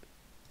hard.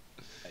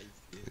 I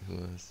see. It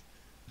was.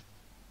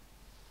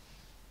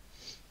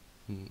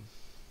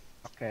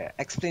 Okay,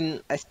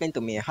 explain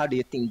to me, how do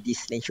you think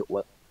this lane should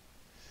work?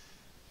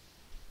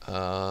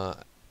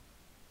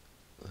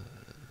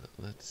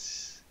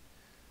 Let's.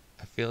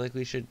 I feel like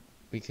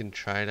we can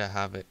try to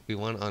have it. We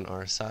want on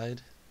our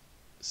side,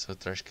 so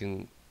Thresh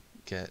can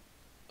get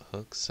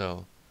hooks.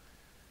 So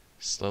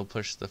slow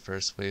push the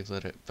first wave,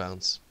 let it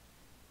bounce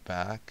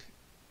back,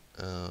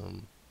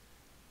 and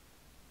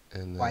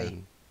then. Why?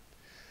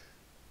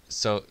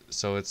 So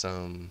it's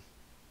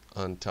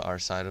onto our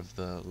side of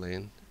the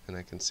lane, and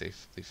I can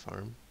safely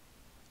farm.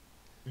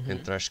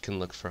 And Thresh can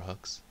look for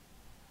hooks.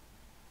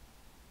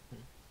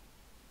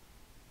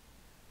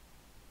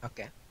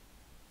 Okay.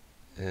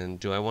 And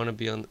do I want to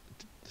be on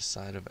the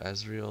side of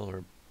Ezreal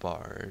or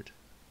Bard?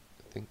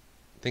 I think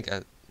I think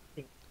I,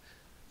 think-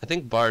 I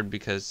think Bard,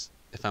 because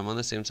if I'm on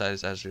the same side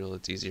as Ezreal,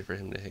 it's easier for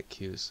him to hit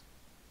Qs,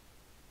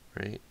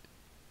 right?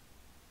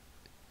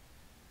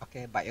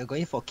 Okay, but you're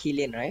going for kill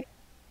lane, right?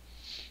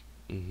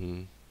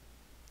 Mm-hmm.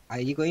 Are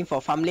you going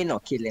for farm lane or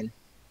kill lane?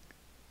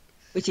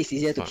 Which is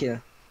easier to Fun.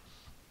 kill?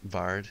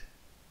 Bard.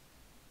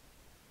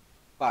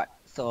 But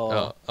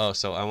so Oh,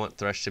 so I want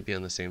Thresh to be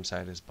on the same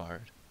side as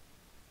Bard,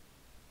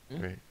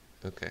 hmm? right?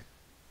 Okay.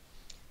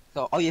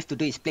 So all you have to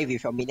do is play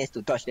with your minions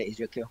to dodge the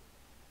Israel kill.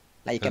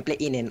 Like you can play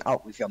Okay. in and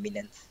out with your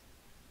minions.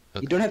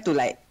 You Okay. don't have to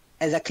like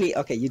exactly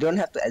okay, you don't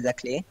have to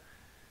exactly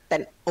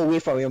stand away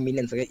from your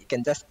minions, okay? You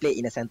can just play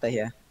in the center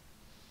here.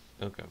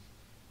 Okay.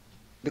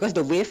 Because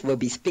the wave will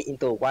be split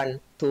into 1,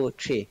 2,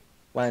 3.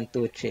 1,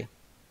 2, 3.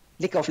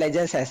 League of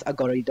Legends has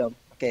algorithm.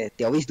 Okay,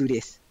 they always do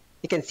this.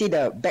 You can see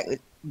the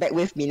back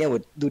wave minion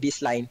would do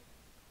this line.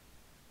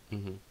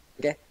 Mm-hmm.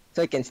 Okay,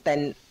 so you can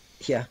stand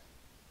here,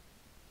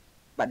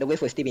 but the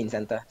wave will still be in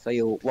center. So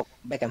you walk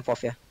back and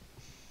forth here.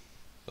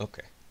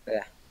 Okay. So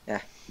yeah,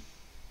 yeah.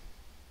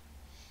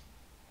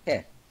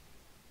 Okay.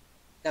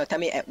 Now tell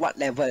me at what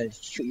level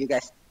should you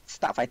guys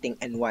start fighting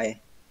and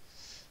why?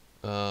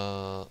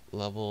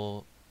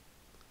 Level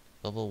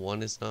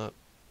 1 is not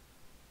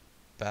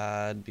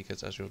bad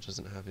because Ezreal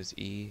doesn't have his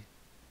E.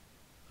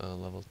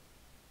 Level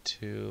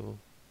 2,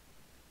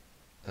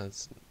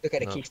 that's Look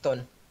at the not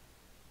keystone.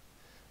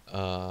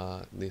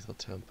 lethal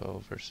tempo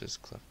versus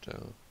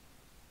Klepto.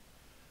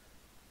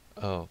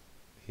 Oh,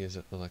 he has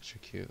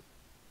electrocute.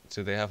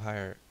 So they have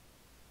higher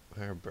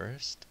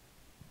burst?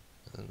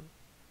 I don't,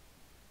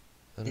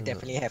 I They don't know.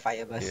 definitely have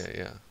fire burst.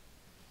 Yeah.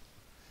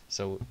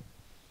 So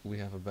we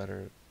have a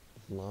better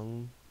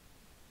lung.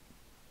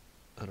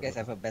 I You don't guys know.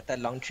 have a better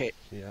long trade.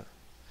 Yeah.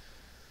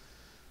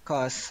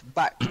 Cause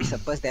but is a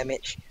burst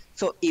damage.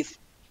 So if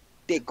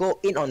they go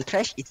in on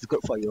trash, it's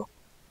good for you.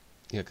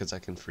 Yeah, because I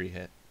can free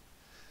hit.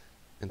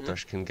 And Hmm?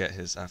 Thresh can get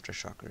his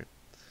aftershock, right?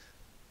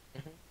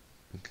 Mhm.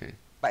 Okay.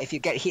 But if you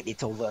get hit,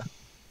 it's over.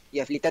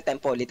 You have little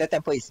tempo. Little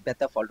tempo is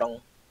better for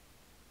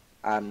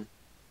um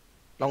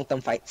long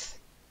term fights.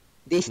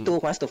 These Mm, two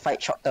wants to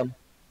fight short term.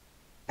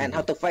 And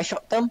how mm-hmm. to fight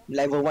short term?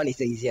 Level 1 is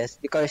the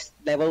easiest. Because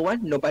level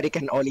 1, nobody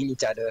can all in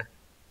each other.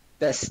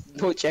 There's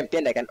no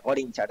champion that can all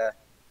in each other.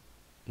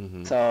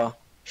 Mm-hmm. So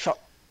short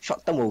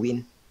short term will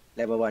win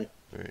level 1.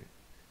 Right.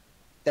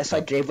 That's why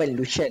So, Draven,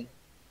 Lucian,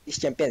 these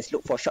champions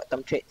look for short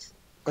term trades.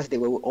 Because they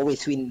will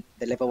always win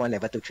the level 1,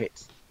 level 2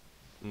 trades.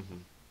 mm-hmm.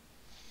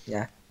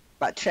 Yeah.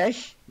 But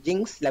Trash,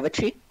 Jinx, level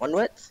 3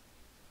 onwards,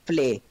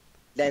 play,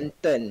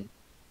 lantern,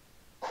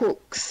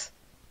 hooks,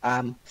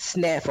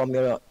 snare from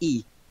your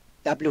E,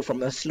 W from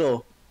your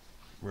slow,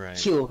 Right.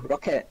 Q,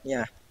 rocket,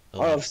 yeah.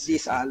 All of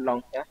these CC. are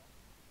long, yeah.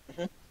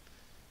 Mm-hmm.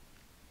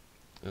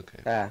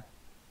 Okay.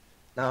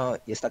 Now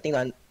you're starting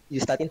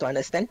to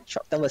understand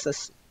short term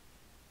versus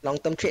long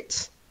term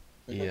trades.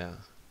 Mm-hmm. Yeah.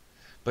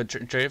 But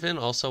Draven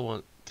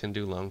also can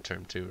do long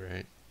term too,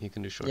 right? He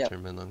can do short Yep.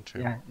 term and long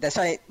term. Yeah. That's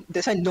why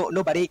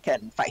nobody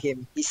can fight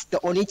him. He's the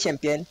only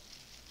champion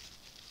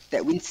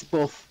that wins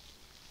both.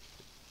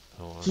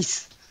 Oh, wow.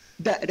 He's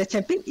the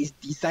champion is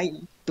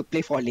designed to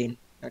play for lane.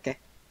 Okay.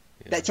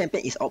 Yeah. That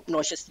champion is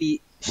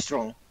obnoxiously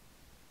strong.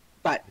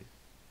 But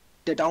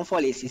the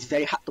downfall is it's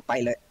very hard to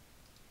pilot.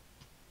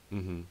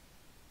 Mm-hmm.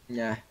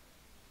 Yeah.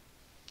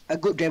 A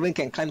good Draven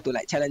can climb to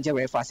like challenger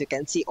very fast. You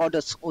can see all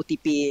those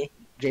OTP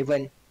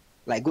Draven,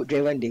 like good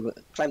Draven, they will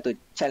climb to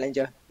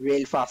challenger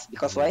real fast.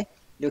 Because Mm-hmm. why?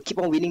 They'll keep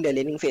on winning the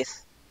laning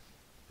phase.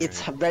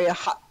 It's Right. very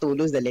hard to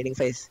lose the laning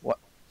phase.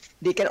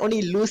 They can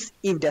only lose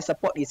if their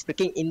support is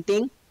freaking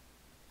inting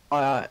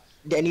or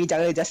the enemy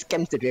jungler just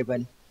scams the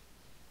Draven.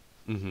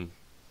 Mm-hmm.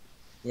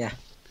 Yeah.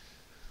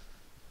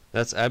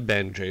 I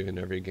ban Draven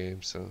every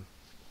game, so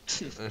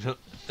I don't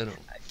I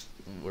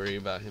don't worry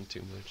about him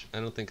too much. I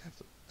don't think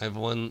I've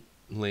won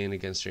lane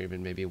against Draven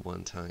maybe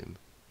one time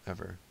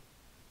ever,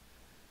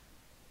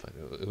 but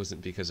it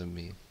wasn't because of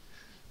me.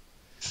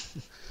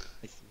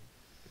 I see.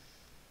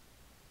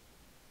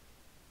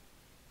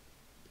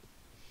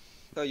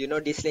 So you know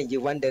this lane,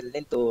 you want the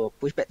lane to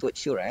push back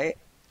towards you, right?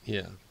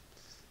 Yeah.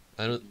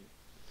 I don't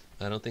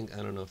I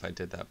don't know if I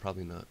did that.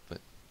 Probably not,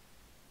 but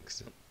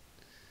 'cause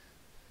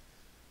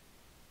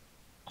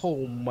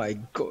Oh my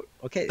god.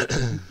 Okay,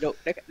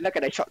 look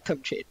at the short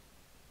term trade.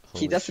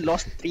 He holy just shit.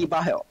 lost 3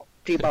 bar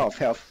of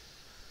health.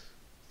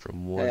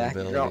 From one Yeah,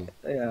 ability.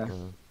 yeah.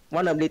 Uh,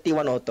 One ability,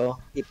 one auto.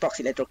 He procs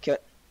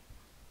electrocute.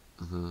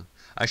 uh-huh.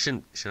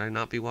 Should I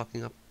not be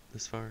walking up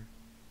this far?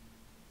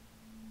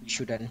 You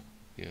shouldn't.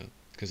 Yeah,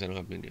 because I don't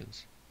have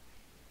minions.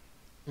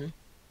 Hmm?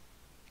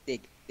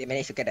 They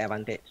managed to get the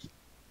advantage.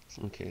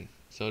 Okay,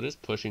 so it is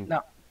pushing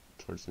No.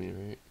 towards me,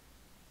 right?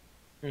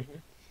 Mm-hmm.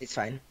 It's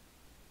fine.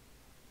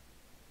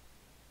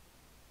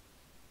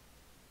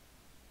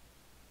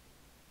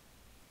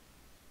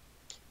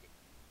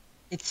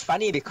 It's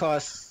funny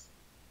because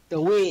the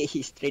way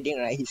he's trading,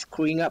 right, he's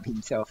screwing up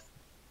himself.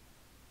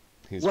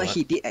 He's What what?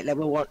 he did at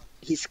level 1,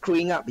 he's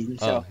screwing up Oh,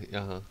 himself.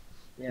 uh-huh.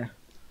 Yeah.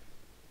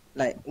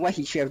 Like what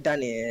he should have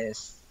done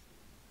is,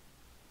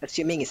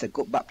 assuming it's a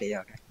good bot player.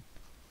 Okay.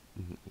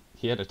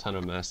 He had a ton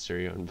of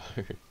mastery on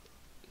Bard.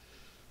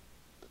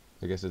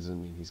 I guess it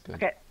doesn't mean he's good.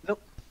 Okay.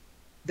 Look,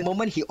 the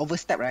moment he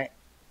overstep, right,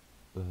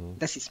 Uh-huh.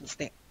 that's his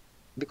mistake.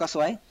 Because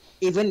why?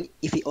 Even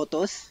if he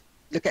autos,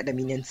 look at the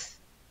minions.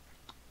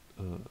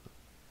 Uh,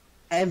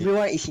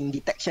 Everyone is in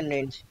detection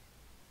range.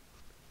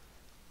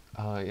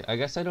 I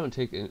guess I don't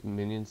take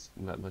minions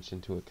that much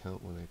into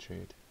account when I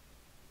trade.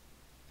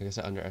 I guess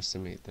I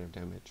underestimate their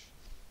damage.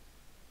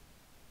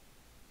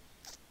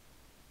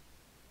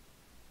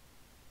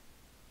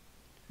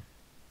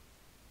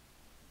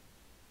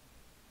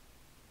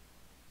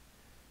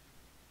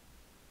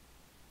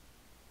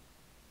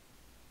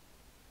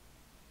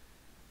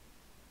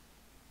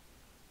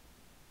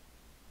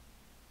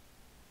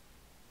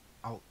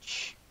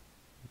 Ouch.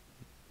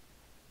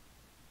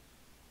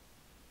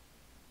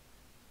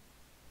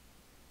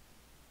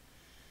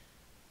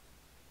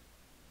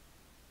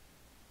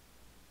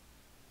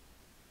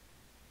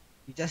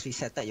 You just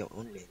resetted your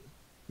own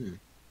lane.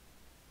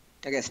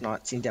 I guess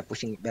not, since they're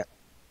pushing it back.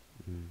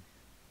 Mm.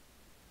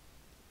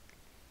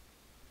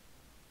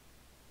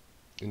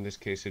 In this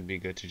case, it'd be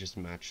good to just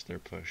match their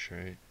push,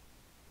 right?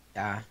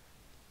 Yeah.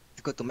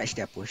 It's good to match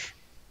their push.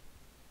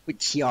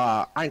 Which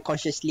you're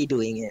unconsciously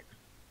doing it.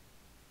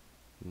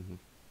 Mm-hmm.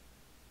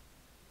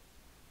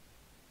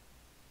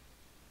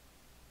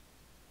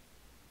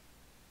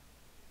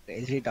 The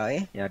Ezreal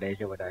die? Yeah, the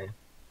Ezreal will die.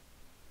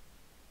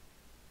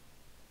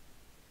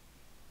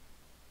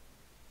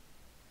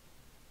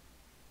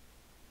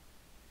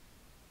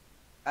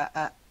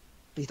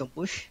 Please don't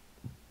push.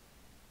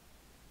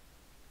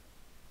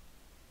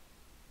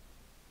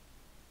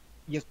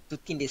 You have to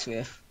think this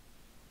wave.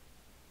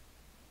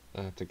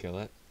 I have to kill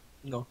it?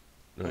 No.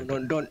 Okay.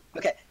 No, don't.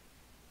 Okay.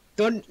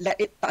 Don't let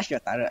it touch your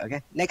turret,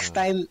 okay? Next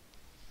time,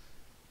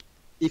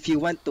 if you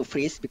want to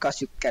freeze,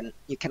 because you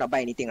cannot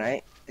buy anything,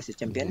 right? As a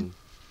champion.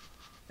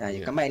 You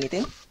Yeah. can't buy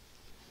anything.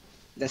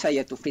 That's why you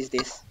have to freeze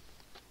this.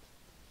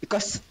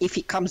 Because if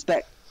he comes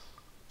back,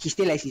 he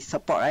still has his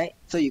support, right?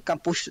 So you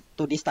can't push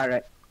to this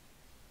turret.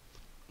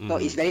 So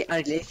it's very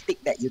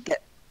unrealistic that you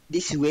get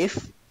this wave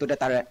to the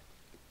turret.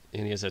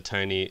 And he has a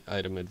tiny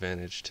item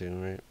advantage too,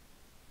 right?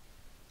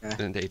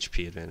 And the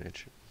HP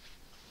advantage.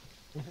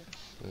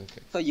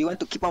 Okay. So you want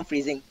to keep on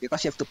freezing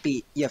because you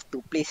have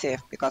to play safe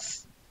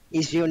because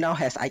Israel now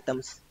has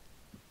items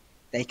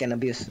that he can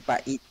abuse,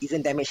 but it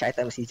isn't damage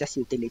items, it's just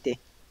utility.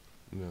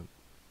 Yeah.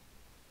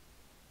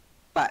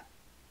 But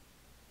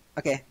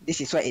okay, this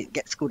is where it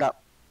gets screwed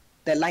up.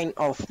 The line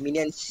of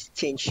minions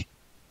change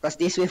because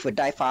this wave will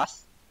die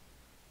fast,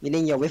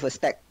 meaning your wave will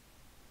stack.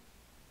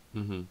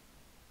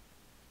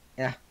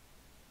 Yeah.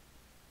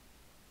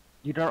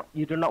 You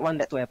do not want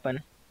that to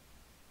happen.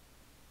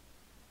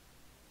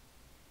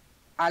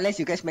 Unless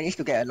you guys manage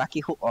to get a lucky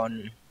hook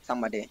on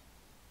somebody.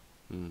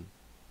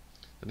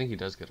 I think he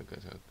does get a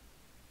good hook.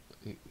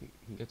 He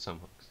gets some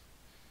hooks.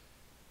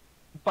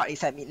 But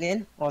it's at mid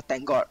lane? Oh,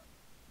 thank God.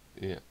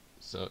 Yeah.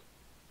 So,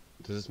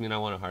 does this mean I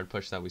want a hard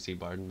push that we see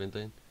Bard in mid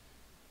lane?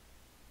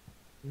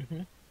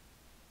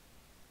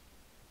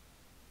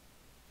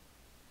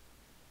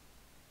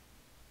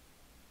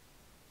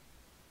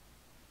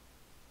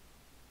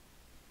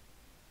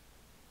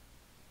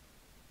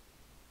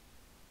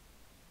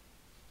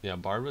 Yeah,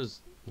 Bard was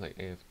like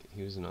AFK.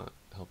 He was not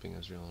helping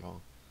Ezreal at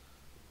all.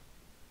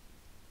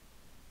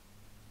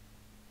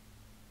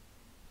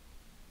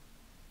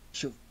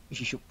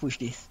 You should push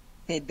this.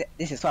 Hey,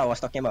 this is what I was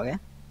talking about, yeah?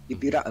 You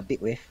build up a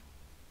big wave.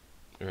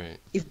 Right.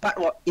 If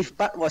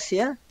Bart was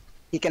here,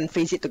 he can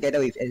freeze it together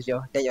with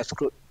Ezreal, then you're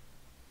screwed.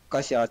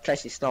 Because your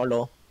trash is now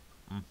low.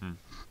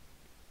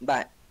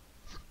 But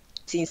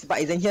since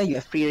Bart isn't here, you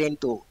have free reign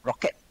to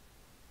rocket.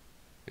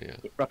 Yeah.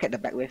 Rocket the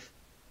back wave.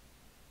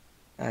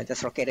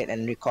 Just rocket it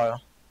and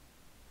recall.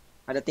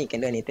 I don't think you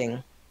can do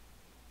anything.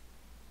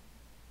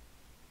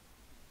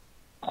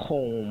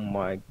 Oh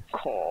my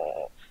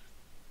god.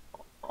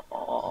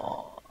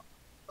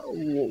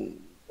 Oh,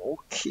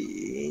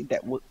 okay,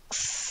 that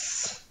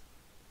works.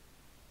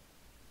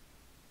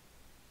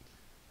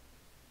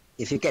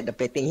 If you get the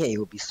plating here, it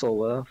will be so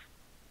worth.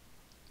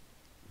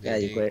 Yeah,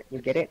 you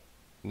get it?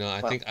 No,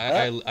 I think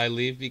I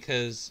leave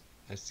because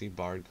I see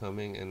Bard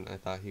coming and I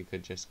thought he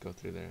could just go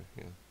through there.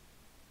 Yeah.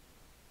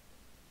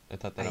 I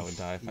thought that I would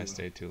die if I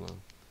stayed too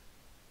long.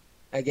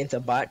 Against a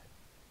Bard?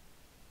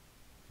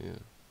 Yeah.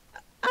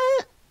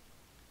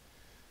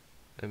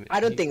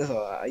 I don't think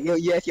so.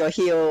 You have your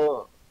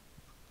heal.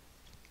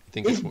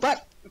 If Bard...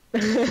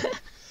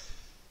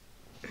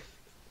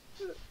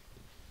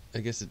 I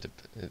guess it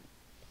depends.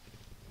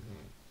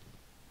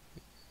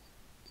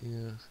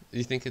 Yeah. Do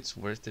you think it's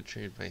worth to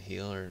trade my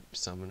heal or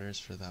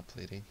summoners for that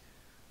plating?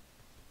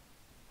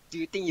 Do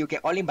you think you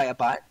get all in by a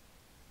Bard?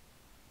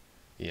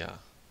 Yeah.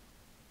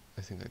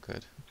 I think I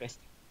could.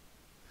 Interesting.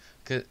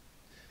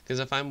 Because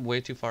if I'm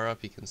way too far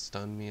up, he can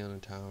stun me on a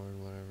tower or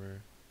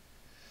whatever.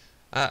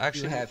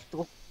 Actually, you have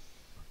to.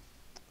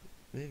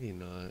 Maybe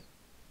not.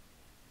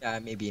 Yeah,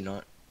 maybe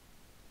not.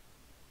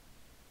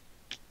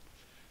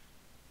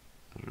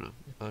 don't know.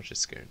 I was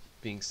just scared.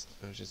 I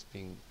was just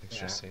being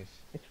extra Yeah, safe.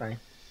 it's fine.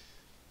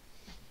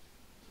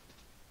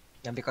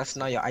 Yeah, because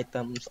now your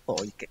items. Oh,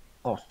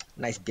 oh,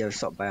 nice beer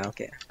shot by.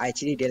 Okay, I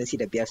actually didn't see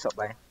the beer shot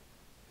by.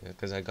 Yeah,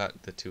 because I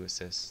got the 2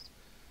 assists.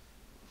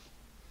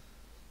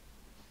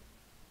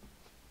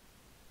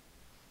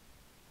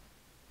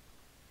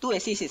 Two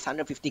assists is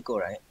 150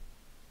 gold, right?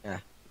 Yeah.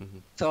 Mm-hmm.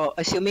 So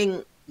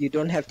assuming you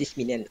don't have this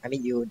minion, I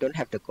mean you don't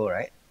have the gold,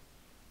 right?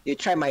 You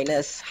try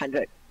minus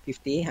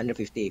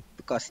 150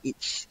 because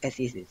each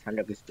assist is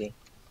 150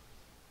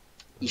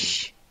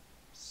 each.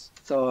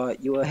 So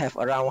you will have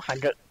around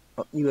 100.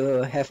 You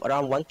will have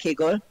around 1k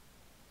gold.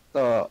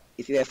 So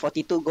if you have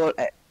 42 gold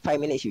at 5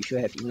 minutes, you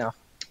should have enough.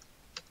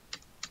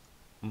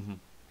 Mm-hmm.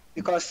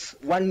 Because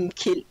one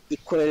kill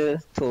equal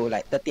to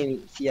like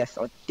 13 CS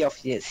or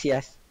 12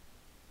 CS.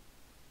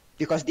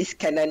 Because this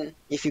cannon,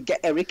 if you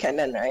get every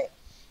cannon, right?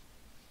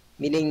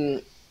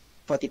 Meaning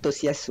 42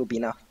 CS will be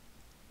enough.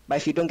 But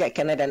if you don't get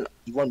cannon, then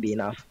it won't be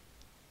enough.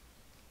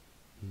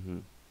 Mm-hmm.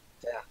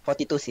 Yeah,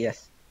 42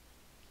 CS.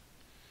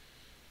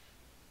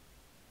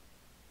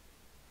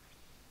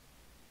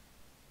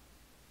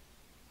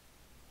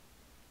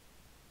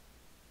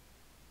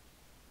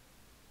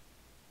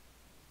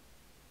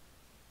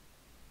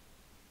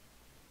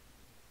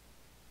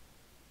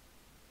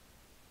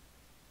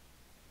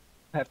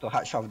 Have to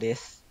hard shove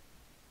this.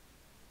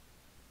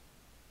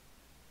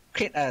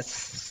 Create a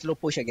slow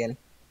push again.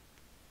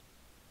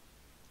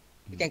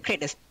 You can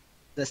create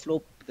the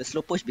slow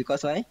push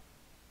because why?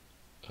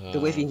 The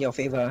wave in your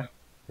favor.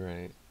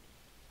 Right.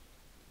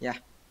 Yeah.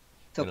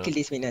 So And, kill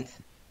these minions.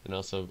 and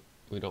also,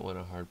 we don't want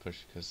a hard push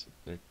because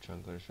they're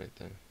junglers right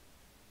there.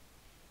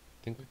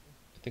 I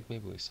think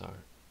maybe we saw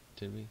her.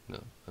 Did we?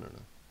 No, I don't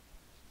know.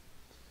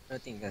 I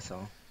don't think that's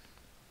all.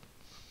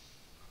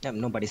 Yep,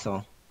 nobody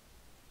saw.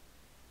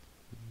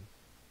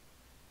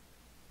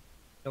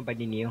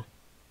 Nobody knew.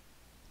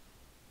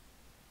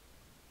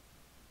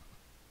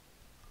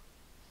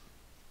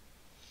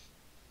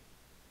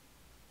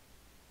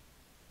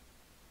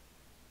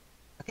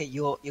 Okay,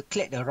 you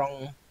cleared the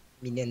wrong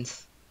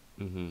minions.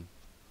 Mm-hmm.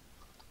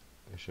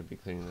 I should be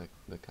cleaning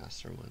the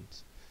caster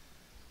ones.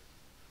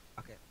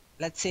 Okay.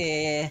 Let's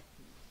say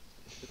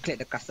you cleared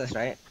the casters,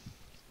 right?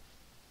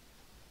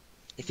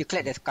 If you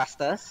cleared the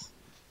casters,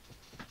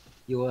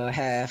 you will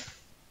have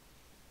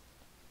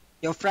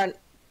your front.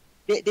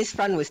 This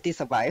front will still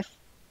survive,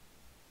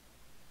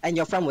 and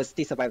your front will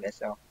still survive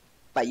as well.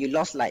 But you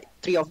lost like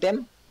 3 of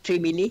them, 3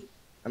 milli.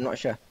 I'm not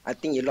sure. I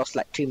think you lost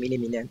like 3 milli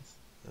minions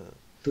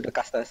to the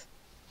casters.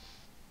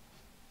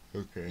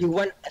 Okay. You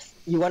want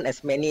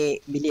as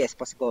many milli as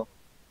possible,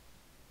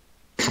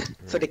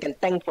 so they can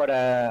tank for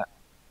the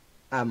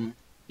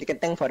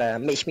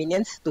mage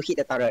minions to hit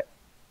the turret.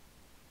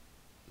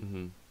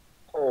 Mm-hmm.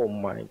 Oh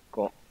my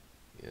god.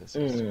 Yes.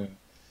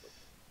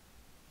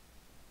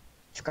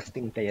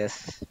 Disgusting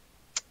players.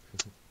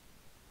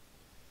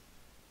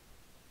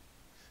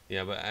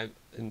 Yeah, but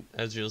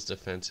Ezreal's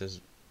defensive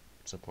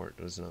support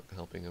was not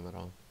helping him at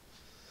all.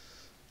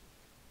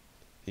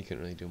 He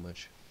couldn't really do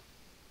much.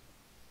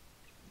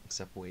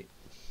 Except wait.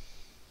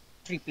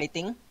 3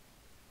 plating.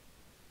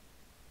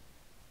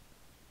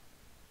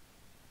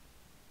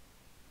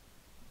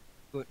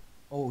 Good.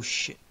 Oh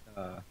shit.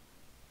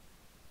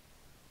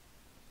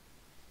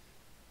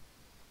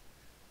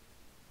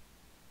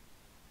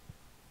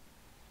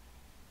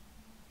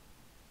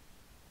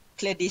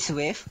 Clear this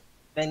wave,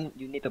 then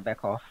you need to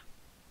back off.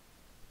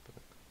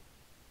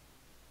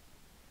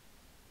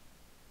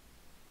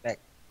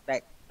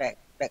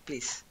 Back,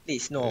 please.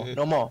 Please, no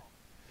more.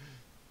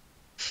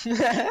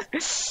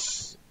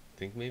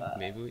 Think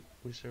maybe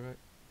we survive.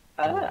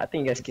 I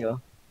think you guys kill.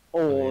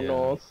 Oh yeah.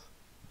 no.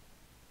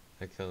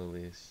 I kill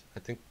Elise. I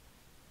think.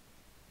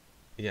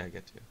 Yeah, I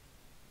get to.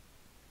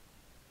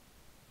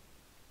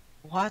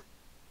 What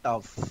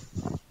the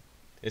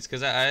It's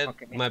because I had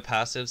Okay. my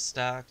passive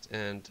stacked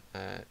and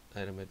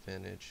item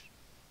advantage.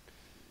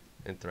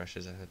 And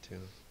Threshes I had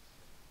too.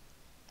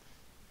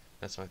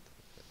 That's why.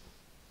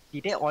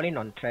 Did they all in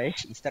on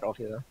trash instead of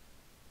here?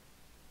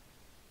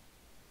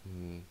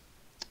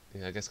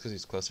 Yeah, I guess because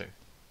he's closer.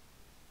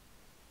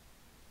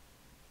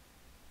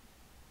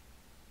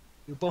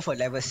 You both are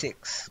level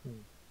 6.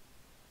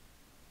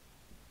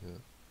 Yeah.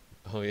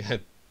 Oh yeah.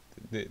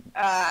 Okay.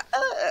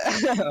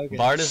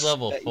 Bard is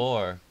level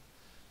 4.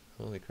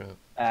 Holy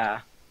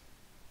crap.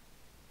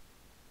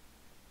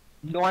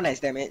 No one has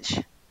damage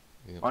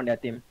on their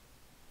team.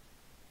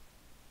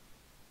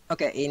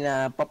 Okay, in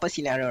a proper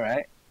scenario,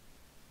 right?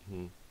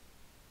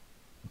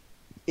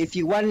 If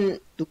you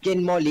want to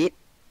gain more lead,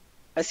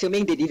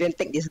 assuming they didn't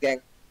take this gang,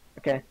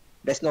 okay,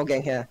 there's no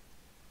gang here.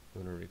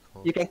 I'm gonna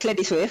recall. You can clear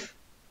this wave,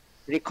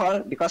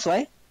 recall, because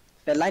why?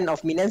 The line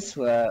of minions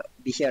will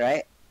be here,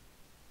 right?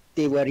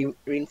 They will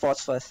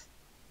reinforce first.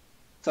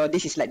 So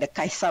this is like the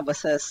Kaisa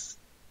versus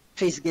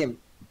Trace game.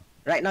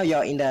 Right now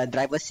you're in the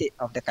driver's seat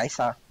of the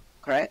Kaisa,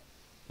 correct?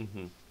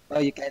 So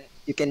you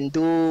can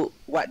do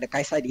what the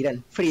Kaisa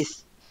didn't,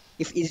 freeze.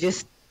 If it's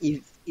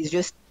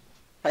just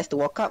tries to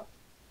walk up,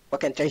 what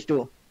can Trash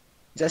do?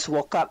 Just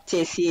walk up,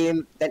 chase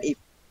him, then if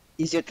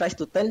Ezreal tries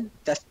to turn,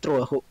 just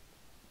throw a hook.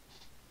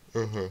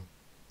 Uh-huh.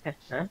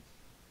 Huh?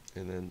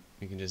 And then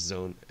you can just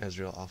zone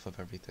Ezreal off of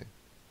everything.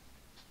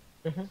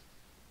 Mm-hmm.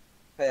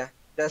 So yeah,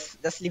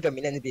 just leave the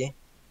minions be.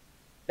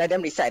 Let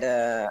them recite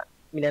the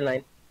minion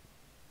line.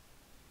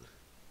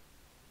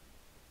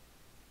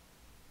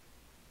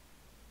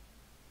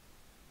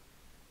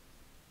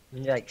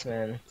 Yikes,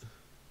 man.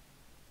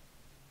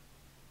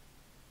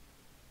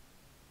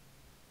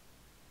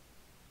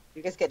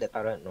 You guys get the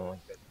turret? No.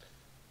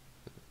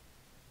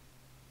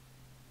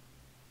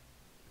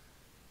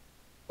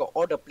 Got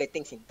all the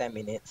platings in 10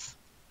 minutes.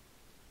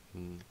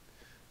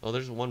 Oh,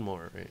 there's one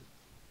more, right?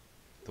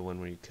 The one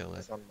where you kill it.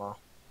 There's one more.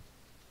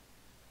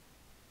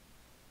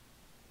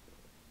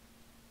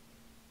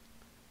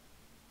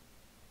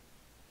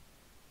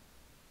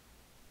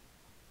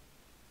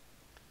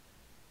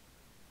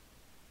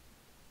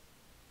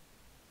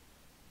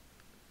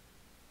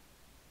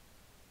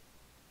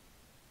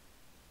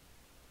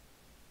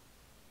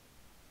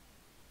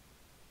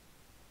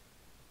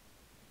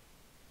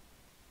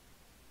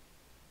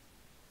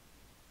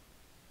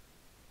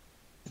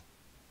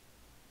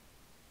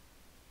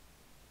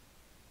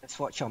 Let's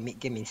watch your mid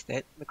game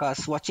instead.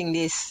 Because watching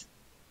this,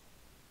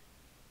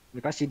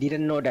 because you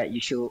didn't know that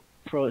you should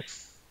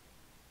froze.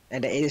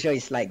 And the Ezreal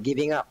is like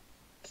giving up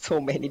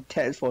so many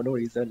tells for no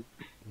reason.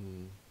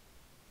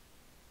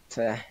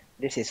 So yeah,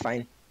 this is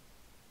fine.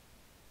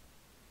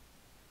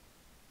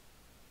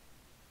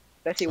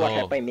 Let's see what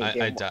happened mid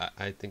game.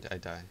 I think I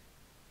die.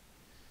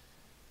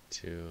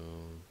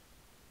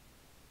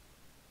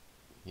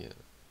 Yeah.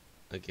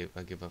 I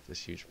give up this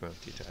huge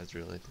bounty to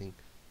Ezreal, I think.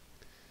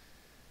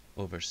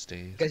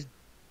 Overstayed. Because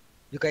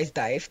you guys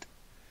dived.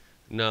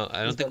 No,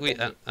 I don't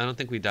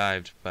think we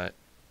dived, but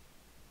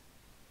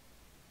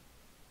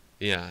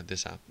yeah,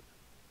 this happened.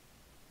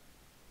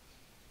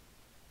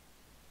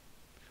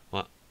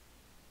 What?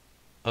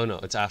 Oh no,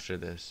 it's after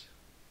this.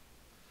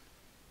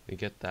 We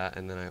get that,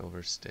 and then I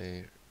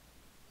overstay.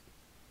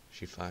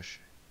 She flash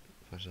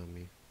on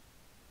me.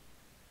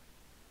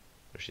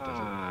 Or she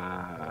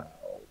doesn't.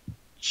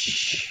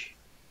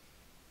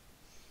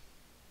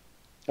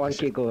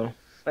 1k goal.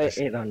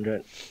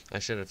 800. I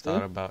should have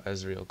thought about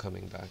Ezreal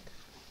coming back.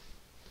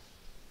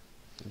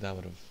 That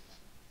would have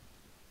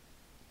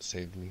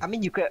saved me. I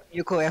mean, you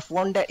could have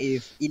won that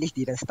if Elise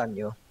didn't stun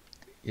you.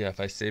 Yeah, if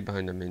I stayed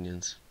behind the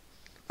minions.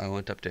 I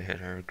went up to hit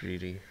her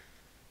greedy,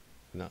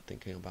 without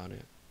thinking about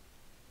it.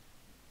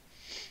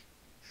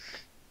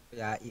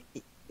 Yeah,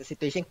 the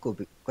situation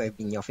could have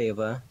been in your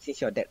favor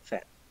since you're that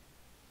fat.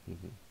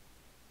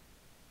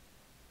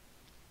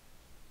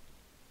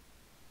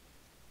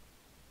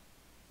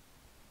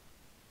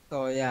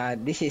 So yeah,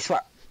 this is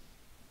what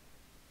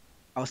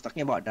I was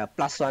talking about, the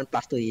 +1,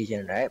 +2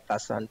 region, right?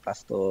 +1,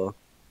 +2,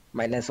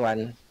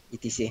 -1,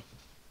 etc.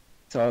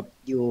 So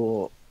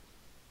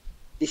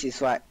this is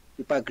what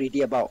people are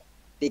greedy about.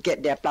 They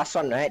get their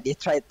 +1, right? They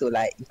try to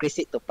like increase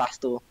it to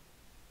 +2.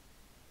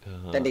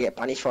 Then they get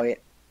punished for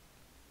it.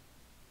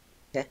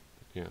 Okay?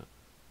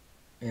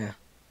 Yeah.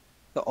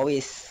 So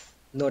always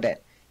know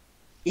that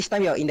each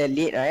time you're in the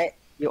lead, right?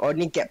 You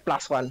only get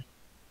 +1.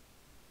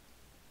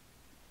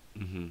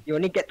 You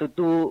only get to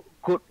do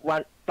good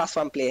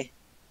 +1 play.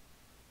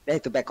 Then you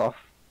have to back off.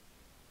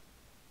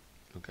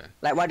 Okay.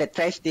 Like what the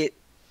trash did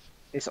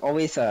is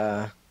always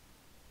a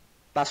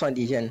 +1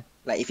 decision.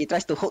 Like if he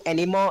tries to hook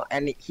anymore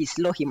and he's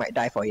slow, he might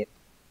die for it.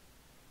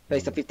 So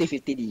it's a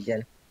 50-50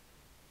 decision.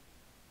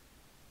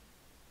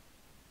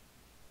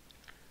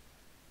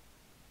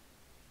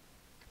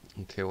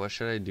 Okay, what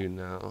should I do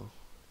now?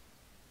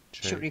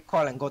 Should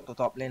recall and go to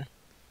top lane.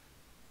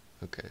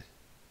 Okay.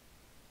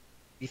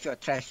 With your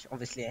trash,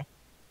 obviously.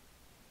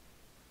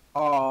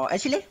 Or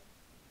actually,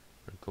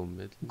 Or go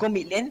mid. Go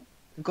mid lane.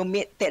 Go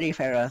mid, take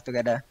referral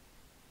together.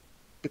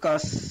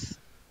 Because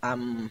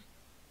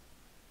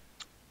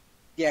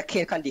their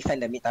kill can't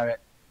defend the mid turret.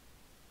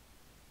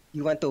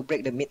 You want to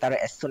break the mid turret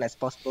as soon as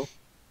possible.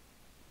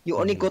 You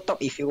only go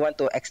top if you want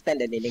to extend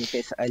the laning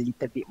phase a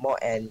little bit more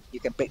and you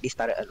can break this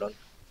turret alone.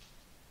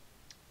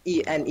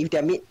 And if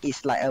their mid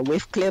is like a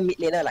wave clear mid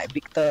laner like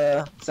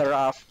Victor,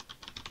 Seraph,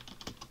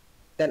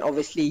 then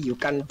obviously you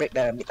can't break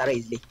the mid turret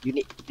easily. You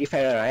need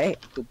referral, right?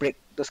 To break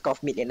those kind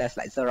of mid laners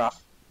like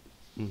Seraph.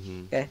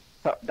 Okay?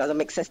 So it doesn't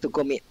make sense to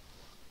go mid.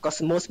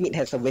 Because most mid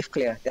has a wave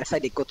clear. That's why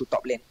they go to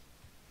top lane.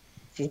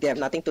 Since they have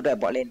nothing to do at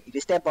bot lane. If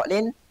you stay at bot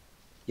lane,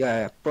 you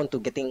are prone to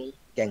getting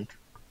ganked.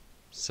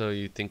 So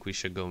you think we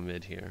should go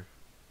mid here?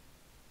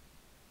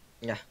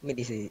 Yeah, mid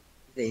is the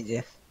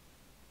easiest.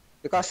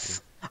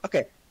 Because,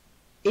 okay,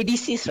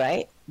 ADCs,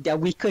 right? They're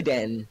weaker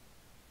than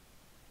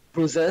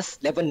bruisers,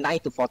 level 9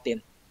 to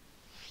 14.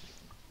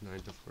 9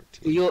 to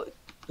 14.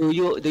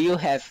 Do you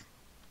have,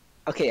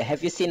 okay,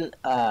 have you seen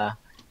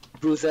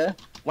bruiser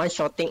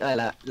one-shotting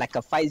like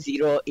a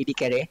 5-0 AD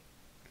carry?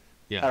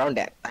 Yeah. Around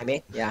that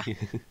timing? Yeah.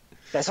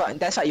 That's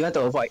what you want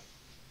to avoid.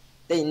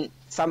 Then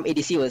some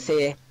ADC will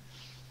say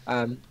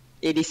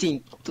ADC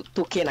in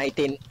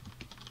 2K19,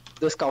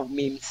 those kind of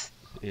memes.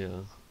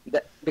 Yeah.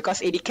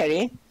 Because AD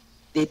carry,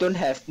 they don't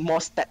have more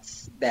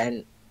stats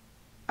than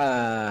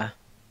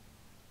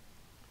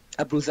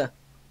a bruiser.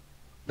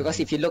 Because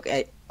Mhm. if you look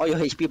at all your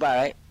HP bar,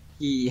 right,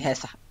 he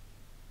has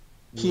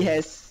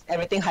Yeah.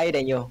 everything higher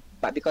than you.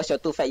 But because you're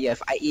too fat, you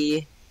have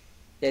IE,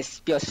 there's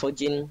pure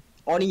Sojin.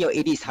 Only your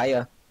AD is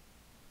higher,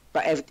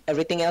 but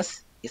everything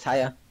else is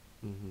higher.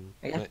 Mhm.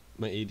 Okay.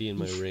 My AD and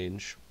my If,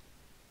 range.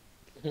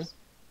 mhm.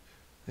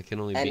 I can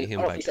only beat And him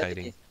all of by his kiting.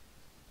 abilities.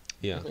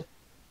 Yeah. Mhm.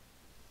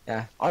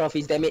 Yeah, all of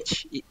his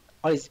damage,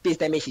 all his base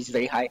damage is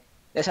very high.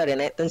 That's why the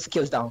Renekton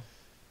scales down.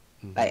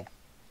 Mhm. Like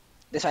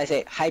that's why I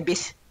say high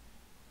base,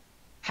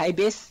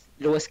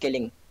 lower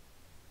scaling.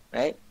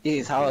 Right?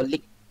 This is how Yeah.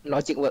 league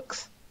logic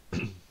works.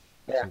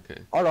 Yeah.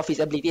 Okay. All of his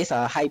abilities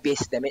are high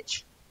base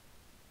damage.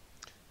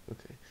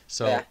 Okay. Yeah,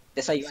 So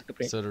that's why you want to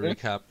play. so to Hmm?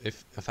 recap,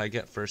 if I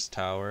get first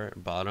tower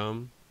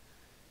bottom,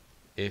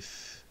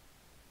 if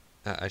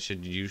I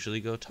should usually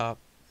go top.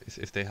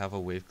 If they have a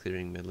wave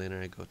clearing mid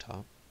laner, I go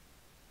top.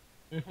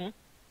 Mm-hmm.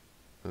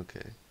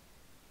 Okay.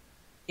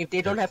 If they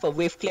Uh, don't have a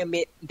wave clear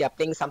mid, they're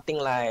playing something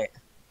like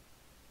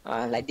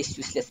this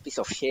useless piece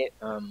of shit.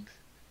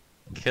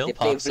 Kill They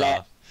play pops Vlad.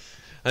 off.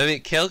 I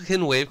mean, Kale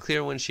can wave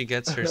clear when she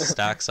gets her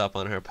stacks up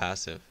on her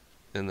passive,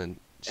 and then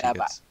she Yeah, but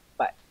gets.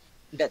 but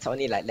that's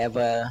only like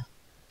level.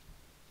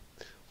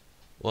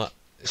 Well,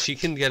 she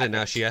can get I it now.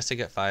 don't. She has to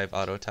get 5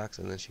 auto attacks,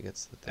 and then she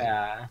gets the thing.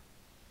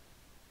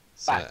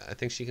 So But I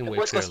think she can the wave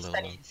most clear a little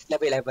consistent low. is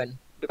level 11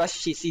 because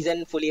she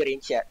season fully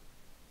range yet.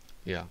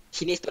 Yeah.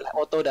 She needs to like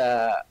auto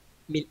the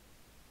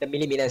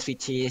millimeters,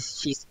 which is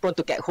she's prone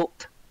to get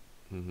hooked.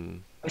 Mm-hmm.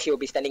 She will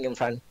be standing in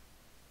front.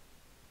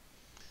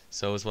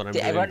 So is what I'm The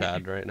doing ironic.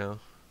 bad right now?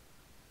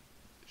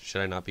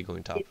 Should I not be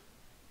going top? It,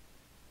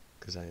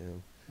 Because I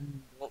am.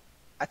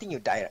 I think you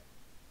die.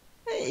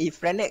 If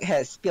Renek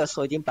has pure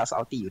Sodium plus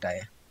ulti, you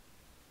die.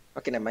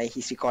 Okay, never mind.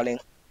 He's recalling.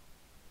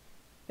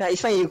 Yeah,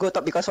 it's fine. You go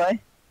top because why?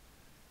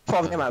 Four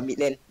of them Uh, are mid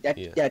lane. yeah.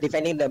 They're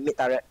defending the mid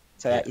turret.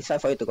 So yeah, Yeah. it's fine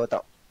for you to go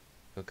top.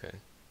 Okay.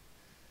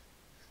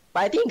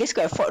 But I think this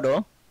could have fought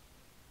though.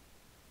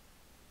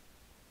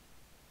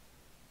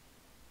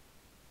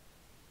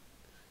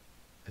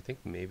 I think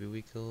maybe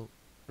we kill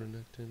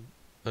Renekton.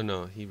 Oh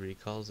no, he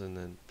recalls and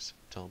then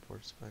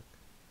teleports back.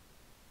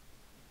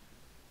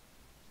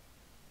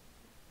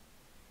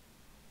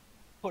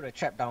 Put a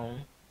trap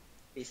down,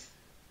 please.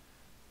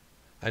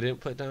 I didn't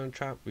put down a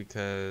trap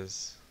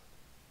because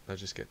I'll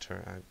just get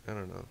turned. I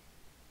don't know.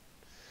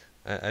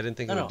 I didn't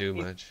think it No, would no. do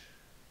much.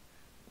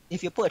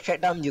 If you put a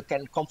trap down, you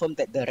can confirm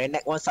that the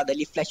Renek won't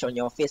suddenly flash on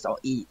your face or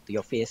E to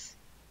your face.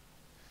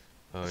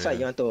 Oh That's what yeah.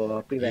 you want to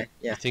You prevent.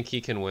 you Yeah. think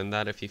he can win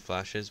that if he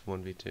flashes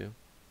 1v2?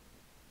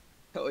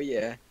 Oh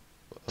yeah.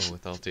 Oh,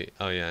 with ulti.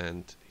 Oh yeah,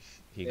 and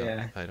he got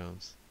Yeah.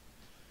 items.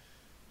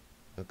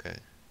 Okay.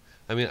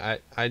 I mean,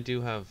 I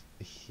do have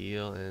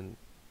heal and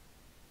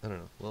I don't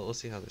know. Well, we'll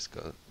see how this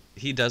goes.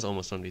 He does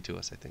almost 1v2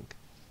 us, I think.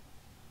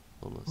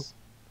 Almost.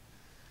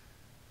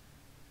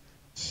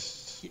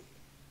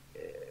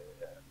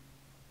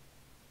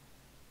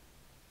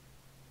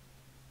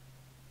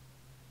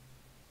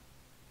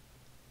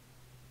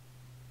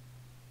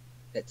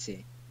 Let's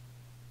see.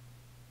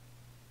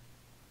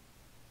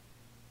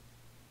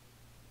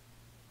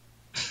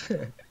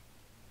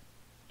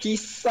 He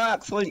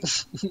sucks. Holy.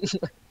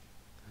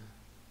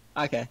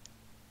 Okay.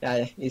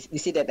 Yeah. You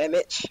see that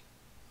damage?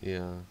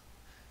 Yeah.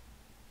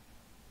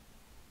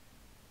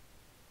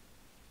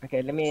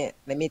 Okay. Let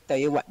me tell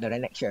you what the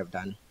Renek should have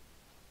done.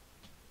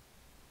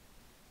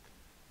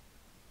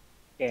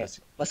 Okay. Does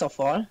First of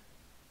all,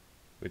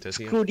 wait, does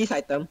he have screw this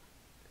item.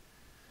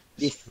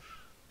 This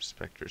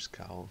Spectre's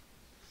cowl?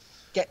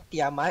 get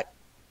Tiamat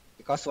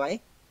because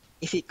why?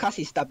 If he casts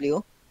his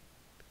W,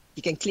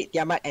 he can click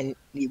Tiamat and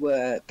it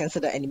will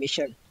cancel the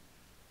animation.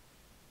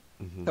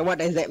 Mm-hmm. So what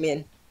does that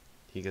mean?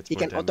 He gets He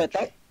more can auto damage.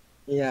 attack.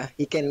 Yeah,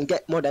 he can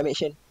get more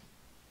damage in.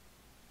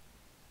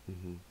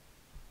 Mm-hmm.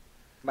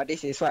 But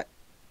this is what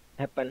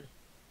happened.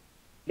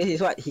 This is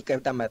what he could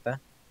have done better.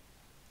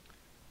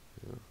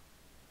 Yeah.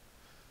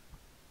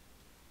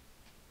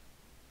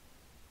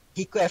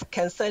 He could have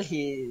cancelled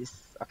his.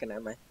 Okay,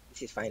 never mind.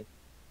 This is fine.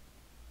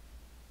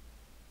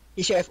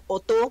 He should have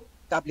auto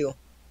W.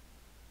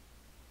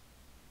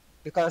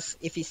 Because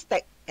if he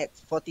stack at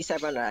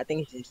 47, right, I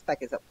think his stack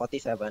is at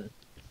 47.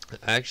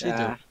 I actually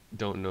Yeah.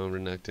 don't know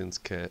Renekton's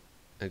kit.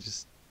 I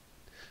just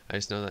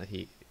know that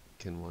he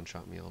can one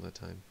shot me all the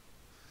time.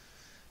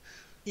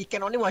 He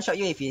can only one shot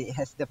you if he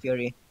has the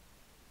Fury.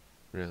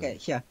 Really? Okay,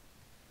 here.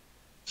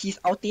 His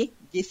ulti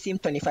gives him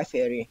 25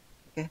 Fury.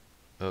 Okay?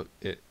 Oh,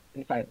 it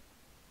 25.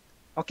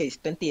 Okay, it's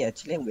 20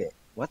 actually. Wait,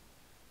 what?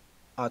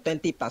 Oh,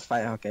 20 plus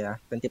 5. Okay, yeah.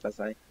 20 plus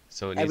 5.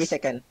 so it Every needs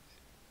second.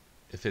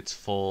 if it's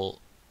full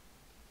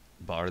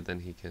bar then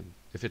he can.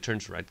 If it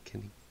turns red,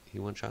 can he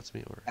one shots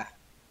me or? Yeah.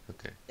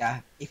 Okay.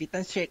 Yeah. If he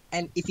turns straight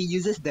and if he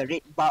uses the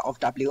red bar of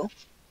W,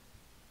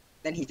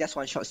 then he just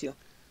one shots you.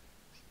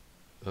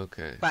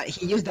 Okay. But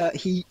he used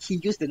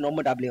the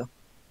normal W.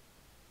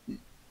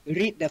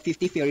 Read the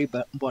 50 Fury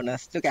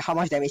bonus. Look at how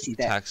much damage is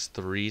that. Attacks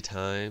 3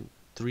 times.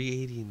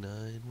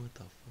 389. What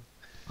the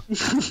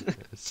fuck?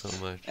 That's so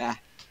much. Yeah.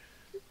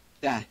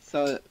 Yeah.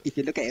 So if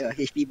you look at your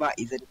HP bar,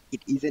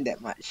 it isn't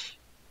that much.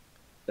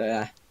 So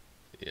yeah.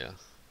 Yeah.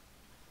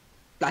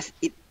 Plus,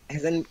 it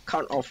hasn't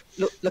count off.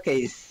 Look at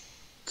his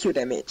Q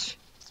damage.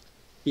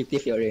 50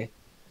 Fury.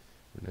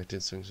 19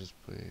 swings was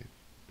played.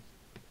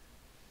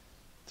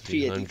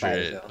 385.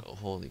 300. So.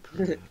 Holy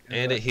crap.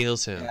 And it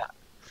heals him. Yeah.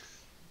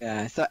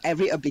 Yeah. So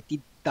every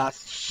ability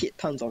does shit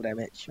tons of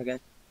damage. Okay.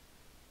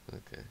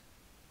 Okay.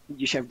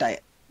 You should have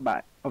died,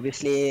 but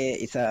obviously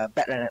it's a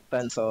bad run at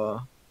turn,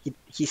 so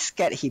he's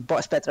scared. He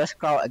bought Spectre's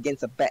Crown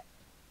against a bad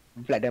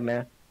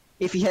Vladimir.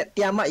 If he had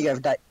Tiamat, you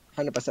have died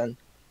 100%.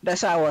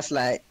 That's why I was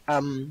like,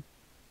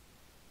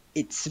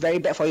 it's very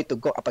bad for you to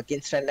go up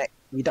against Renlac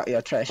without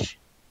your trash.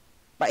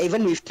 But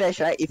even with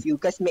trash, right, if you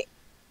guys make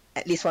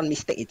at least one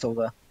mistake, it's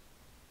over.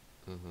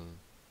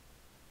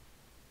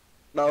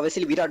 But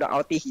obviously without the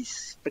ulti,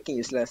 he's freaking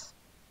useless.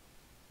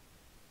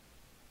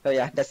 So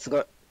yeah, that's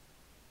good.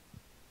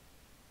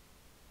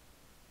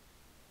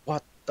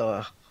 What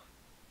the?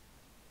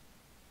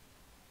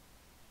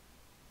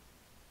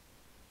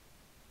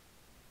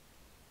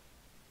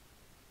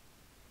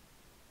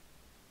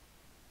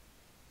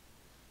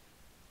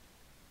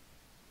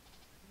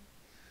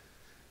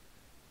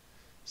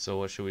 So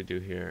what should we do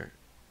here?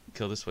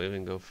 Kill this wave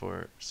and go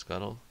for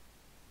Scuttle?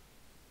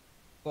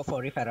 Go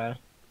for referral.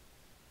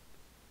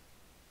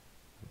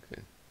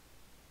 Okay.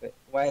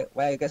 Wait,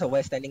 why are you guys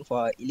always standing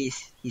for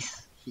Elise?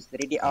 He's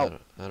already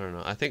out. I don't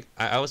know. I think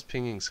I was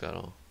pinging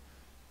Scuttle.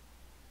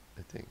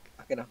 I think.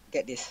 Okay, no,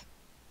 get this.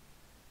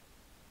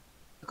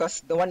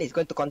 Because the one is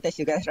going to contest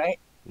you guys, right?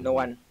 No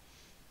one.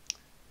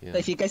 Yeah. So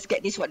if you guys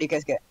get this, what do you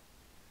guys get?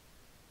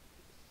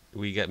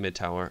 We get mid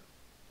tower.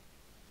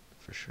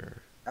 For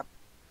sure. Yep.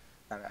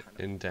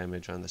 And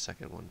damage on the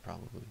second one,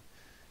 probably.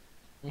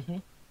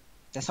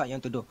 That's what you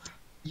want to do.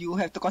 You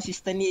have to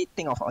consistently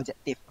think of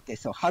objective. Okay,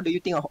 so how do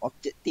you think of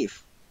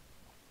objective?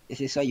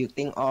 This is why you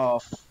think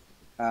of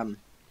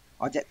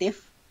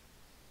objective.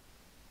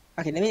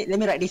 Okay, let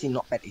me write this in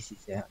notepad. This is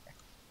yeah.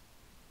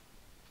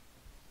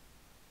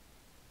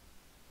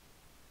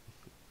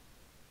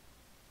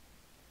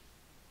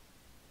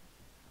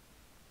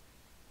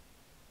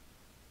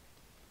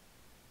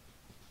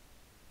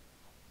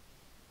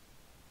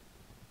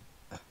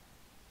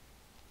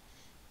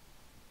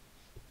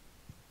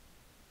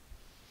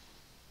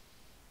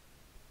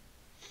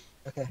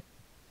 Okay,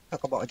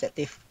 talk about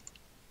objective.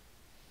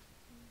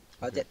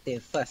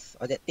 Objective first.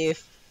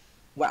 Objective.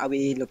 What are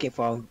we looking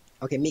for?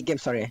 Okay, mid game.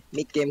 Sorry,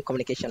 mid game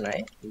communication,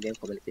 right? Mid game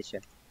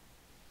communication.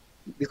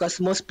 Because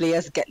most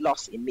players get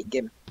lost in mid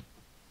game.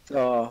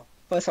 So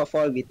first of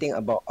all, we think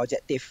about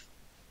objective.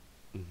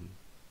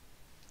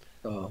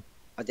 So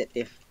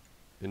objective.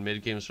 And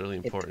mid game is really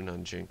important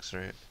on Jinx,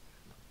 right?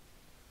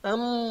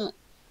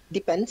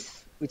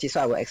 Depends. Which is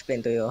why I will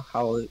explain to you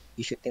how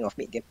you should think of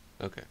mid game.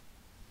 Okay.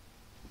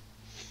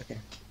 Okay.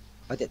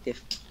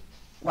 Objective.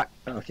 What?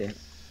 Okay.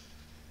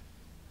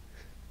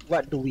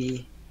 What do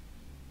we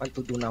want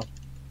to do now?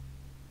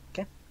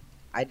 Okay.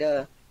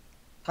 Either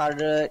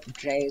turret,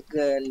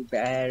 dragon,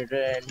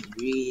 baron,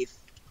 reef,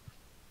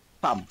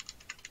 farm.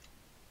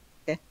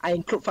 Okay. I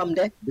include farm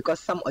there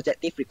because some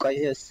objective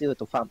requires you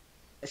to farm.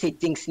 Let's say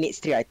Jinx needs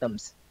 3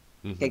 items.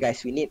 Okay,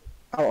 guys, we need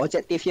our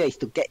objective here is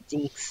to get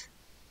Jinx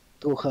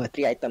to her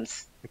 3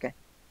 items. Okay.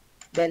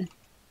 Then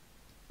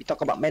we talk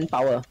about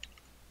manpower.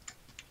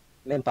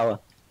 Manpower.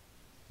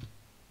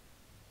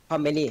 How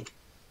many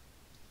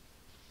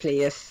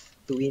players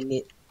do we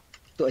need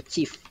to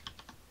achieve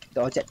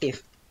the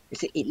objective? You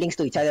see, it links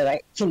to each other,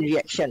 right? Chain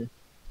reaction.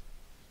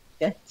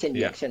 Yeah, chain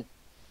reaction.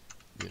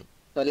 Yeah.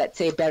 So let's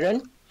say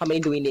Baron, how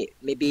many do we need?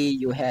 Maybe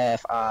you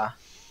have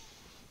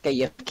okay,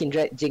 you have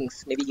Kindred,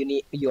 Jinx.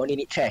 Maybe you only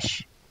need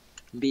Trash.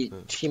 Maybe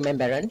 3-man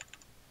Baron.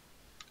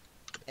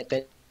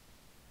 Let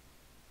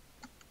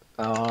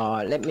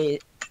me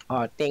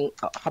think.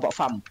 How about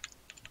farm?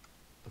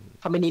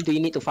 How many do you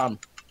need to farm?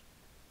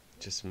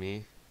 Just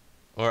me?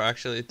 Or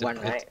actually,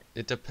 One, right?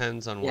 it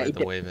depends on where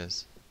the wave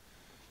is.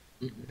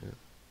 Yeah.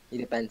 It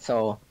depends.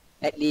 So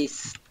at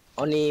least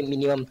only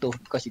minimum 2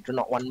 because you do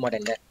not want more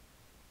than that.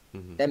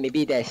 Then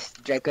maybe there's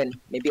dragon.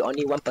 Maybe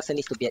only one person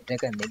needs to be at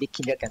dragon. Maybe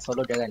Kindred can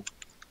solo dragon.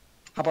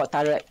 How about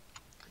turret?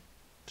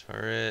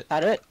 Turret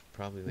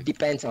probably like,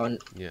 depends on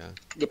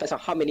depends on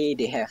how many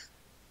they have.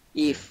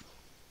 If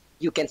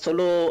you can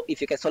solo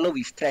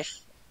with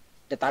trash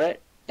the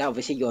turret, then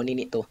obviously you only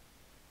need 2.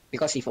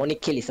 Because if only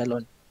kill is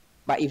alone.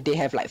 But if they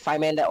have like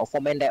 5-man there or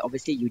 4-man there,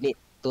 obviously you need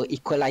to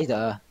equalize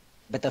the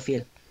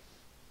battlefield.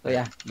 So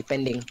yeah,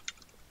 depending.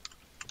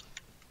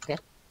 Okay,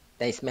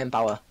 there is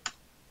manpower.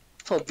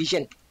 So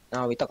vision.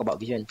 Now we talk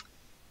about vision.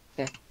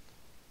 Okay,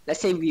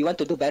 let's say we want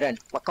to do Baron.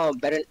 What kind of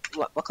Baron?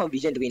 What kind of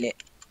vision do we need?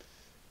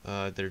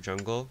 Their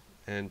jungle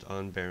and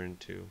on Baron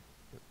too.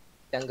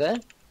 Jungle,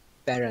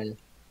 Baron.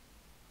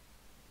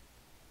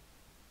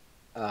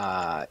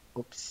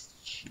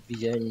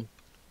 Vision,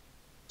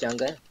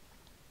 jungle.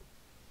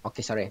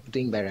 Okay, sorry,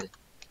 doing Baron.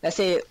 Let's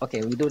say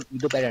okay, we do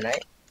Baron,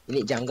 right? We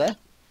need jungle,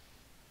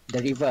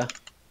 the river,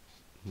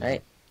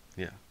 right?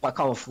 Yeah. What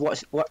kind of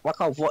wards? What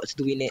kind of wards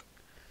do we need?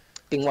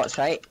 Ping wards,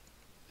 right?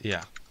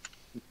 Yeah.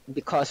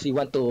 Because we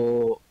want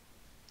to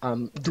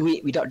do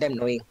it without them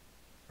knowing.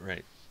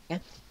 Right.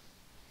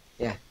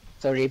 Yeah.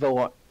 So river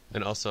ward.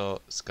 And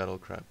also Scuttle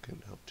Crab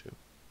can help too.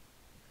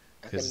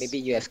 Okay, 'Cause maybe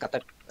you have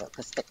scattered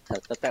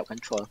the crab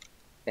control.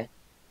 Okay.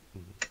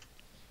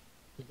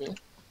 Mm-hmm.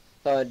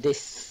 So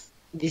this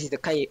is the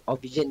kind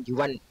of vision you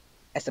want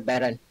as a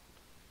Baron.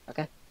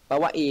 Okay. But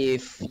what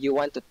if you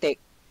want to take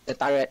the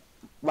turret?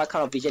 What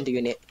kind of vision do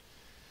you need?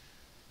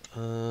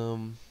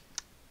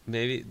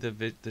 maybe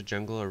the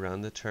jungle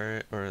around the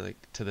turret or like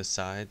to the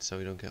side so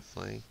we don't get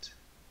flanked.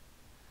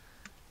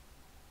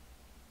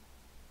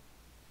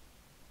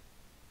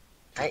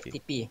 Right?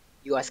 TP. TP.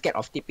 You are scared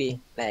of TP.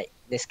 Like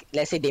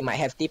let's say they might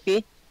have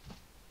TP.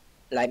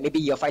 Like maybe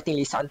you're fighting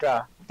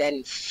Lissandra,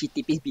 then she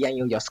TPs behind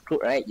you, you're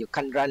screwed, right? You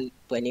can't run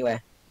to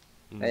anywhere.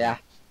 Yeah.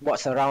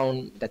 What's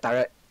around the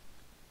turret?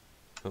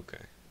 Okay.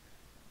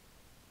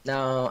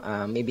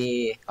 Now,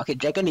 maybe okay.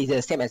 Dragon is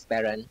the same as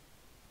Baron.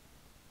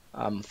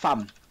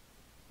 Farm.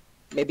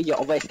 Maybe you're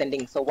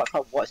overextending. So what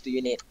kind of wards do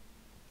you need?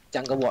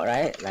 Jungle ward,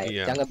 right? Like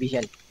Yeah. jungle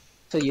vision.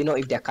 So you know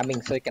if they're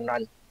coming, so you can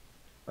run.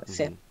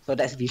 Same. So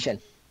that's vision.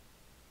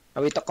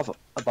 Now we talk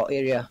about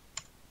area.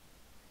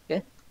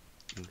 Okay.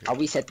 Are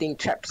we setting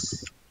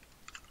traps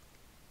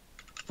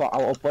for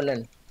our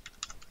opponent?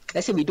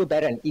 Let's say we do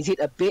Baron. Is it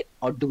a bait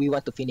or do we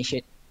want to finish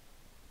it?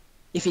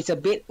 If it's a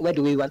bait, where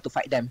do we want to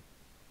fight them?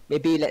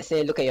 Maybe let's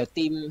say look at your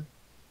team.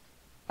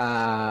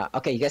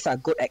 Okay, you guys are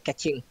good at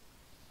catching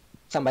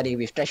somebody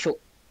with trash hook.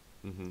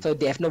 So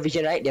they have no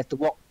vision, right? They have to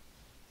walk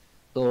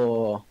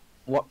to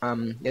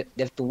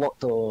they have to walk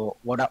to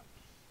ward up.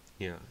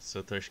 Yeah,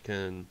 so Thresh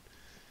can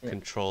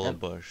control a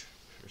bush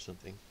or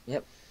something.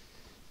 Yep.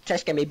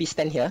 Trash can maybe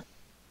stand here.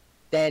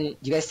 Then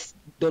you guys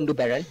don't do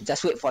Baron.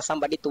 Just wait for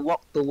somebody to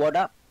walk to ward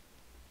up.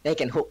 Then you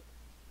can hook.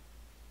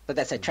 So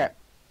that's a trap.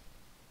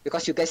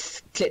 Because you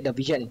guys cleared the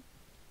vision.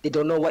 They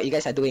don't know what you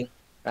guys are doing,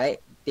 right?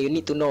 They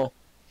need to know.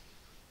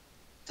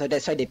 So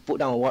that's why they put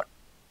down a ward.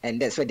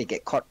 And that's why they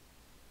get caught.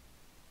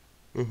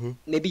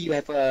 Maybe you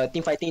have a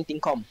team fighting,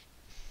 team com.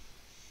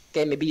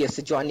 Okay, maybe you have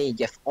Sejuani,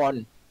 you have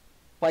On.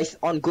 Why is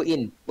On good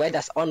in? Where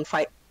does On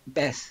fight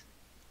best?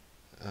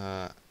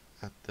 At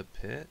the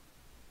pit?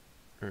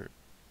 Or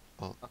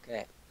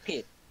Okay,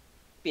 pit.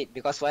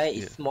 Because why?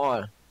 It's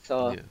small.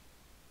 So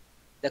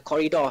the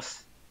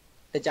corridors,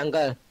 the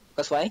jungle.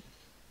 Because why?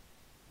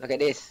 Look at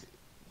this.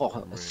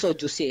 Oh, so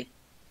juicy.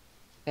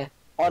 Okay.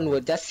 On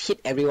will just hit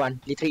everyone,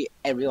 literally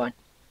everyone.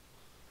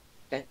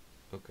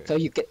 Okay. So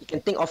you can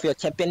think of your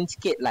champion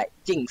kit like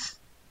Jinx.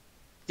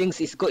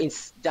 Jinx is good in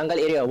jungle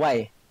area.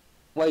 Why?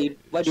 Why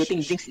do you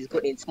think Jinx is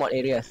good in small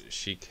areas?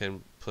 She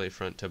can play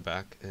front to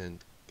back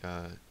and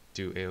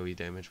do AoE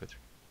damage with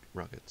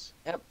rockets.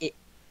 Yep.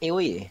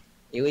 AoE,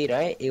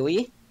 right?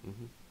 AoE.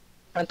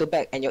 Front to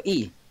back, and your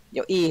E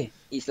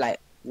is like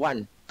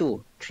 1,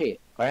 2, 3,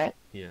 correct?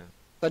 Yeah.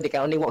 So they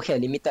can only walk here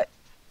limited,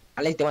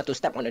 unless they want to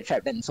step on the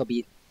trap. Then so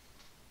be it.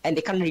 And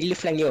they can't really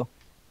flank you.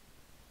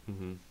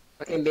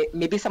 Okay,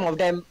 maybe some of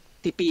them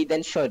TP,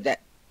 then sure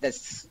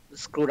that's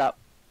screwed up.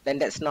 Then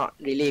that's not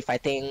really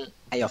fighting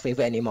at your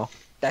favor anymore.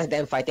 That's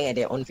them fighting at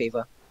their own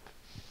favor.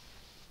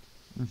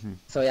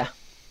 So yeah,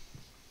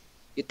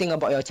 you think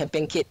about your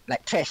champion kit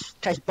like trash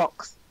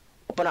box.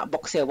 Open up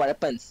box here. What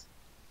happens?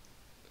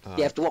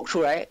 You have to walk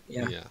through, right?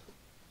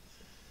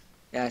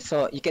 Yeah.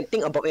 So you can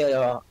think about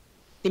your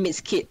teammates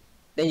kit.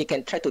 Then you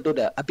can try to do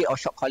a bit of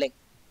shot calling.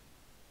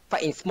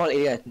 Fight in small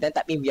areas. Then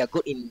that means we are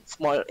good in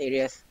small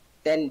areas.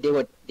 Then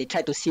they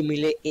try to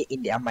simulate it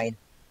in their mind.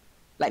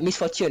 Like Miss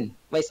Fortune.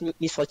 Why is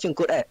Miss Fortune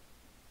good at?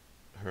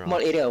 Small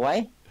area,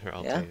 why? Her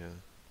ulti,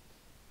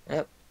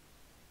 Yep.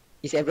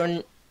 If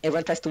everyone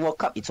tries to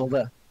walk up, it's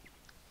over.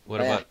 What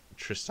about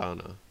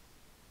Tristana?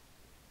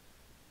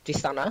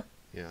 Tristana?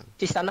 Yeah.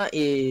 Tristana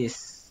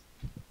is...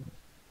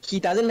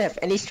 He doesn't have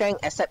any strength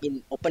except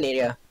in open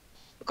area.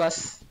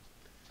 Because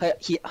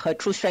her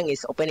true strength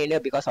is open area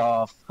because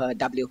of her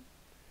W.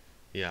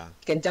 Yeah.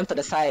 She can jump to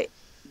the side.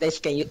 Then she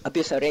can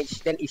abuse her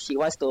range. Then if she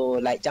wants to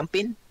like jump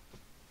in,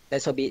 then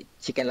so be it.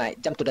 She can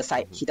like jump to the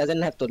side. She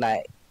doesn't have to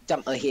like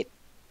jump ahead.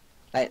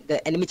 Like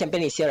the enemy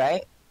champion is here,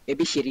 right?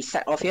 Maybe she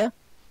reset off here.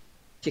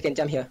 She can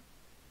jump here.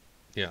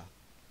 Yeah.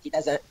 She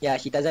doesn't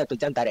have to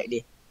jump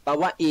directly. But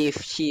what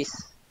if she's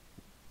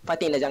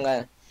fighting in the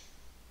jungle?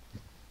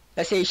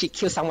 Let's say she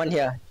kills someone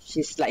here.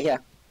 She's like here.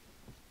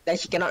 Then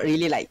she cannot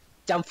really like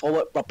jump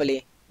forward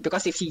properly.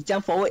 Because if she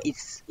jump forward, it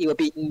will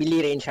be in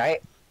melee range,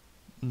 right?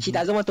 She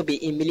doesn't want to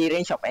be in melee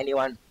range of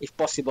anyone, if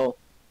possible.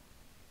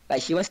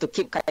 Like she wants to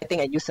keep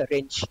kiting and use her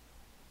range.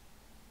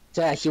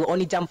 So yeah, she will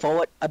only jump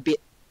forward a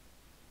bit.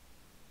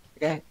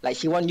 Okay, like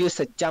she won't use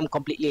her jump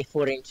completely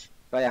full range.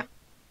 So yeah.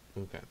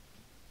 Okay.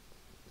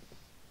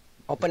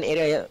 Open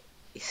area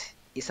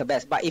is the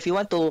best. But if you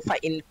want to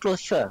fight in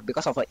close, sure,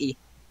 because of her E.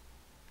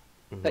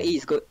 Her E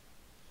is good.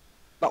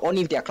 But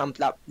only if they are clumped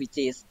up, which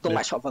is too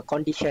much of a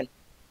condition.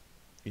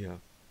 Yeah.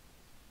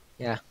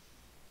 Yeah.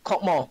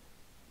 Kog'Maw.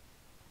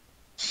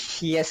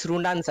 He has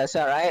Runans as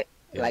well, right?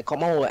 Yeah. Like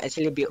Kog'Maw will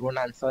actually beat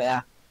Runan, so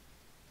yeah.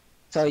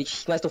 So he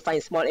wants to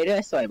find small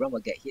areas, so everyone will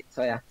get hit.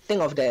 So yeah.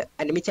 Think of the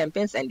enemy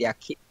champions and their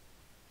kit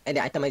and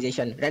their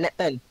itemization.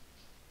 Renekton.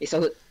 It's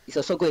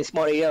also good in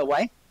small area.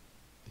 Why?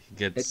 He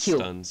The gets Q.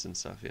 stuns and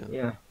stuff, yeah.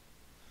 Yeah.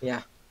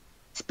 Yeah.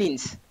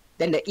 Spins.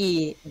 Then the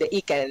E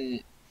can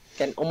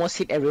almost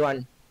hit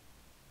everyone.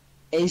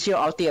 Asia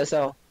ulti as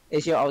well.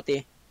 Asia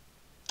ulti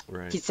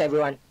Right. hits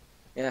everyone.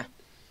 Yeah.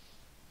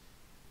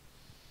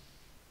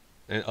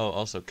 And oh,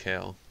 also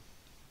Kale.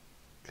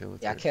 Kale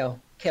with Yeah. her.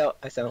 Kill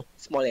as well.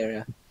 Small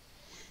area.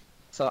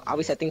 So are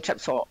we Yeah. setting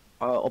traps for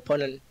our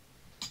opponent?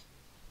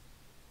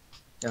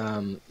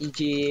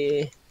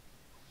 E.g.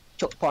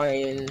 choke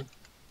point,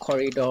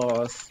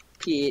 corridors,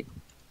 pit,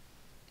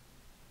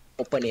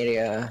 open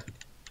area.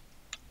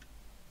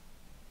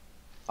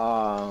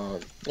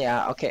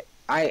 Yeah, okay.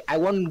 I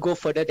won't go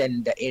further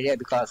than the area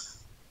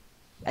because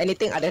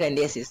anything other than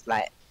this is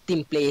like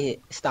team play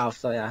stuff.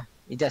 So yeah,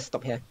 we just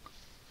stop here.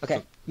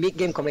 Okay, mid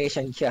game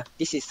communication here.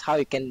 This is how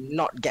you can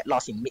not get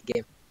lost in mid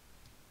game.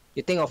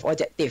 You think of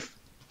objective.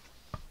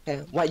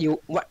 Okay, what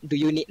do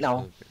you need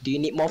now? Okay. Do you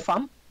need more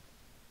farm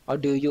or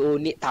do you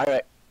need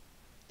turret?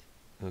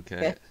 Okay.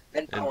 Okay,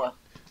 And manpower.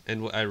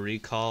 I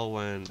recall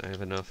when I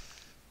have enough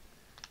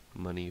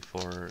money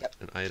for Yep.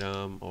 an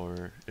item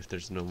or if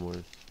there's no more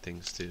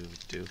things to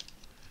do.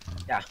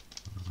 Yeah.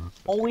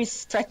 Okay.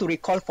 Always try to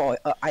recall for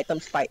item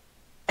spike.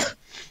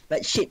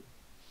 Like shit.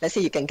 Let's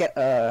say you can get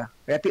a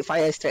rapid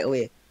fire straight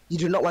away. You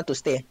do not want to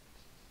stay.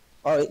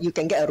 Or you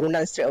can get a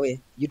Runan straight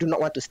away. You do not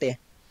want to stay.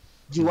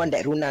 You want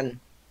that Runan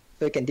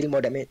so you can deal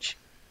more damage.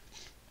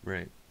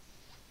 Right.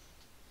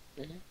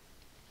 Mm-hmm.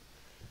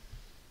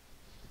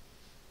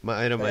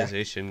 My So yeah.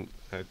 itemization,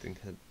 I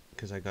think, had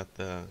because I got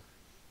the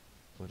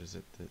what is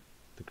it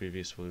the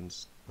grievous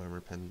wounds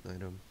armor pen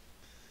item.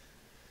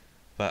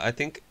 But I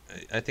think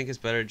it's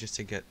better just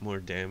to get more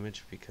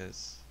damage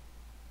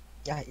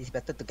Yeah, it's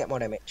better to get more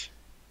damage.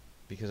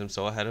 because I'm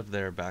so ahead of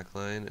their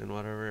backline and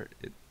whatever.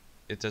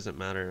 It doesn't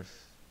matter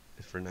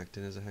if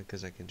Renekton is ahead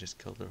because I can just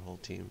kill their whole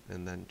team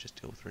and then just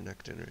deal with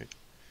Renekton, right?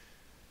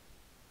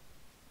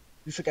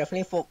 You should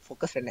definitely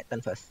focus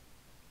Renekton first.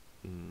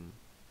 Mm,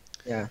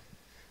 Yeah.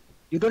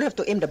 You don't have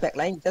to aim the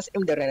backline, just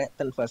aim the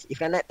Renekton first. If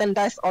Renekton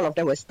dies, all of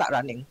them will start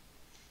running.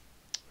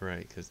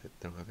 right, because they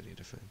don't have any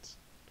defense.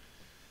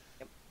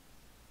 Yep.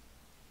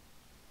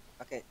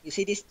 Okay, you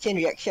see this chain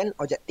reaction,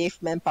 objective,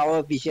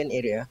 manpower, vision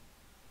area.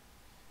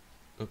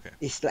 Okay.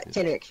 It's like Yeah.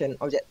 chain reaction,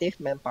 objective,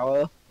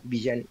 manpower,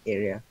 vision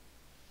area.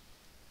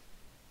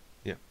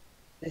 Yeah.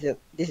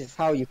 This is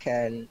how you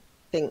can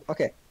think.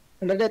 Okay,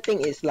 another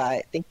thing is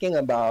like thinking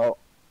about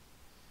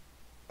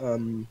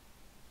um.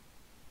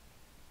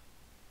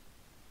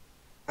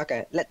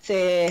 Okay, let's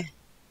say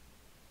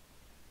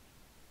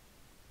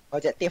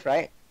objective,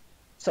 right?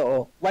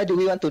 So why do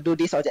we want to do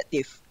this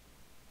objective?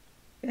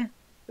 Yeah,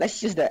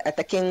 let's use the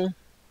attacking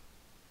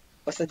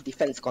versus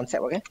defense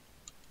concept. Okay.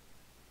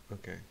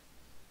 Okay.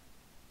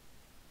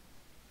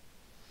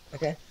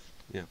 Okay.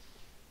 Yeah.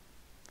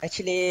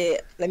 Actually,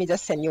 let me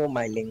just send you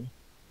my link.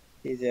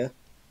 Easier.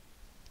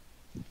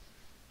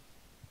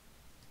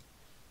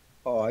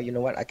 Or you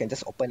know what? I can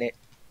just open it.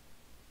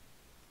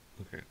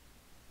 Okay.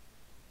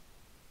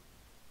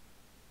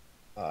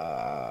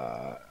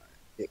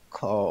 It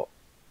called.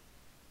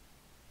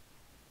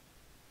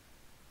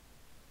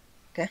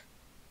 Okay.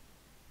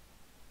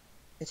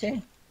 Actually,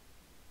 I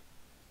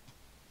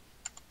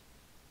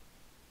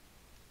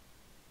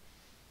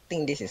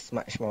think this is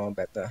much more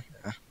better.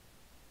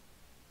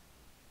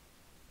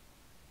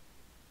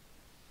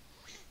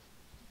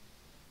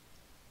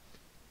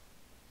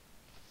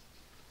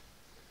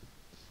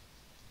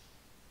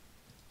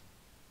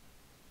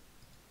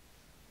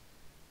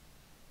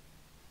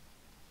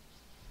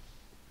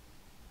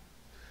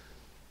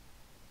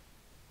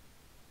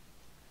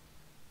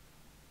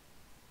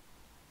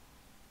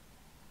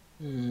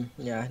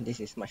 Yeah, this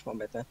is much more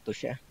better to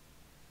share.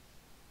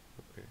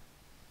 Okay.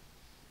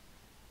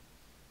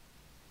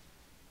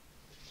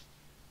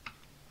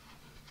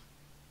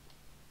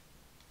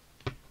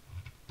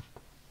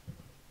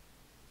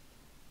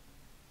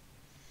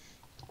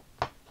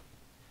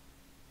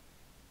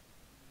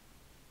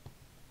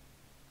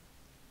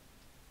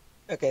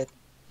 Okay,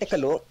 take a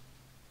look.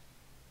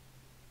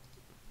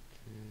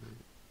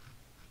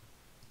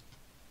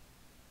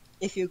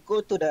 If you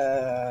go to the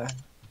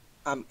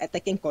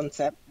attacking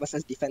concept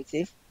versus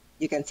defensive,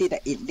 you can see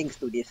that it links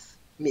to this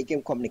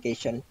mid-game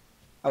communication.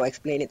 I'll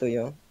explain it to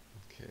you.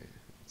 Okay.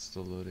 It's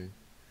still loading.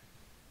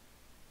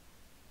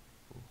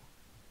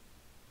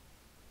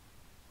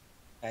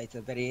 It's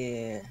a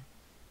very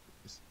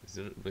Is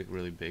it like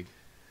really big?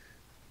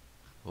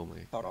 Oh my.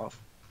 sort of.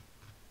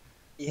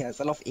 It has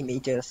a lot of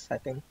images, I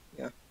think.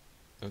 Yeah.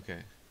 Okay.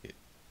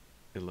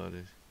 It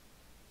loaded.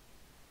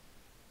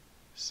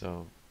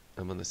 So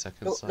I'm on the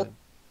second Look, slide. look.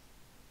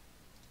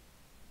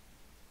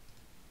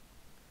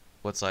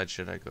 What slide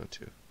should I go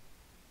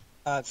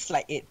to?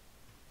 Slide 8.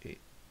 8.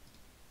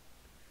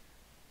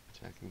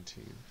 Attacking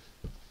team.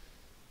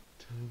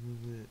 Time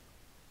limit.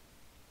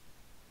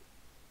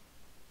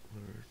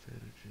 What are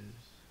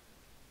advantages?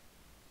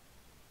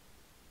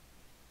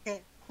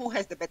 Okay. Who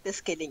has the better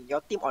scaling,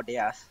 your team or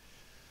theirs?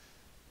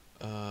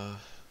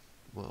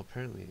 Well,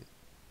 apparently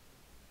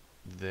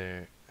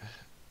they're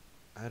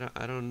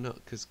I don't know,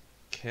 cause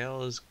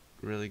Kale is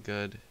really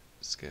good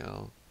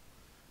scale.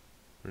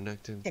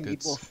 Renekton Can be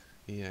good. both.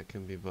 Yeah, it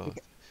can be We both.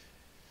 can,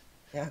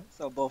 yeah,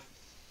 so both.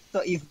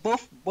 So if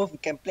both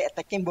can play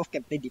attacking, both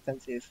can play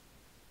defensive.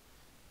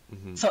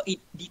 Hmm. So it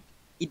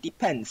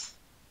depends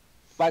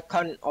what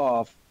kind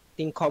of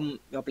team comp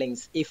you're playing.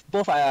 If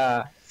both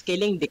are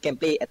scaling, they can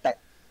play attack.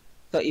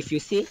 So if you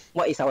see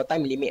what is our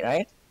time limit,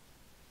 right?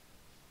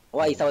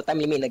 What is Hmm. our time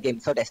limit in the game?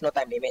 So there's no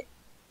time limit.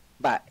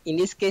 But in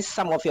this case,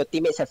 some of your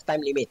teammates have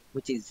time limit,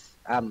 which is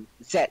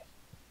Z,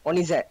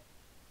 only Z.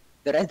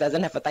 The rest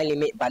doesn't have a time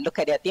limit. But look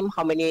at their team,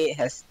 how many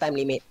has time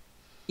limit?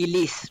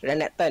 Elise,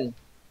 Renekton,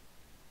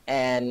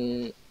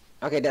 and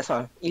okay, that's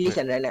all. Elise Wait,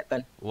 and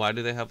Renekton. why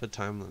do they have a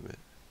time limit?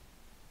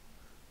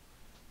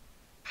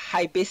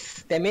 High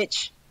base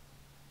damage,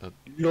 Oh,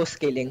 low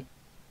scaling.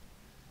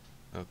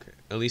 okay.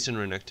 Elise and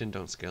Renekton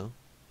don't scale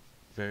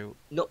very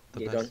No, the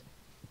they best. don't.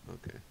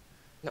 Okay.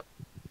 No.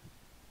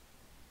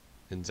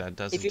 And Zed If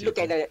doesn't you look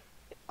at either.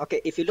 the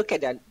okay, if you look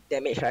at the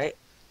damage, right?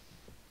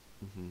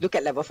 Hmm. Look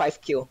at level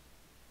 5 Q.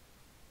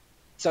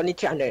 It's only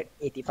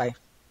 385.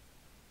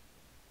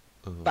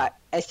 Oh, But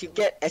as you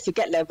get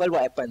level,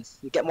 what happens?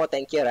 You get more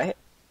tankier, right?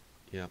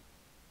 yeah.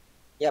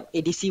 Yep,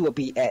 ADC will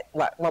be at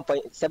what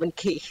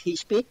 1.7k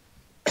HP.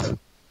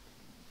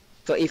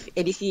 So if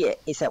ADC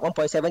is at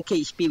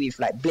 1.7k HP with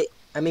like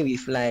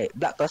with like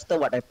Bloodthirster,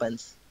 what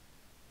happens?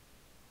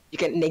 You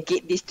can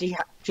negate this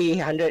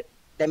 300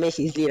 damage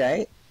easily,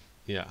 right?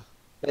 Yeah.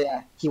 So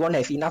yeah, he won't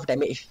have enough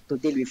damage to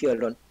deal with you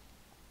alone.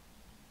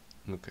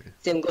 Okay.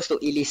 Same goes to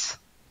Elise.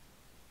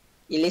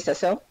 Elise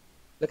herself,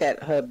 look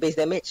at her base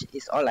damage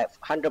is all like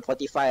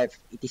 145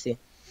 etc.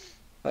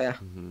 So yeah,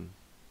 Hmm.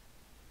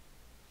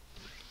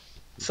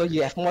 so Okay.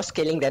 you have more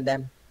scaling than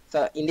them.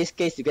 So in this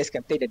case, you guys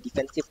can play the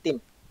defensive team.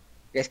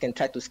 You guys can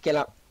try to scale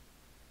up.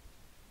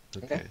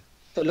 Okay. Okay.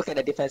 So look at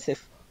the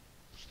defensive.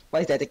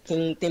 What is that? The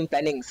king team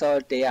planning. So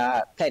they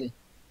are plan.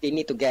 They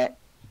need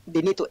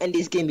to end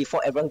this game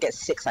before everyone gets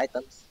 6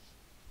 items.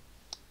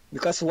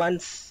 Because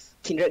once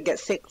Kindred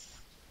gets 6,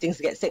 Jinx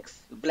gets 6,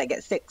 Black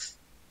gets 6,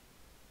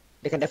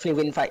 they can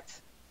definitely win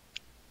fights.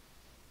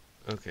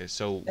 Okay.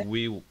 So Okay?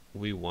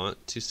 we want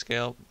to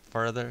scale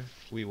further.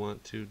 We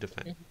want to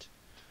defend.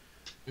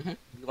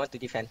 We want to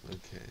defend.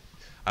 Okay.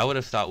 I would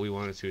have thought we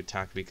wanted to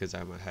attack because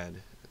I'm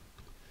ahead.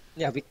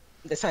 Yeah,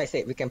 that's why I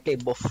said we can play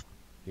both.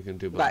 You can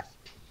do But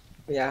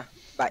both. yeah,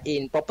 but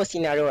in proper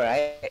scenario,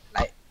 right?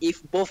 Like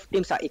if both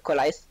teams are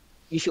equalized,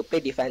 you should play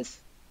defense.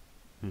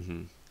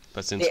 Hmm.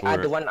 But They since are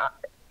the one.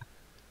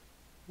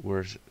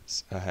 we're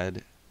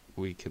ahead,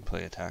 we can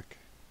play attack.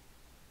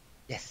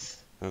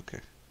 Yes. Okay.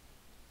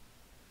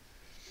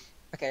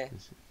 Okay.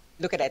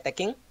 Look at the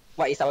attacking.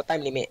 What is our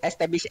time limit?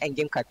 Establish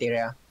endgame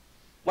criteria.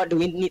 What do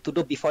we need to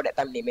do before that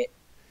time limit?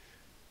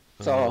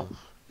 Uh, So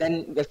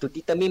then we have to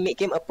determine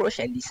mid-game approach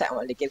and decide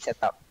on the game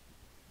setup.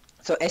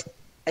 So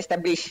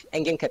establish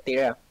endgame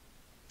criteria.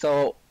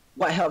 So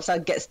what helps us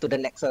gets to the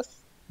nexus?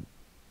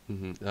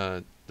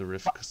 the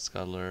Rift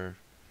Scuttler,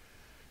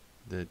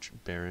 the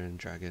Baron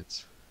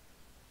Dragons,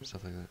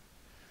 stuff like that.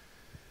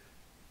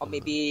 Or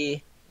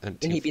maybe And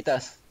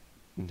inhibitors.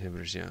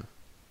 inhibitors, yeah.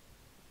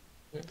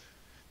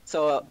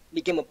 So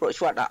mid-game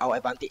approach, what are our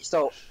advantage?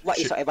 So what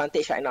is Should- our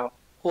advantage right now?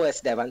 Who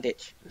has the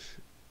advantage?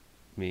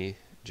 Me,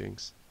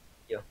 Jinx.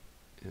 You.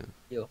 Yeah.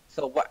 You.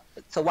 So what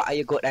are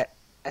you good at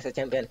as a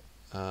champion?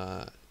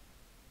 Uh,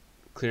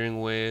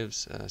 clearing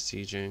waves,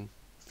 sieging,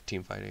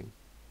 team fighting.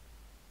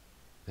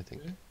 I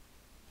think.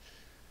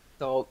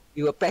 So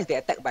you will press the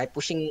attack by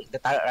pushing the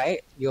turret, right?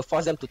 You will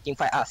force them to team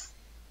fight us.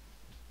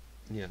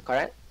 Yeah.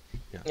 Correct?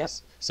 Yeah. Yep.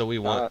 So we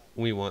want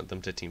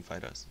them to team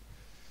fight us.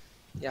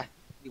 Yeah.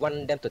 We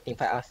want them to team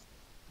fight us.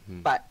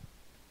 Hmm. But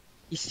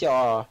is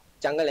your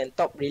jungle and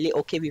top really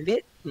okay with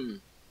it?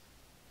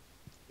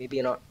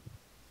 Maybe not.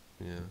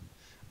 Yeah.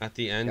 At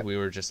the end, Yep. we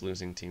were just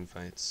losing team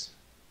fights.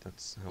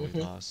 That's how we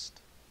lost.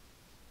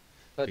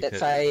 So Because-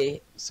 that's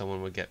why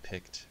Someone would get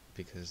picked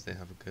because they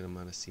have a good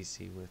amount of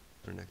CC with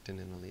Renekton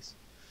and Elise.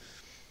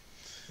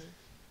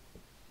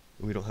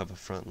 We don't have a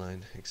front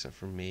line except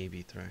for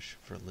maybe Thresh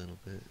for a little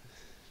bit.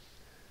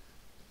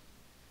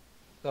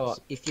 so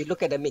if you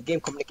look at the mid game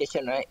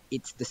communication, right,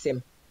 it's the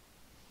same.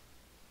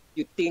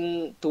 You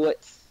think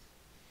towards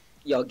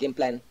your game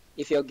plan.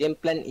 If your game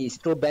plan is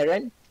through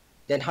Baron,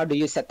 then how do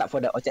you set up for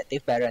the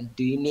objective Baron?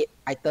 Do you need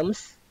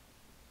items?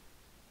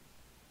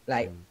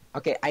 Like,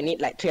 okay, I need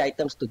like 3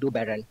 items to do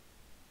Baron.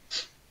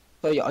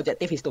 So your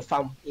objective is to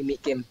farm in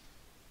mid game.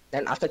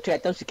 Then after 3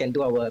 items, you can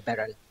do our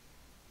Baron.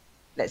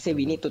 Let's say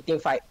we need to team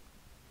fight.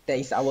 That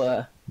is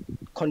our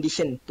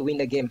condition to win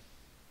the game.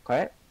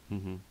 Correct?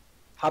 Mm-hmm.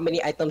 How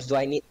many items do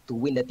I need to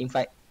win the team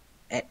fight?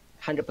 At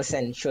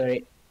 100% sure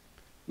rate.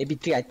 Maybe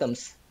 3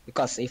 items.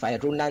 Because if I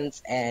rune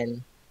nuns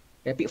and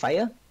rapid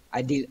fire,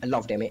 I deal a lot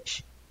of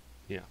damage.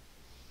 Yeah.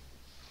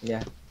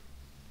 Yeah.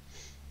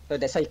 So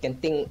that's why you can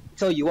think.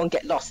 So you won't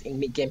get lost in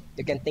mid game.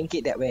 You can think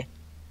it that way.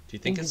 Do you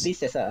think Think it's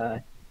this as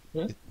a.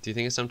 Do you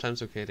think it's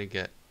sometimes okay to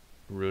get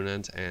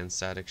Runans and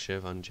Static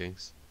Shiv on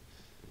Jinx?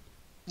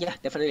 Yeah,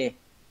 definitely.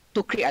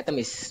 2 crit item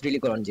is really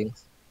good on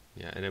Jinx.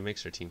 Yeah, and it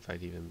makes our team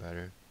fight even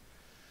better.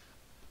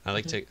 I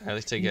like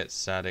to get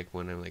static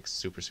when I'm like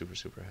super super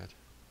super ahead.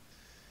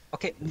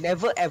 Okay,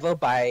 never ever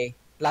buy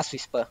Last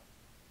Whisper.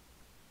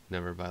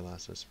 Never buy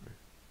Last Whisper.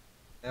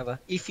 Never.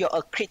 If you're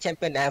a crit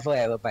champion, never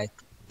ever buy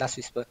Last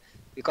Whisper.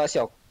 Because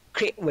your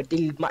crit will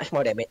deal much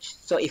more damage.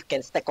 So if you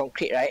can stack on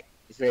crit, right,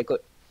 it's very good.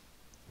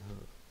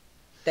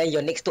 Then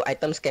your next two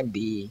items can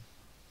be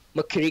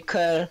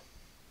Mercurical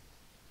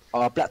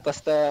or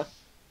Bloodbuster.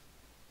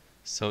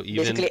 So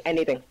even Basically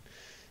anything.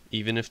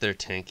 even if they're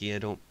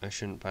tanky, I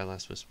shouldn't buy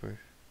Last Whisper.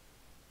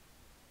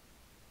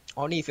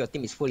 Only if your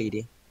team is full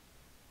AD.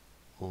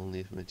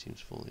 Only if my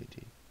team's full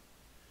AD.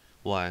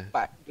 Why?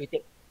 But do you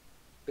think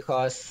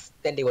because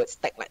then they would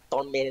stack like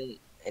Torment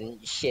and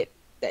shit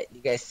that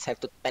you guys have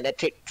to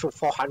penetrate through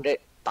 400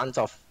 tons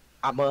of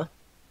armor.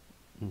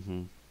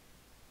 Mm-hmm.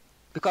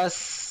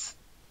 Because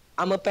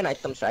armor pen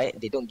items, right,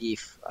 they don't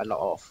give a lot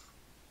of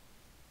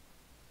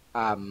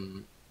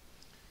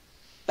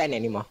pen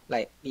anymore.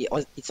 Like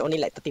it's only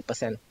like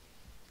 30%.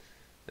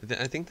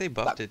 I think they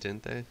buffed But it,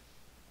 didn't they?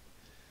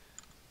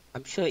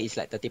 I'm sure it's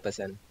like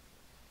 30%.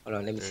 Hold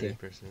on, let me see.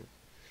 30%.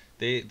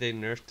 They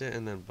nerfed it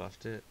and then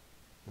buffed it,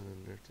 and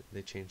then nerfed it.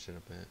 They changed it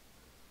a bit.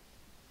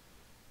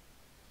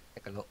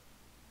 Take a look.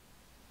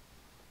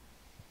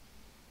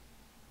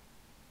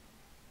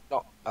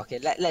 Lord, okay,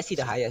 let's see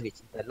the highest, which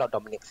is the Lord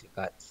Dominic's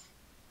regards.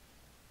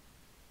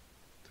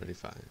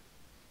 35.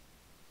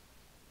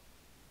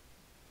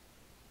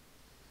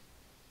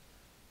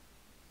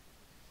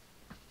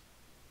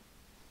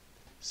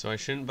 So I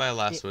shouldn't buy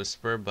Last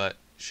Whisper, but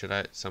should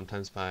I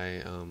sometimes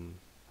buy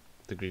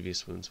the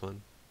Grievous Wounds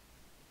one?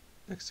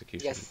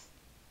 Execution. Yes.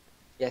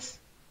 Yes.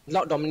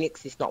 Lord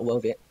Dominic's is not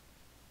worth it.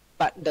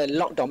 But the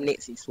Lord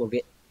Dominic's is worth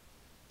it.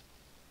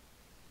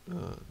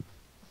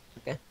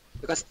 Okay?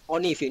 Because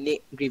only if you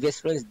need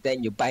Grievous Runes,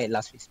 then you buy a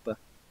Last Whisper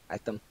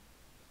item.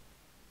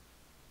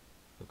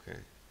 Okay.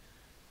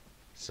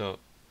 So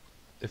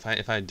if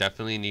I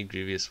definitely need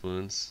Grievous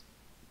Wounds,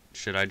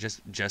 should I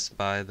just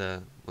buy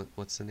the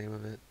what's the name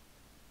of it?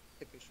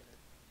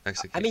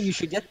 Execution. I mean, you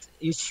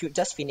should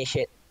just finish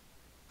it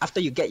after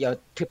you get your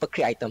triple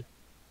crit item.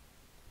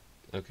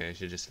 Okay, I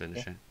should just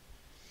finish it.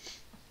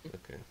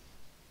 Okay.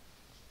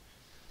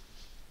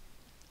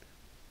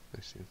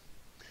 I see.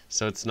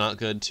 So it's not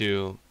good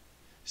to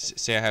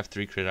say I have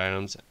 3 crit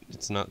items.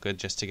 It's not good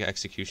just to get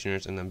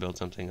executioners and then build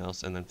something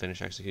else and then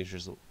finish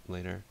executioners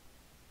later.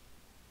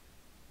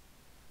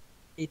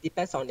 It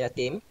depends on your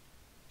team.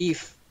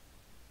 If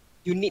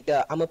you need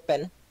the armor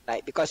pen,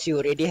 like because you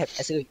already have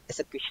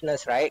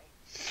executioners, right?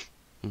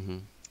 Mm-hmm.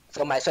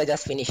 So might as well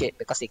just finish it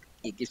because it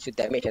gives you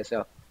damage as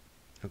well.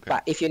 Okay.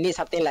 But if you need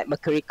something like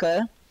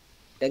Mercurical,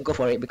 then go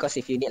for it. Because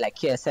if you need like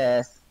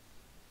QSS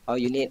or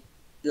you need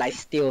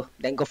Lifesteal,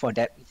 then go for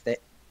that instead.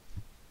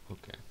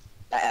 Okay.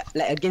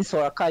 Like against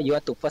Soraka, you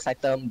want to first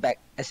item back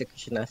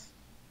executioners.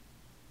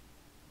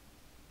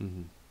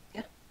 Mm-hmm.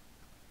 Yeah.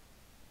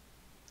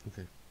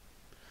 Okay.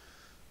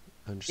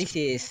 This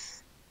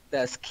is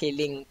the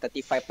scaling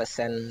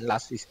 35%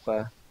 Last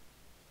Whisper.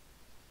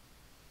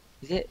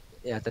 Is it?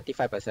 Yeah,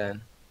 35%.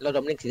 Lord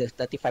Dominic's is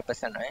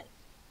 35%, right?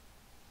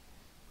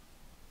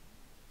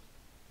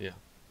 Yeah.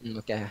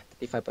 Okay,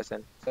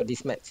 35%. So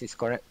this max is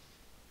correct.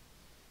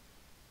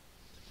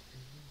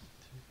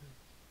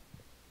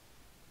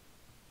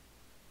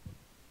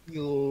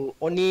 You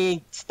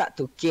only start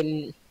to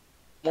gain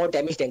more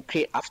damage than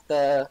crit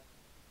after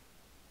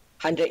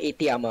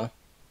 180 armor.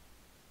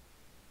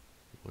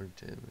 More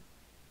damage.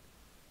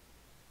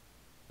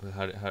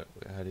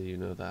 How do you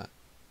know that?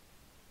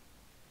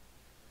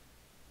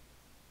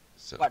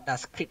 So What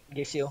does crit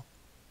gives you?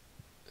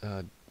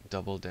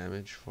 double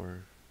damage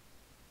for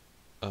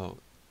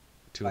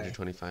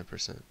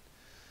 225%.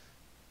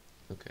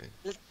 Okay.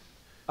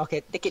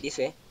 Okay, take it this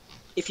way.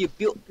 If you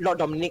build Lord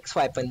Dominic's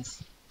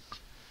weapons,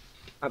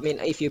 I mean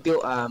if you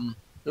build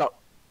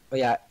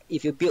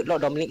if you build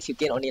Lord Dominic's, you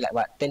gain only like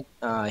what 10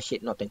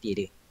 shit, not 20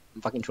 AD.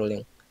 I'm fucking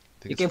trolling.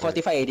 You gain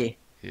 45 AD.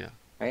 Yeah.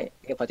 Right?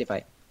 You gain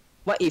 45.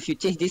 What if you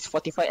change this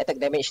 45 attack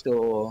damage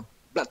to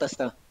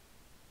Bloodthirster?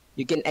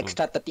 You gain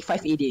extra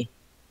 35 AD.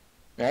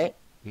 Right?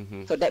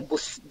 Mm-hmm. So that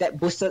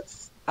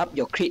boosts up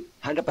your crit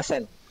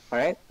 100%.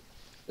 Alright?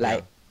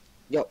 Like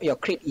your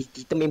crit is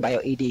determined by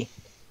your AD.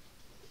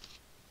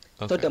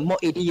 Okay. So the more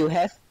AD you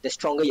have, the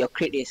stronger your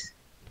crit is.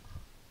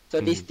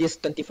 So this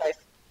 25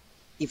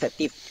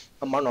 effective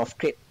amount of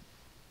crit.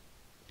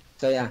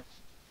 So yeah,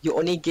 you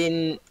only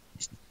gain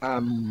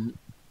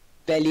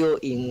value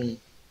in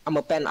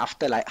armor pen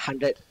after like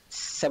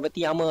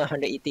 170 armor,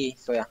 180.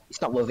 So yeah,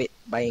 it's not worth it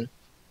buying.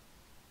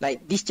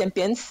 Like these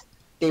champions,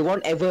 they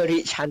won't ever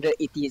reach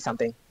 180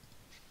 something.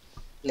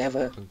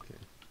 Never.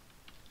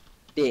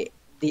 Okay.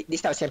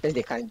 These type of champions,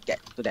 they can't get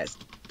to that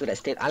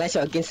state unless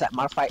you're against like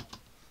Malphite.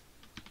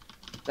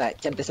 Like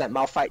champions like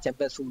Malphite,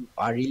 champions who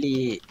are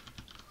really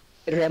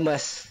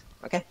Remus.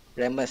 Okay,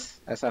 Remus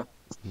as well.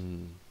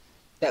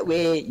 That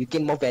way you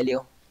gain more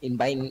value in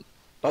buying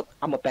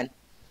armor pen.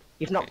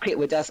 If not, crit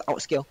will just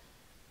outscale.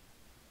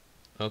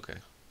 Okay.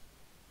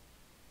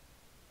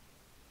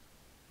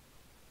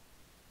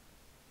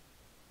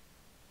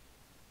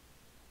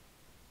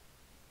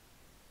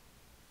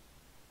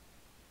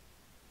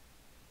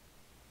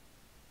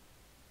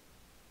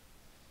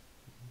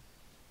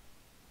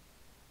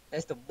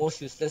 That's the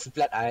most useless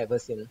blood I ever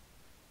seen.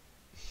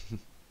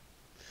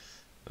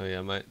 Oh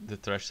yeah, the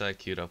thresh that I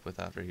queued up with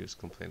after he was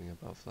complaining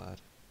about Vlad.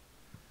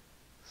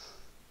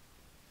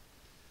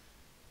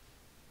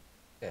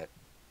 Yeah.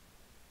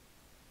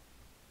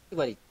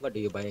 What do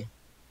you buy?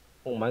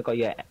 Oh my god,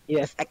 you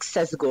have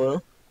excess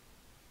gold.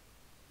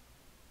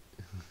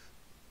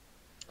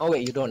 Oh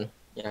wait, you don't.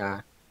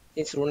 Yeah.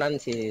 Since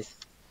Runan's is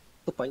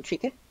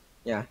 2.3k?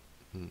 Yeah.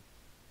 Hmm.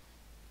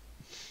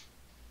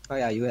 Oh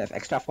yeah, you have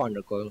extra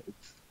 400 gold.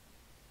 Oops.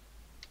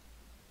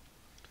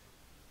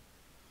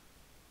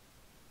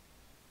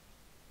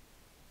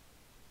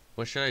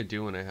 What should I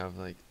do when I have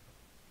like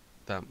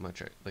that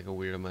much, like a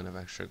weird amount of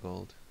extra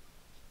gold?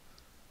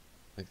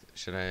 Like,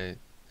 should I?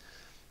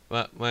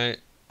 Well,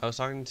 I was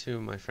talking to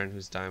my friend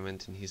who's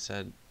diamond, and he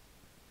said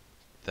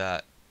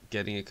that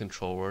getting a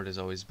control word is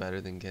always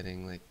better than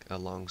getting like a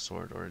long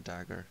sword or a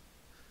dagger.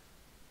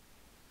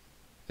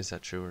 Is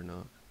that true or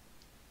not?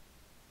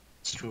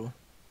 It's true.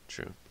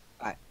 True.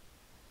 But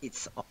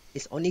it's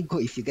only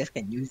good if you guys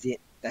can use it.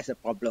 That's the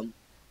problem.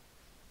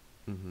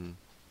 Mm-hmm.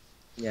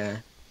 Yeah.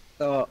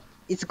 So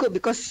it's good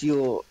because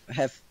you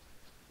have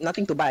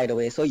nothing to buy the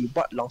way. So you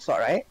bought longsword,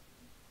 right?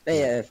 Then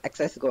you Yeah. have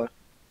access gold.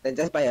 Then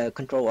just buy a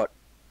control ward.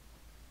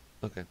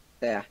 Okay.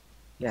 Yeah.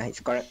 Yeah, it's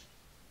correct.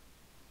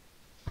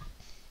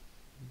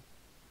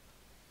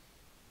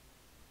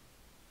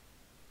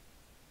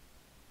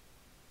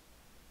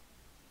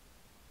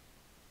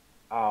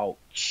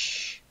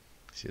 Ouch.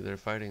 See, they're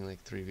fighting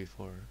like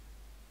 3v4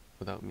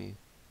 without me.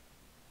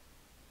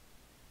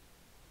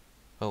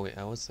 Oh wait,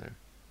 I was there.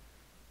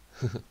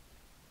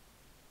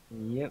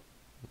 Yep.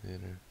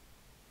 Later.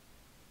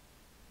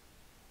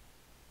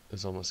 It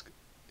was almost.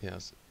 Yeah.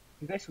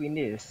 You guys win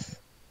this.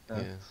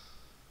 Yeah.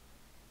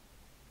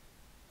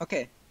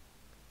 Okay.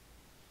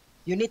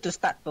 You need to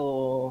start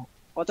to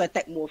auto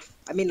attack move.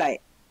 I mean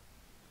like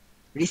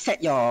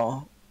reset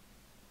your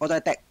auto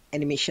attack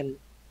animation.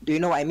 Do you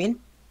know what I mean?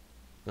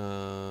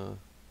 Uh,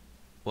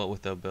 what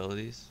with the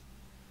abilities?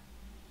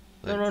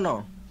 No, Like, no,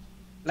 no.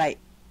 Like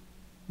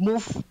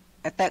move,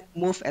 attack,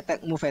 move,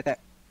 attack, move, attack.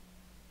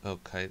 oh,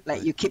 kite.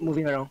 Like you keep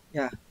moving around.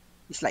 Yeah.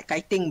 It's like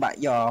kiting but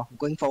you're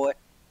going forward.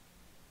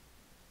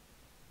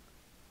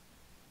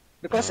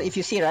 Because Oh. if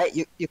you see right,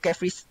 you can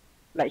freeze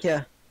like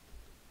here.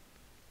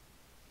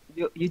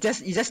 You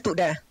just stood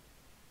there.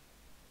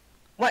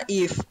 What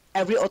if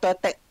every auto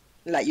attack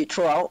like you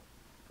throw out,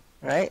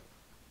 right?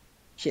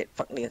 Shit,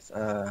 fuck this.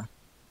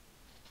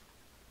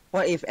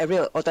 What if every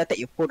auto attack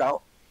you put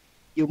out,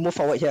 you move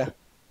forward here?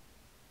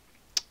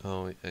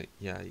 Oh,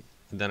 yeah.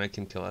 Then I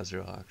can kill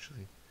Ezreal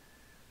actually.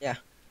 Yeah,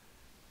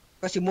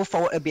 because you move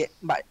forward a bit.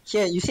 But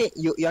here you say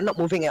you're not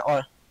moving at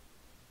all.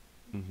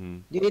 Mm-hmm.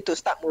 You need to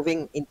start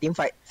moving in team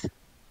fights.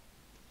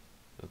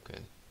 Okay.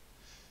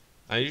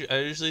 I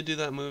usually do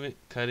that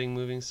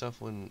moving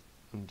stuff when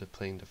I'm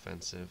playing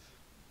defensive,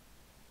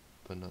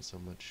 but not so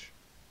much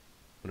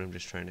when I'm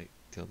just trying to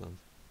kill them.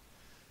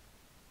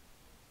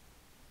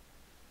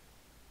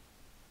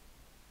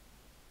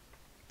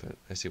 But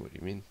I see what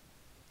you mean.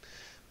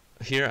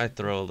 Here I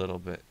throw a little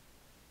bit.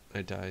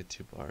 I die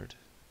to Bard.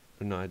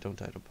 No, I don't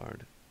die to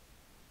Bard.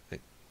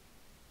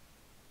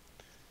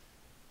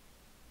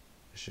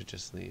 I should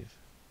just leave.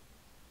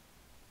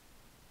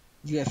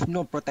 You have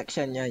no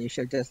protection. Yeah, you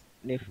should just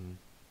leave. Hmm.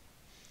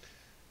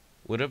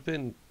 Would have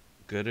been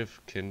good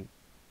if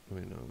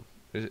Wait, no.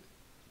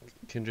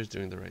 Kindred's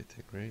doing the right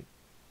thing, right?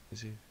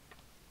 Is he?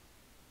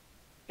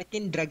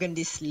 Taking Dragon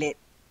this late,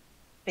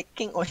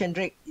 taking Ocean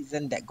Drake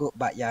isn't that good.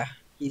 But yeah,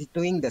 he's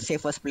doing the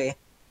safest play.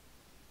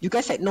 You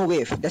guys had no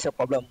wave. That's a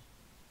problem.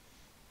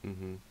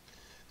 Mm-hmm.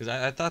 Because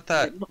I thought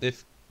Like, that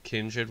if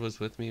Kindred was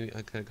with me,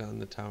 I could have gotten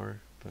the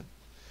tower, but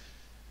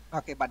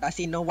okay, but does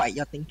he know what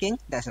you're thinking?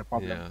 That's a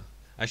problem. yeah.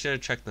 I should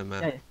have checked the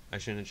map. Yeah. I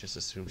shouldn't have just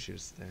assumed she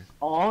was there.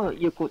 Or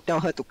you could tell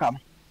her to come.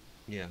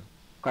 Yeah.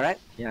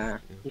 Correct? Yeah.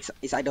 Yeah.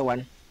 It's either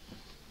one.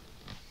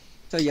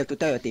 So you have to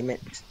tell your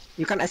teammates.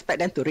 You can't expect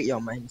them to read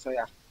your mind. So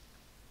yeah.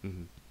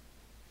 Mm-hmm.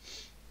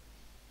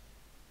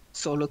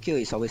 Solo kill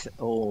is always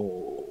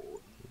no.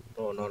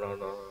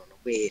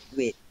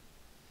 Wait.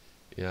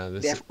 Yeah,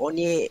 They this have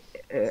only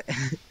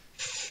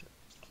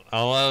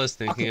all I was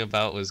thinking okay.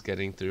 about was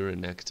getting through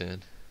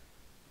Renekton.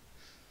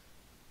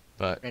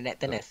 But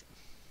Renekton has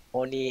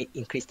only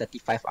increased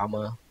 35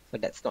 armor, so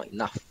that's not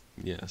enough.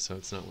 yeah, so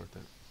it's not worth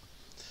it.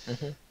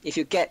 If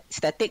you get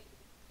static,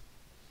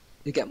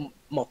 you get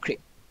more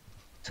crit.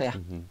 So yeah,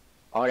 Mm-hmm.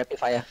 or rapid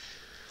fire.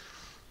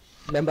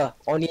 Remember,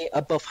 only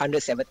above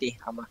 170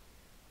 armor.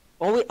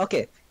 Always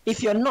okay.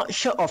 If you're not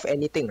sure of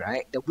anything,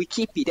 right, the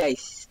Wikipedia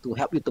is to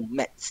help you to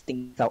match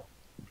things out.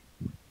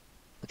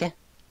 Okay?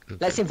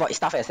 Let's Okay. say void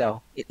stuff as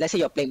well. Let's say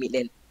you're playing mid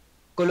lane.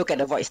 Go look at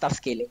the void stuff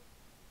scaling.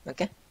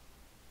 Okay?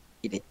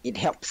 It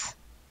helps.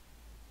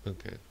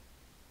 Okay.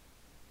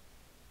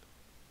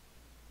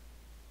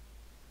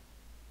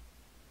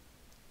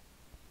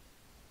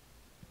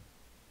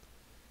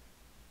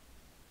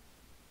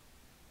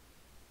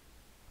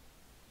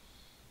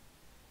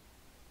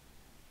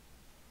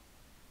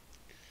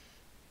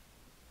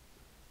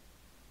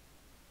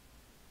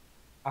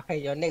 Okay,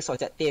 your next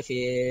objective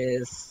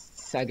is,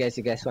 I guess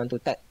you guys want to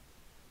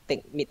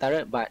take mid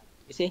turret, but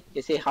you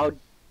see how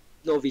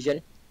low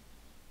vision.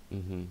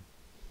 Mm-hmm.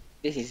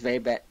 This is very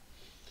bad.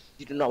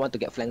 You do not want to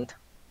get flanked.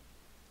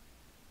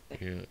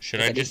 Yeah. Should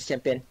Look I at this just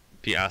champion.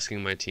 be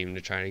asking my team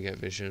to try to get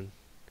vision?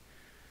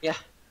 Yeah,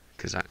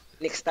 Cause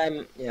next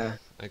time, yeah.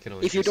 I can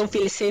only If see you so don't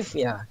feel much. safe,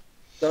 yeah,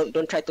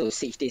 don't try to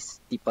siege this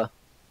deeper.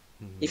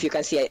 If Mm-hmm. you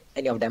can see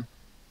any of them,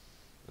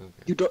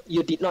 Okay.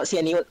 you did not see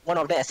any one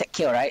of them except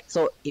kill, right?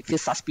 So it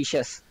feels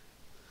suspicious.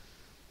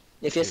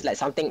 It Yeah. feels like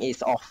something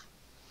is off.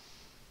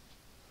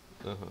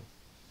 Uh-huh.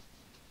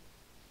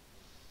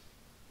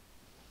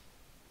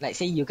 Like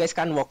say you guys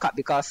can't walk up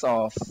because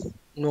of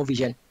no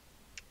vision,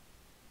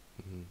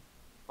 Mm-hmm.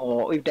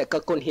 or if the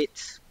cocoon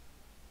hits.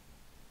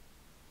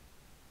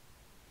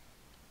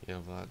 Yeah,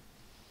 Vlad.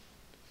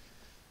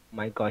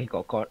 My God, he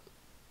got caught.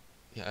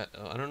 Yeah,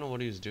 I don't know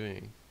what he was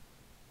doing.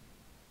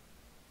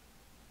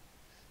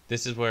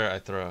 This is where I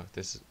throw.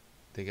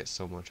 They get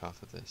so much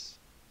off of this.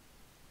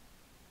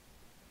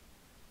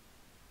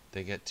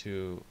 They get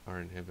to our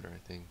inhibitor, I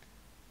think.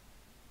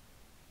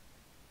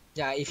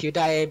 Yeah, if you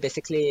die,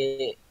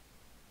 basically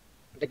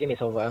the game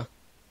is over.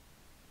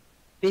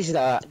 This is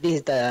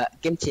the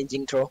game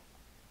changing throw.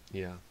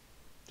 Yeah,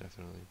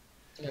 definitely.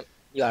 Yep,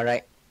 you are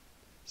right.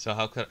 So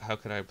how could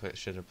I play?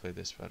 Should have played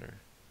this better?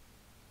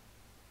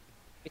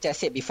 Which I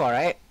said before,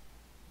 right?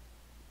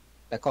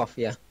 Back off,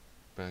 yeah.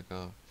 Back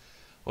off.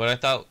 What I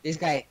thought, This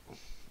guy,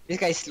 this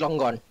guy is long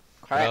gone.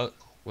 what Correct. I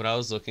what I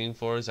was looking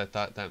for is I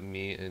thought that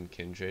me and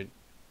Kindred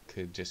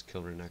could just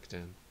kill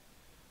Renekton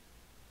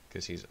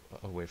because he's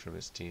away from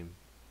his team.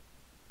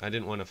 I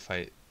didn't want to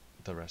fight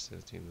the rest of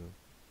the team though.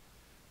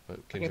 But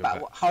Okay, Kindred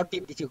but how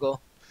deep did you go?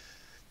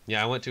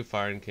 yeah, I went too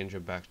far and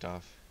Kindred backed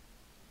off.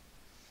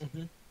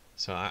 Mm-hmm.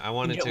 So I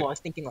wanted Injured to was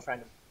thinking of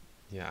random.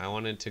 yeah, I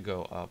wanted to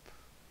go up,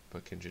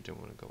 but Kindred didn't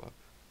want to go up.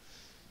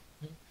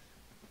 Mhm.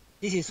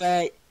 This is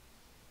where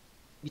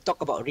we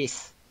talk about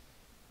risk,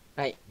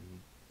 right? Mm-hmm.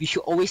 We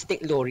should always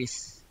take low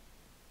risk.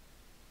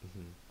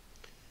 Mm-hmm.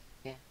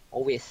 Yeah,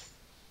 always,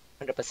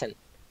 100%.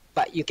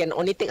 But you can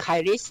only take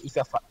high risk if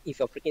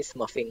you're freaking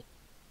smurfing.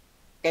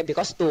 Okay,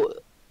 because to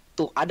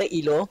other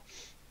elo,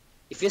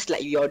 it feels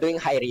like you're doing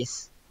high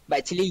risk, but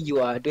actually you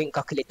are doing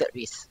calculated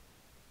risk.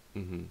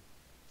 Mm-hmm.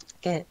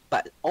 Okay,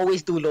 but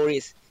always do low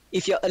risk.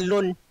 If you're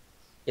alone,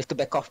 you have to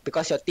back off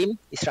because your team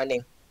is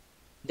running.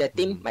 The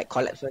team Mm-hmm. might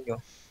collapse on you.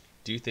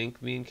 Do you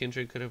think me and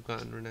Kindred could have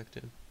gotten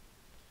Renekton?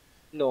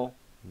 No,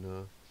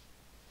 No.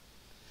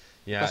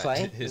 because Yeah,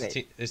 why?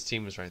 Like, his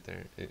team was right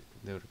there. They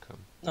would have come.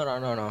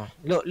 no.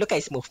 Look at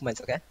his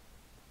movements. Okay,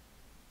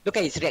 look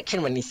at his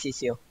reaction when he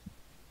sees you.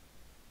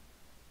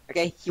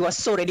 Okay, he was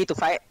so ready to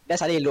fight.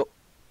 That's how he look.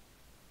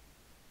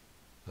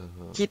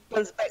 Uh-huh. He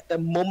turns back the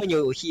moment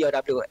you hear your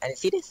W and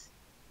see this.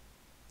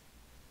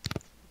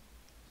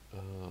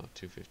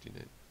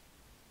 259.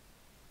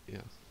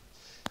 Yeah.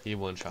 He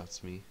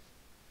one-shots me.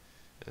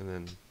 And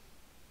then,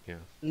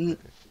 yeah. N-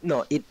 Okay.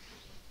 No,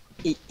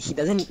 he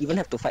doesn't even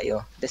have to fight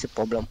you. That's a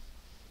problem.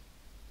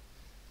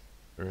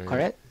 Right.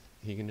 Correct?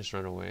 He can just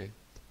run away.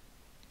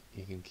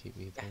 He can keep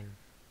me there.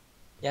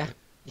 Yeah,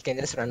 you can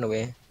just run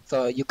away.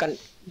 So you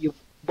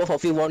both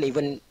of you won't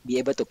even be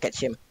able to catch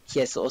him. He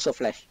has also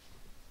flash.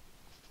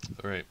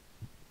 Right.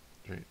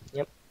 Right.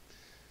 Yep.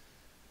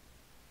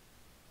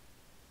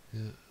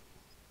 Yeah.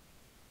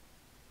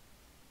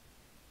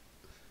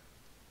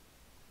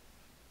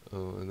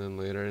 Oh, and then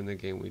later in the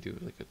game we do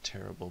like a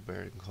terrible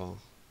Baron call.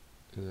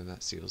 And then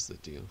that seals the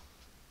deal.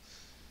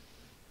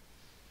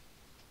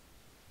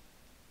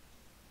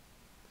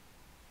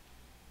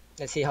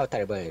 Let's see how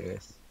terrible it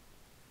is.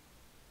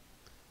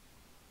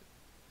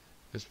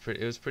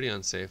 It was pretty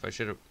unsafe. I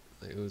should have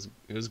like,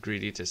 it was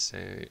greedy to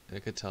say. I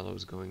could tell it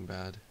was going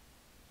bad.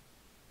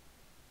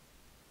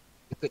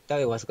 You could tell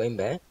it was going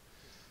bad.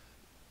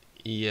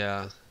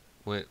 Yeah.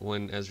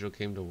 When Ezreal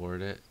came to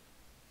ward it,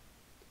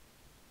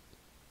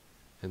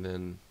 and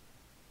then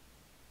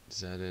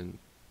Zed and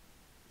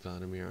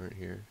Vladimir aren't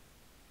here.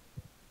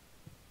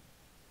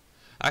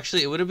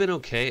 Actually, it would have been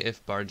okay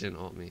if Bard didn't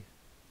ult me,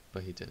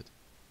 but he did.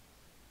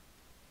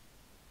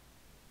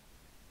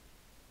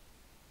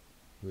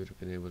 We would have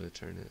been able to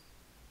turn it.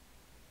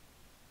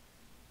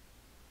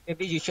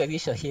 Maybe you should have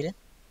used your heal.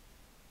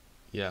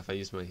 Yeah, if I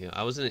used my heal.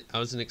 I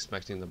wasn't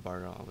expecting the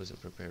Bard ult. I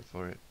wasn't prepared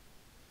for it.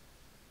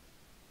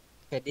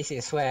 Okay, this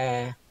is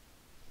where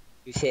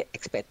you say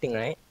expecting,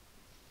 right?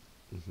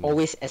 Mm-hmm.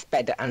 Always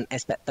expect the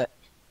unexpected.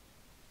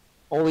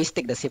 Always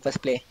take the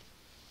safest play.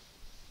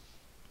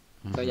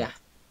 Mm-hmm. So yeah,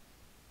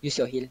 use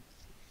your heal.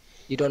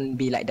 You don't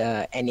be like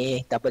the NA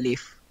double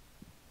leaf.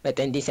 By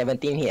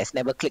 2017, he has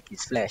never clicked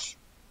his flash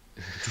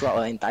throughout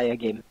our entire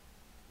game.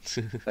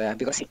 So yeah,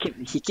 because he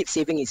keeps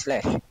saving his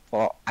flash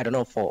for I don't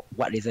know for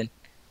what reason.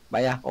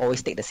 But yeah,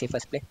 always take the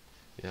safest play.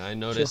 Yeah, I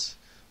notice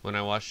when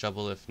I watch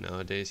Double Lift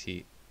nowadays,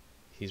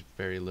 he's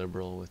very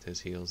liberal with his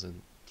heals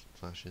and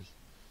flashes.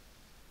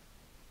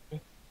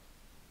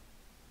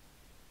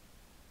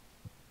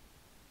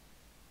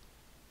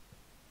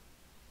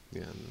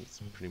 Yeah, and it's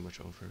pretty much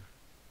over.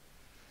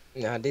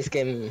 Yeah, this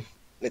game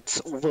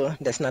it's over.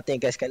 There's nothing you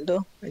guys can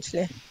do,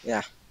 actually.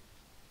 Yeah.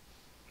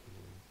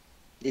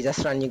 They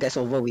just run you guys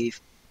over with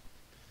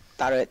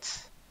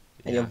turrets.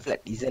 And your Yeah. flag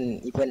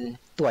isn't even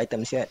 2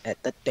 items yet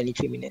at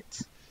 23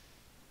 minutes.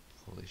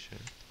 Holy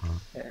shit.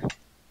 Yeah.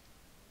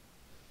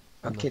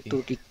 Okay, Unlucky.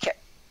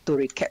 to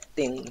recap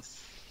things.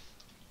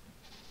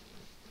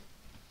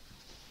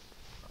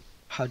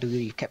 How do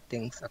we recap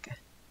things? Okay.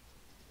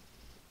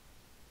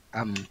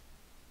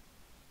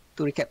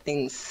 To recap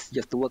things,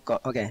 you have to work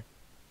out. Okay.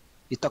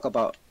 You talk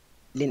about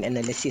lane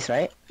analysis,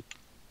 right?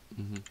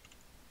 Mm-hmm.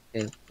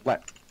 Okay.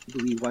 What do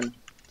we want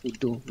to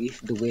do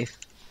with the wave?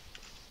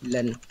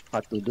 Learn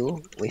how to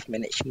do wave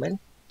management.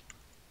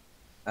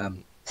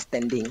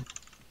 Standing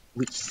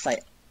which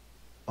side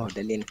of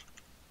the lane,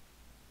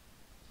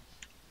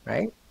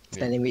 right? Yeah.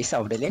 Standing which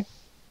side of the lane.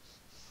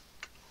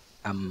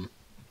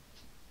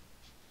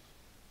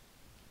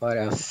 What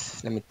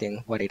else? Let me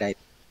think. What did I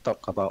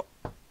talk about?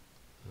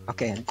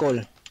 Okay,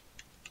 goal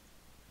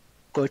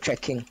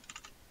tracking.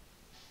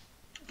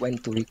 When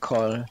to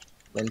recall,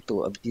 when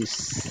to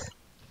abuse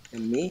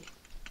enemy,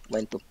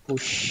 when to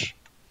push.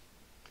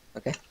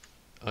 Okay.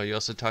 Oh, you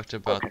also talked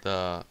Okay. about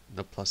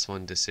the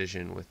 +1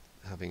 decision with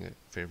having a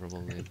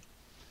favorable lane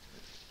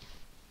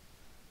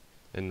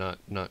and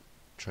not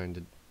trying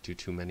to do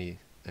too many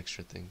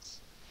extra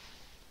things.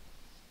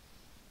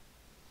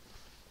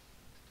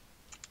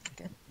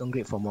 Okay. Don't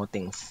grade for more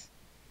things.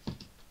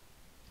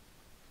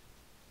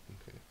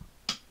 Okay.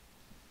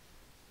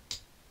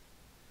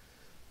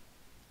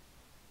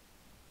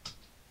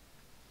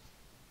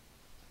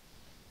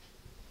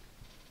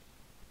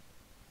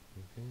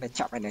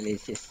 Matchup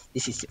analysis.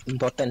 This is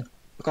important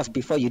because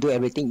before you do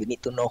everything, you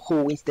need to know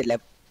who wins the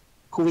level,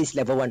 who wins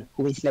level 1,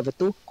 who wins level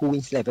 2, who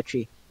wins level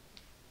 3.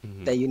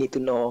 Mm-hmm. Then you need to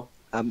know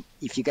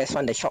if you guys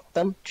want the short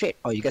term trade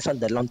or you guys want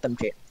the long term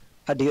trade.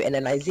 How do you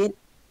analyze it?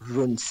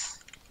 Runes,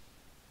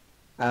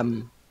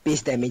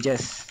 base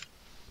damages,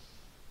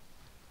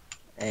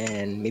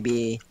 and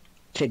maybe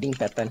trading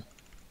pattern.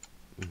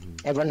 Mm-hmm.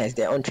 Everyone has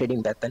their own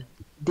trading pattern.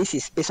 This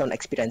is based on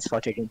experience for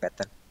trading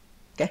pattern.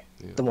 Okay,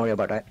 Yeah. don't worry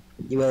about that.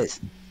 You will,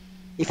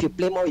 if you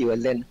play more, you will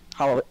learn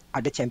how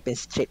other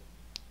champions trade,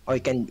 or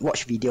you can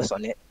watch videos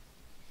on it.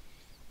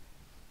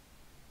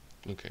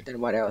 Okay.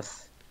 Then what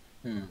else?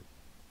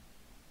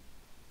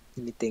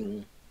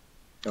 Anything?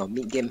 Oh,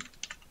 mid game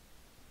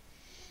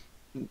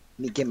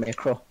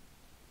macro.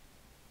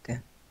 Okay.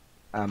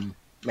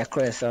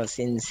 Macro as well,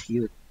 since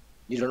you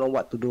don't know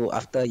what to do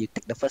after you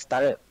take the first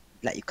turret,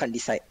 like you can't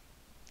decide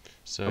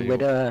So on you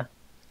whether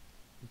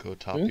go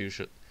top. You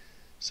should.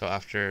 So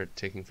after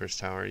taking first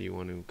tower, you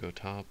want to go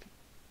top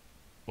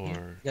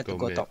or you have to go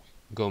go mid. top.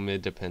 Go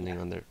mid depending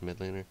Yeah. on their mid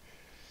laner.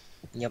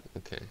 Yep.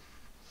 Okay.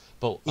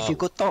 But If you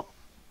go top,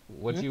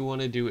 what do you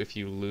want to do if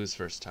you lose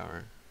first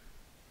tower?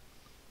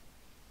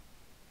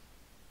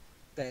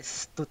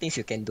 there's two things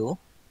you can do.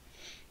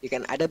 You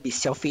can either be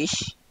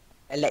selfish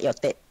and let your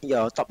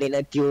top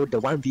laner deal the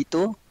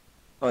 1v2,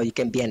 or you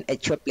can be an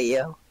actual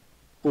player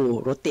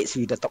who rotates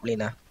with the top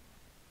laner.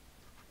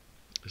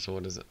 So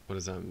what does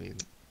that mean?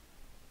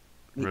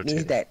 It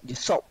means Rotate. that you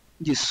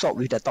swap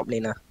with the top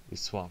laner. You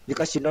swap.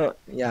 Because you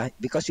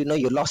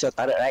lost your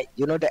turret, right?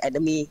 You know the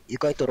enemy is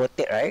going to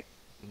rotate, right?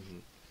 Mm-hmm.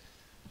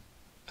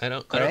 I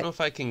don't know Correct?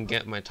 if I can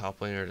get my top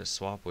laner to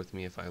swap with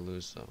me if I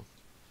lose though.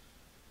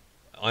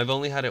 I've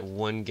only had it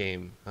one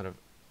game out of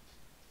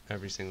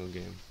every single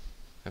game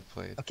I've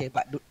played. Okay,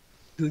 but do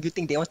you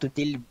think they want to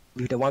deal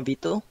with the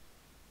 1v2?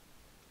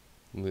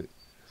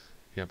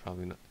 Yeah,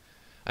 probably not.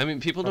 I mean,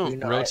 people Probably don't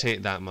not, right?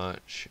 rotate that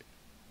much.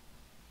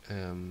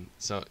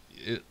 So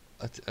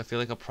I feel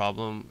like a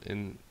problem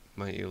in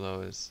my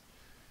elo is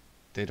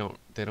they don't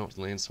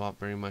lane swap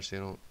very much. They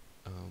don't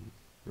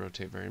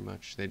rotate very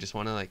much. They just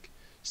want to like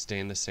stay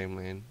in the same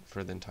lane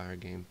for the entire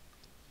game.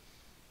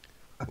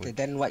 Okay, Which,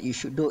 then what you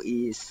should do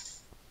is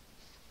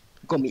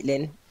go mid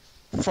lane,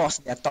 force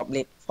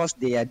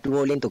their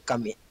duo lane to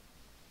come in.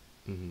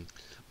 hmm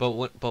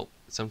But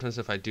sometimes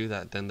if I do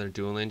that, then their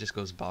dual lane just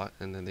goes bot,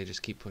 and then they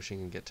just keep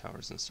pushing and get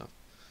towers and stuff.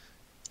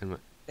 And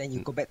Then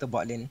you go back to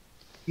bot lane.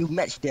 You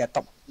match their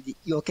top.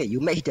 You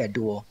match their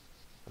duo.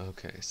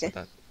 okay, so Okay?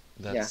 Yeah.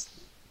 that's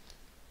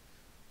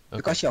okay.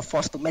 Because you're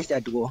forced to match their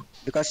duo.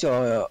 Because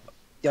your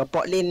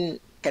bot lane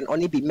can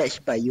only be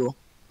matched by you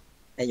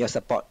and your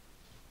support.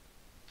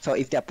 So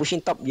if they're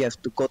pushing top, you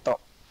have to go top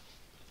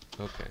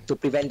Okay. to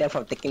prevent them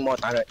from taking more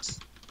turrets.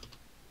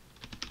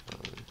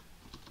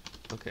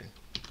 Okay.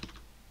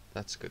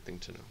 That's a good thing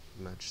to know.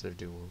 Match their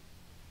duel.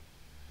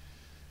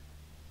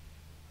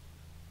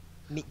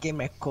 Mid game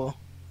macro.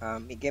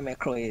 Mid game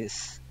macro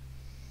is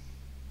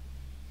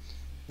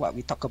what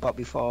we talked about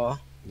before.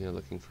 Yeah,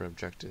 looking for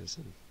objectives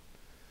and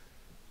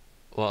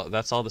well,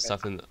 that's all the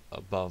stuff in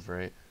above,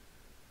 right?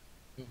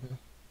 Mm-hmm.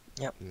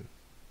 Yep. Yeah.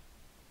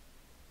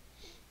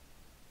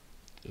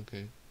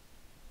 Okay.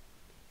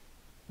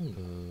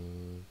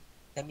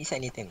 Let me say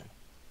anything.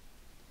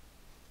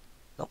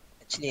 Nope.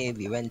 Actually,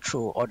 we went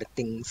through all the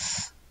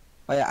things.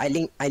 Oh yeah,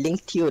 I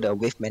linked you the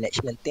wave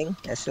management thing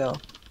as well.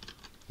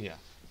 Yeah,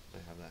 I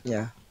have that.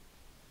 Yeah.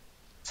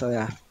 So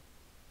yeah.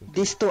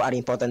 These two are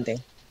important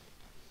thing.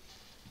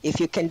 If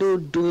you can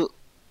do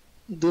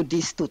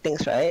these two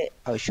things right,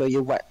 I'll show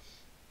you what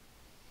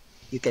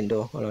you can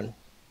do. Hold on.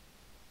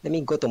 Let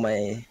me go to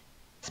my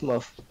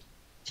Smurf.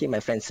 See my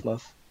friend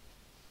Smurf.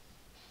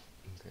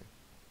 Okay.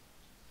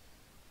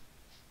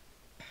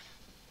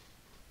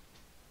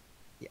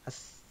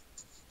 Yes.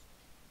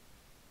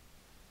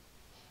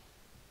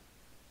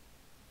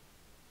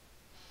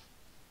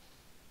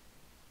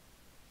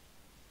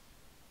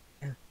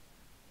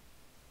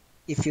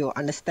 If you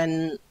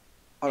understand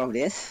all of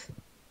this,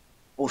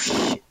 oh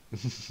shit.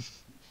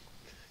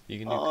 You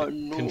can do Oh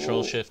no.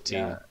 Control Shift T.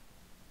 Yeah.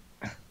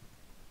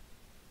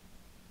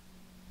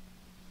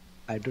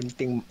 I don't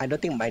think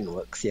mine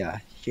works. Yeah.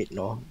 Shit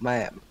no. Oh,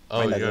 Mine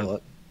you're doesn't on.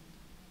 work.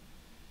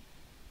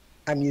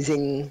 I'm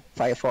using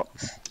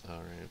Firefox. All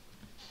right.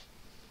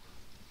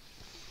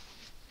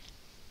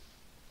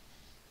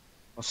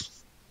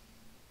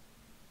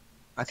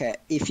 Okay,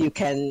 if you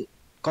can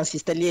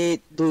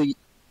consistently do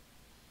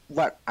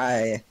what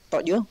I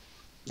taught you,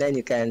 then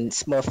you can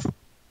smurf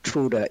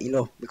through the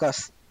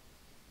because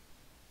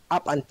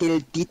up until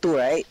D2,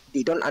 right,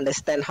 they don't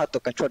understand how to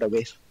control the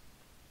wave.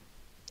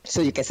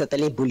 So you can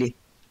certainly bully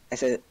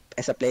as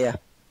a player.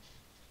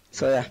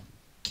 So yeah,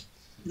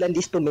 learn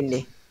these two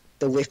mainly,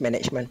 the wave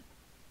management.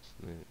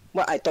 Right.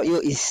 What I taught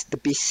you is the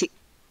basic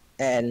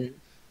and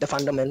the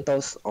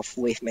fundamentals of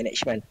wave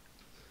management.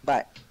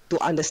 But to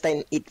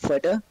understand it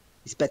further,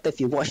 it's better if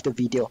you watch the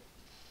video.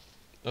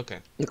 Okay.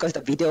 Because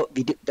the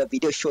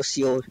video shows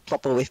you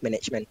proper wave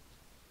management.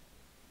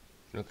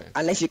 Okay.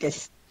 Unless you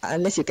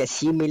can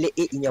simulate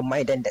it in your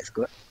mind, then that's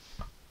good.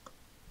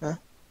 Huh?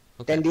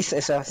 Okay. Then this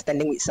is a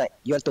standing which side.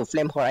 You want to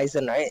flame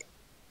horizon, right?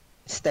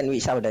 Stand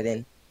which side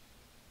then.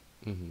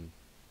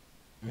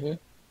 Mm-hmm.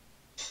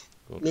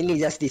 Mainly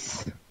just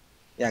this.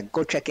 Yeah,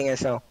 goal tracking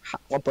as well.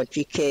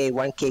 1.3k,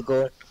 1k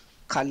goal.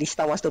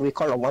 Kalista wants to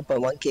recall on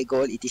 1.1k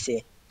goal, etc.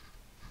 Okay.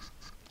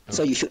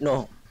 So you should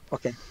know.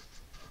 Okay.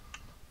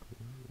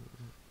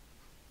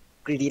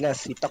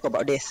 Greediness, we talk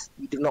about this.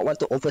 We do not want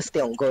to overstay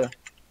on goal.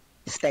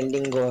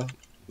 Standing goal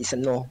is a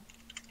no.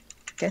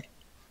 Okay.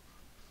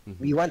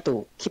 We want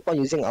to keep on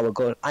using our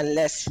goal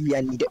unless we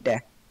are needed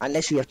there.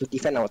 Unless we have to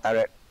defend our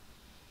turret.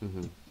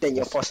 Then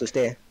you're forced to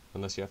stay.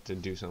 Unless you have to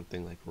do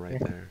something like right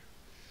there.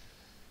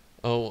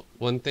 Oh,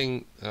 one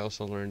thing I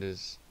also learned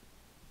is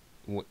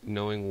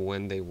knowing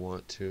when they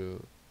want to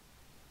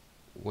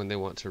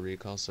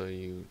recall, so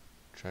you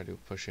try to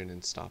push in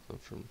and stop them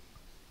from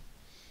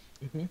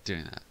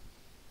doing that.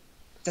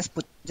 Just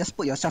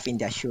put yourself in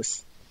their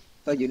shoes,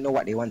 so you know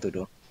what they want to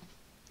do.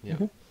 Yeah.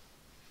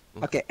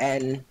 Okay,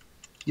 and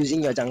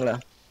using your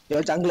jungler.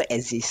 Your jungler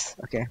exists.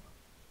 Okay,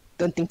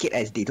 don't think it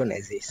as they don't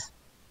exist.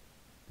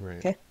 Right.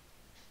 Okay.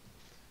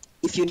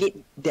 If you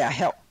need their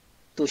help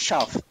to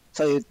shove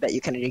so that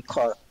you can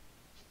recall,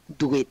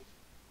 do it.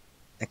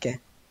 Okay.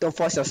 Don't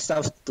force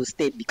yourself to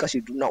stay because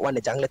you do not want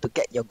the jungler to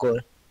get your goal.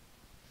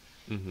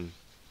 Okay.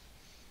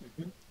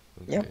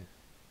 Yep.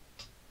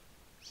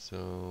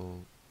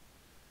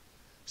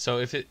 So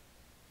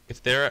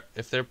if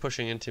they're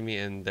pushing into me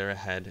and they're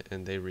ahead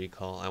and they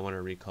recall, I want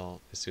to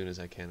recall as soon as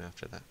I can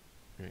after that.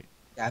 Right.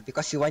 Yeah,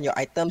 because you want your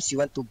items, you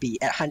want to be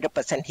at 100%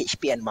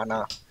 HP and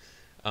mana.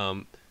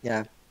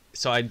 Yeah.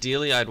 So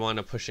ideally I'd want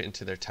to push it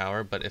into their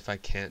tower, but if I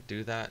can't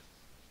do that,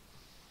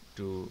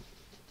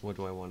 what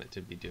do I want it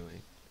to be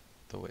doing?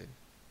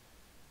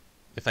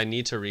 If I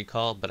need to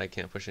recall but I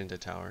can't push into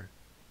tower,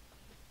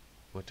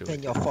 what do I do?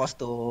 Then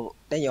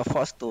you're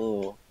forced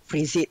to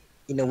freeze it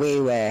in a way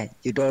where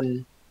you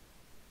don't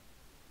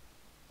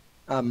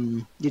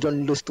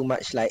lose too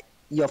much. Like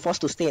you're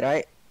forced to stay,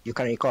 right? You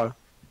can recall.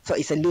 So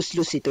it's a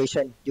lose-lose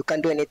situation. You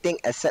can't do anything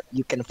except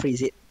you can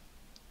freeze it.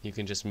 You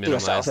can just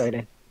minimize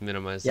the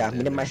minimize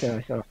damage.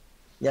 yourself.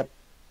 Yep.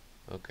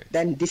 Okay.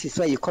 Then this is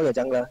where you call your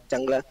jungler.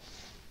 Jungler,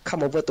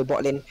 come over to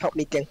bot lane. Help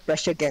me gank.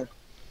 Pressure gank.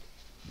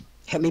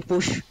 Help me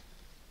push.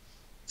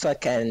 So I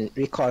can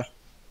recall.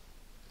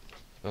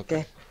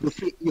 Okay.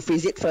 You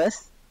freeze it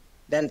first.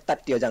 Then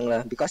tap to your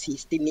jungler because he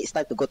still needs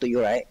time to go to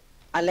you, right?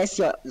 Unless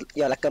you're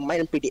like a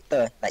mind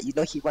predictor, like you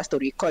know he wants to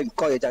recall, you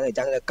call your jungler.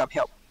 Jungler, come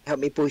help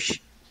me push.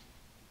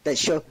 Then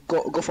sure,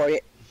 go for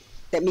it.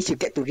 That means you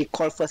get to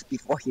recall first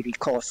before he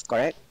recalls,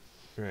 correct?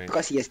 Right.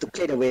 Because he has to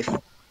clear the wave.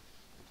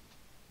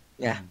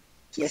 Yeah.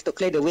 He has to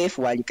clear the wave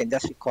while you can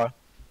just recall.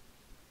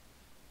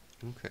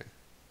 Okay.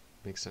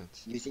 Makes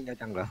sense. Using your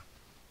jungler.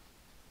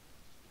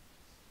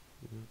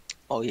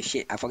 Oh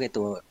shit, I forget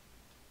to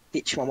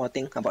teach one more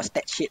thing about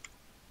stat sheet.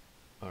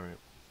 Alright.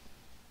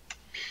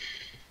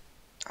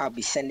 I'll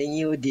be sending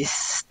you this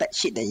stat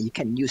sheet that you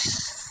can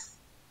use.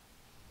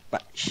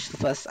 But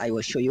first I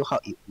will show you how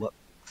it works.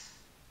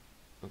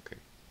 Okay.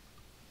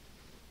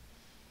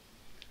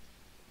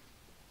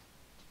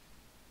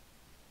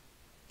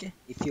 Okay,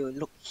 if you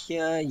look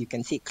here, you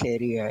can see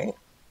clearly, right?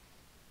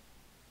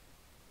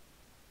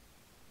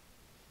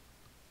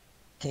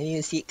 Can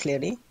you see it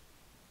clearly?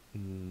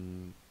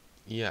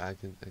 Yeah, I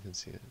can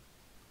see it.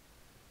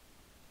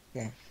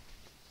 Yeah.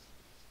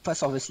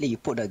 First, obviously, you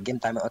put the game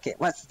timer. Okay,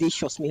 what this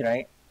shows me,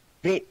 right?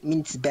 Red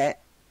means bad.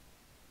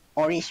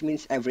 Orange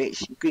means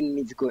average, green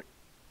means good.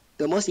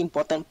 The most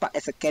important part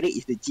as a carry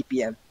is the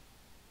GPM.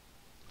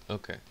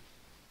 Okay.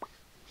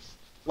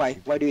 Why?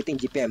 Why do you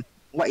think GPM?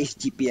 What is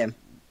GPM?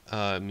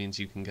 It means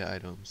you can get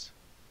items.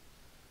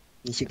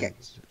 You should get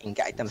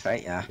items,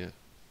 right? Yeah. Yeah.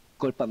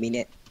 Gold per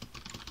minute.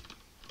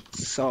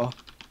 So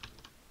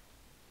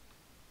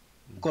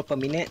gold per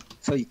minute.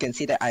 So you can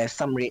see that I have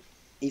some rate.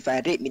 If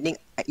I rate, meaning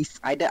it's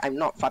either I'm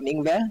not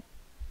farming well,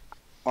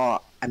 or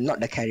I'm not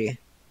the carrier.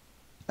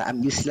 Like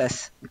I'm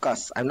useless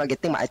because I'm not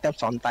getting my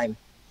items on time.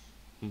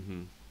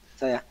 Mm-hmm.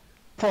 So yeah,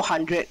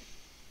 400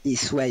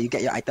 is where you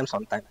get your items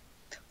on time.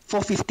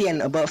 450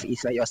 and above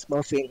is where you're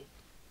smurfing.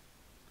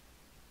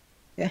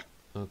 Yeah.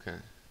 Okay.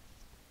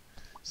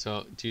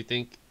 So, do you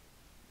think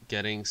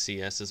getting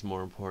CS is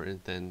more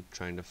important than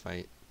trying to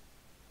fight?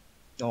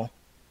 No.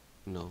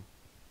 No.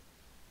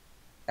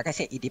 Like I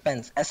said, it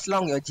depends. As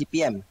long your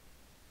GPM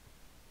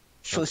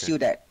shows Okay. you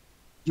that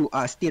you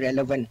are still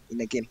relevant in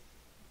the game.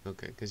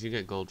 Okay, because you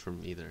get gold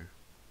from either.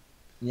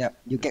 Yeah,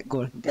 you get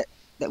gold. That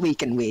way you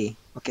can weigh.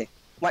 Okay.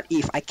 What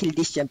if I kill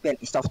this champion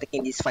instead of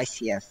taking this 5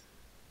 CS?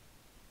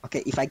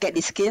 Okay, if I get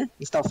this kill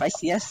instead of 5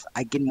 CS,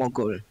 I gain more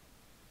gold.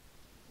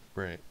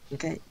 Right.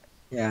 Okay.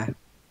 Yeah.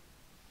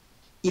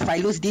 If I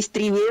lose these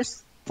 3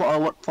 waves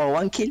for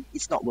 1 kill,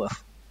 it's not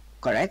worth.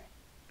 Correct?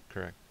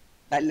 Correct.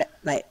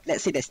 Like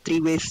let's say there's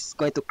 3 waves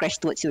going to crash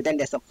towards you, then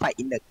there's a fight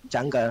in the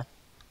jungle.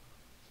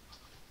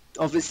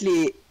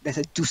 Obviously, there's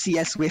a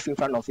juiciest wave in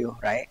front of you,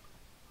 right?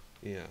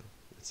 Yeah.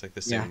 It's like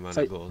the same amount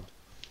So of gold.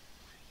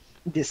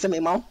 the same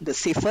amount, the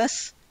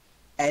safest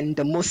and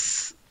the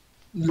most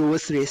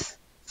lowest risk.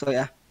 So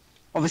yeah,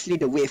 obviously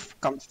the wave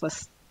comes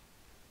first,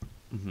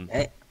 Mm-hmm.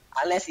 right?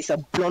 Unless it's a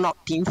blown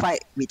up team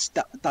fight, which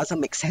doesn't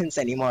make sense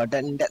anymore,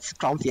 then that's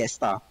Crown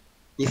Fiesta.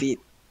 If it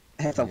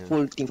has a Yeah.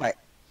 full team fight,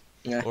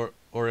 yeah.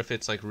 Or if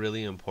it's like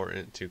really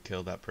important to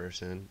kill that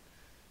person,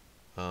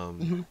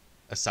 Mm-hmm.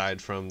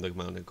 aside from the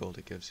amount of gold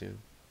it gives you.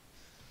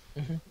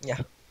 Mm-hmm. Yeah.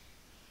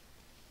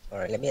 All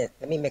right. Let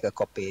me make a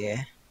copy.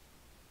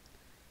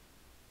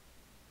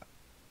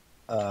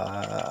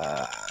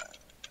 Uh.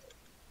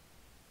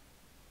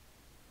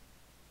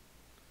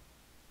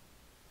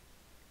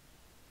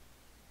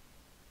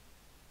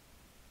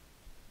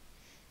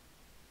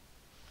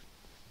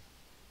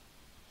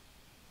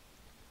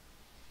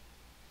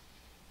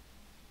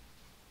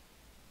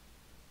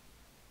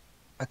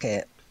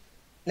 Okay.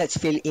 Let's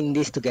fill in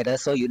this together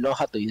so you know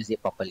how to use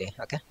it properly.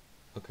 Okay.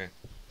 Okay.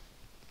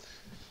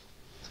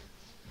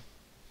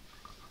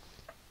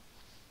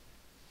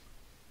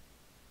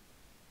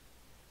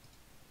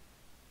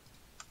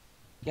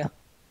 Yeah.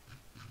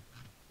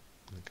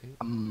 Okay.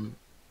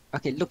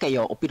 Okay, look at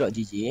your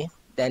op.gg,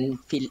 then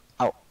fill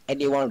out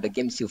any one of the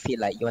games you feel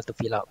like you want to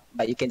fill out.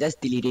 But you can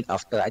just delete it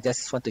after. I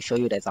just want to show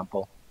you the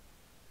example.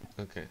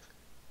 Okay.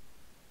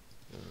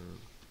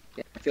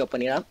 Okay, if you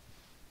open it up.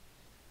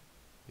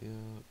 Yeah.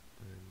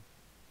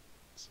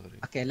 Sorry.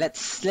 Okay,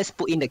 let's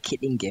put in the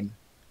kidding game,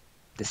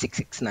 the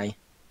 669.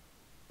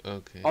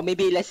 Okay. Or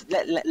maybe let's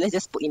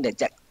just put in the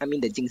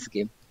the Jinx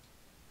game.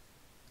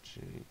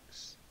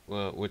 Jinx.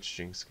 Well, which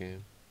Jinx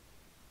game?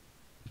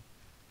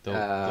 The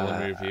one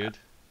we reviewed?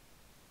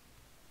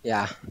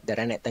 Yeah, the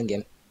Renekton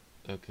game.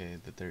 Okay,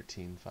 the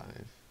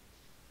 13.5.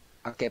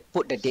 Okay,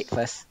 put the date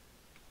first.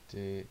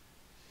 Date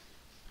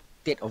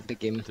Date of the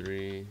game,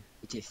 3.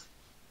 which is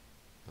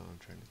Oh, I'm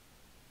trying to.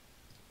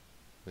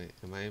 Wait,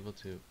 am I able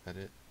to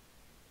edit?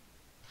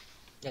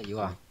 yeah, you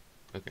are.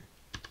 Okay.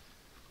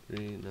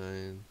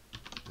 3/9/19.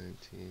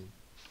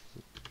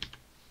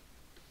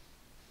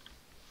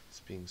 It's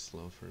being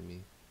slow for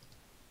me.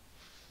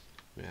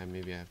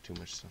 Maybe I have too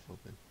much stuff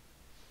open.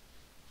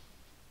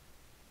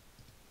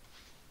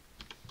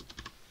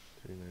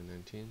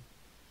 3/9/19.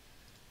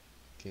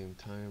 Game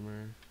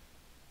timer.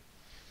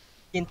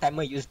 In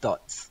timer use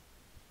dots.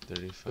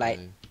 35. Like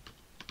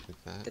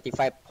that.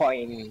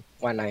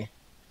 35.19.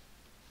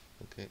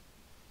 Okay.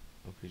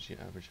 OPG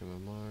average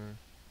MMR.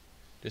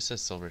 This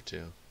says silver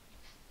 2.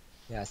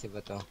 Yeah, sih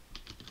betul.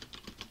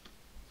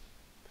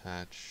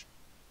 Patch.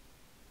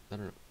 I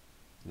don't know.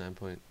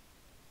 9.5.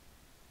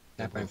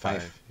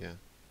 9.5. Yeah.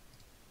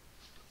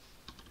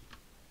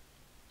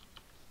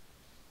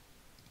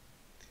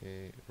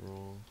 Okay,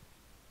 roll.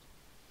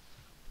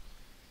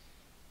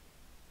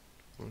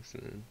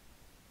 Marksman.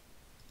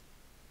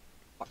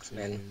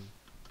 Marksman.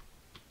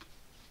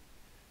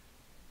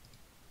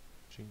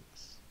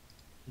 Jinx.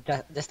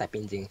 Just type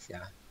in Jinx,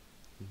 yeah.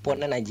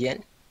 Opponent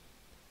IGN.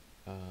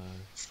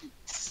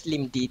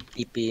 Slim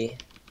DTP.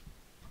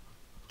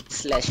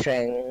 Slash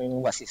rank.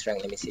 What's his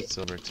rank? Let me see.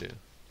 Silver 2.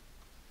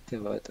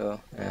 Silver 2.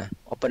 Yeah.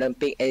 Opponent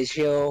pick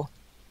Ezreal.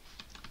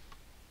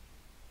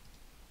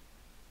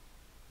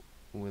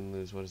 Win,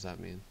 lose, what does that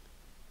mean?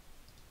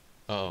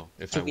 Oh,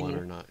 if To I won win.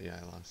 or not. Yeah,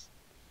 I lost.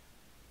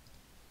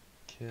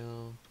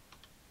 Kill.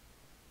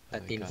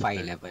 13, I got 5,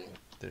 11.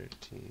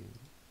 13.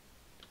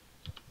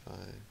 5.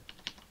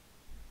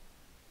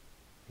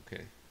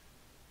 Okay.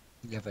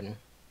 11.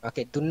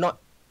 Okay, do not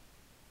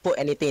put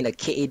anything in the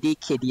KAD,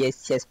 KDS,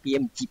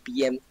 CSPM,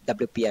 GPM,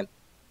 WPM.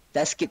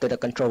 Just skip to the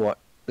control word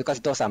because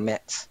those are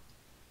maths.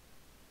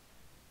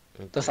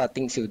 Those Okay. are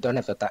things you don't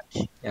have to touch.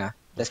 Yeah.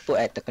 Let's put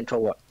at the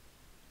control word.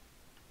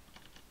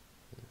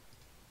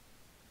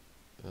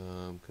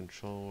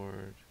 Control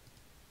word.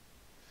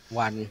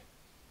 1.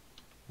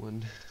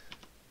 1.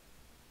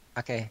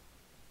 Okay.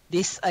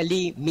 This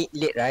early, mid,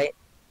 late, right,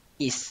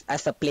 is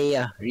as a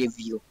player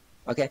review.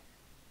 Okay.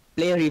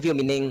 Player review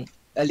meaning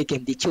early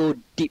game. Did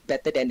you did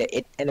better than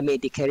the enemy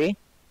AD carry?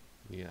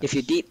 If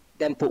you Yes. did,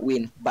 then put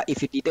win. But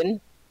if you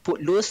didn't,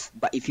 put lose.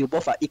 But if you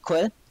both are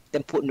equal,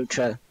 then put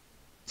neutral.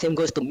 Same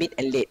goes to mid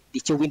and late.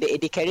 Did you win the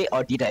AD carry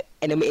or did the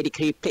enemy AD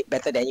carry play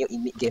better than you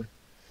in mid game?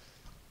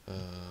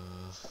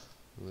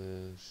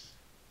 Lose.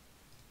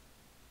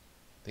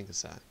 I think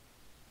it's that.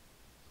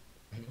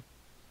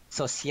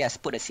 So CS,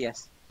 put a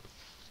CS.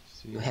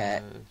 You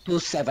had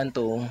CS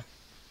 272.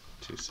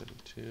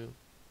 272.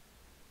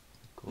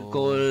 Gold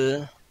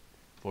Goal.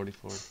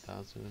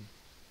 44,000.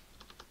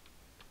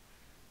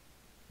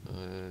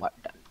 What?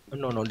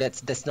 No,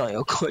 that's not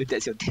your goal.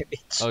 That's your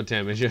damage. Oh,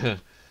 damage. Yeah.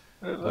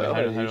 Wait,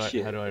 Holy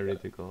shit. how do I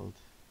read the gold?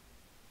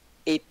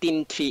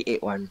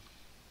 18381.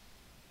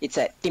 It's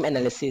a team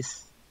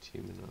analysis.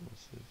 Team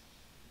analysis.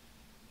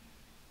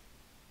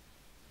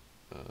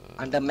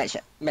 Under match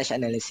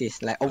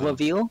analysis, like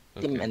overview,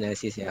 team okay.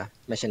 analysis, yeah,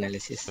 match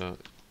analysis. So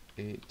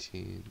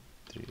 18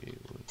 3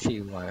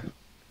 3-1,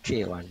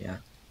 3-1, yeah.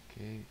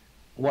 Okay.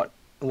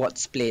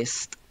 What's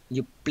placed?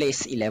 You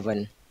place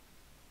 11.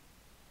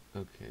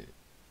 Okay.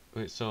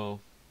 Wait,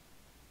 so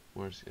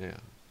where's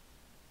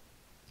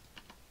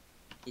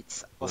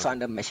It's also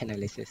under match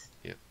analysis.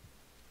 Yeah.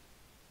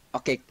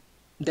 Okay,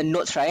 the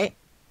notes, right?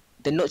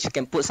 The notes you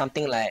can put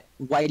something like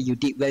why you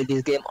did well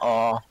this game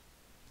or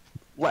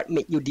what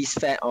made you this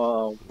fair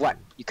or what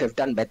you could have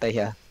done better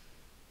here.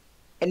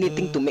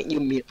 Anything to make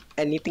you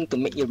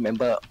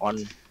remember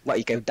on what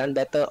you could have done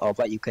better or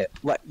what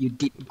you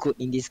did good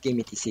in this game,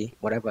 etc.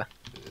 Whatever,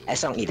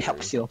 as long it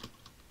helps you.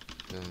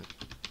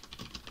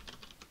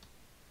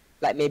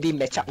 Like maybe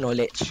matchup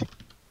knowledge.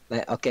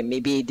 Like okay,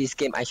 maybe this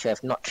game I should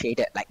have not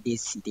traded like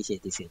this,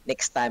 etc.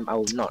 Next time I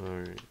will not.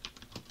 Alright.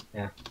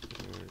 Yeah.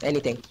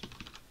 Anything.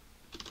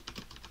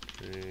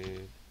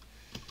 Trade.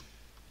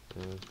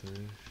 Other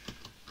things.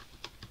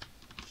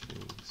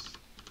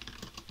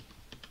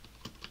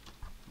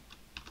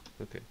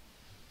 Okay.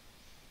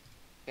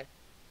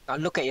 Now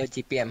look at your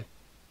GPM.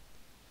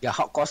 Your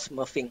hot cost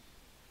smurfing.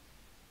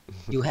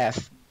 You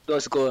have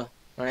those goals,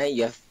 right?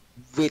 You have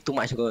way too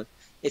much gold.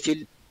 If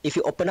you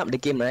open up the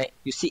game, right,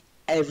 you see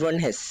everyone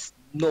has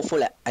no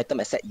full item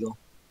except you.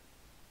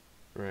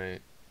 Right.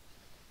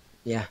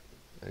 Yeah.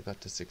 I got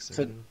to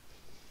 600.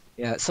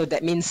 Yeah, so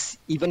that means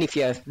even if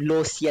you have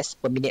low CS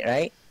per minute,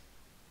 right?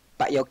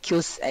 But your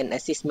kills and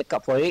assists make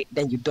up for it,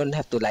 then you don't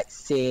have to like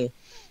say,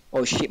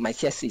 oh shit, my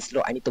CS is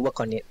low, I need to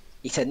work on it.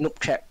 It's a noob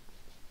trap.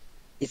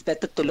 It's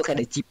better to look at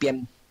the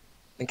GPM.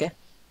 Okay?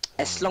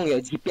 As long your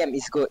GPM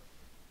is good,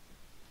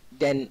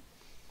 then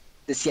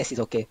the CS is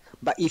okay.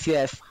 But if you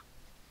have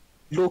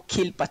low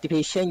kill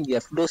participation, you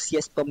have low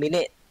CS per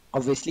minute,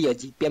 obviously your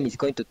GPM is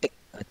going to take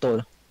a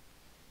toll.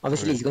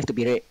 Obviously it's going to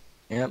be red.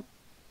 Yeah.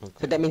 Okay.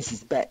 So that means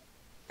it's bad.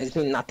 That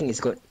means nothing is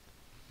good.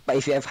 But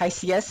if you have high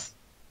CS,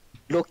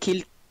 low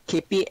kill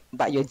KP,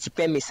 but your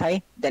GPM is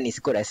high, then it's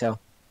good as well.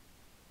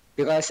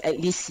 Because at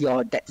least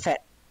you're that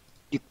fat,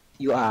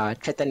 you are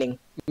threatening.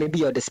 Maybe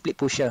you're the split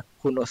pusher,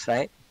 who knows,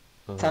 right?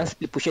 Some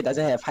split pusher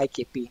doesn't have high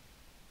KP.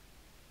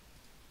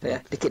 So yeah,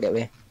 take it that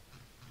way.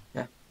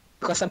 Yeah.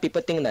 Because some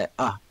people think that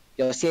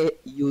your CS,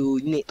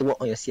 you need to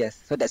work on your CS.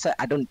 So that's why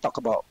I don't talk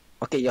about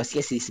okay, your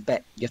CS is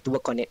bad, you have to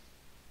work on it.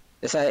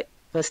 That's why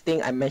first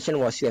thing I mentioned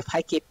was you have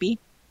high KP,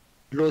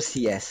 low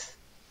CS.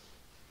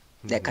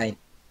 That kind.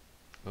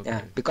 Okay.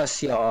 Yeah,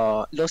 because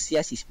your low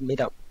CS is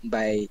made up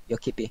by your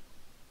KP.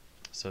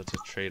 So it's a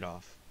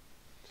trade-off.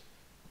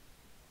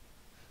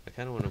 I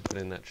kind of want to put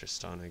in that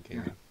Tristana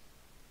game.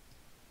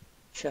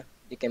 Sure,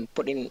 you can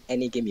put in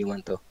any game you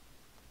want to.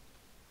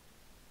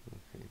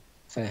 Okay.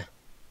 So yeah.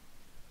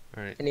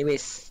 Alright.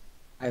 Anyways,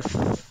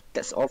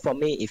 that's all from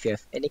me. If you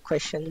have any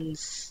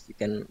questions, you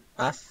can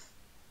ask.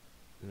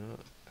 No,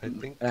 I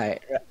think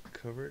Right.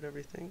 covered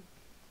everything.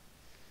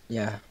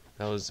 Yeah.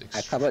 That was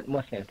I covered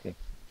most everything.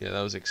 Yeah,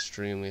 that was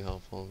extremely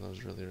helpful. That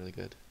was really, really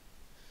good.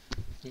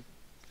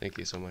 Thank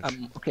you so much.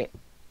 Okay.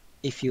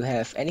 If you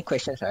have any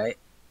questions, right,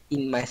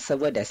 in my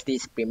server there's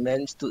these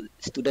premium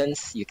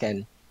students. You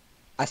can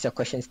ask your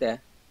questions there.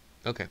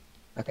 Okay.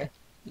 Okay.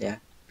 Yeah.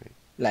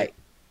 Great.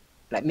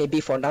 Like maybe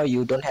for now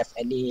you don't have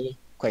any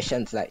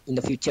questions. Like in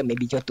the future,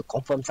 maybe you want to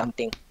confirm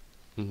something.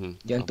 You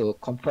want to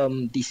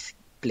confirm this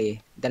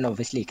play. Then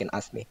obviously you can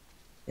ask me.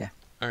 Yeah.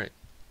 All right.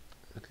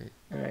 Okay.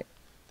 All right.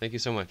 Thank you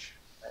so much.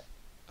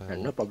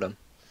 No problem.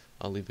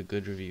 I'll leave a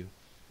good review.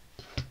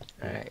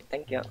 All right.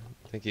 Thank you.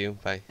 Thank you.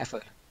 Bye. Have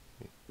a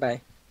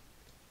bye.